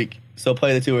Tourist this week. So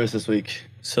play The Tourist this week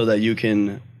so that you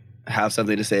can have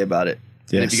something to say about it.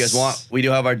 Yes. And if you guys want, we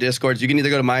do have our Discords. You can either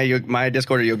go to my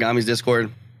Discord or Yogami's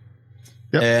Discord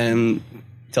and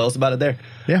tell us about it there.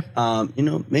 Yeah.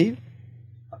 Maybe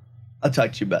I'll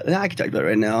talk to you about it. I can talk about it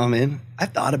right now, man. I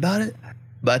thought about it,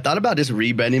 but I thought about just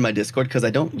rebranding my Discord because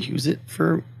I don't use it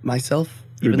for myself.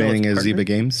 Rebranding as Zeba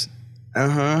Games?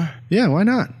 Yeah, why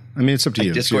not? I mean, it's up to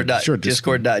you. Discord.gg/Zeba.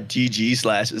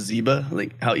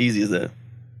 Like, how easy is that?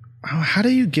 How do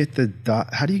you get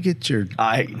how do you get your...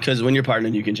 Because when you're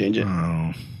partnered, you can change it.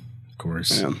 Oh, of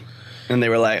course. Yeah. And they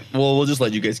were like, well, we'll just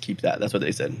let you guys keep that. That's what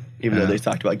they said. Even though they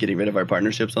talked about getting rid of our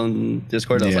partnerships on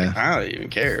Discord. I was like, I don't even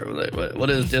care. Like,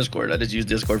 what is Discord? I just use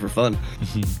Discord for fun.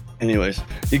 Anyways,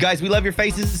 you guys, we love your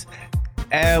faces.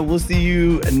 And we'll see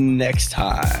you next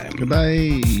time.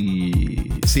 Goodbye.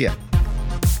 See ya.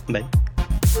 Bye.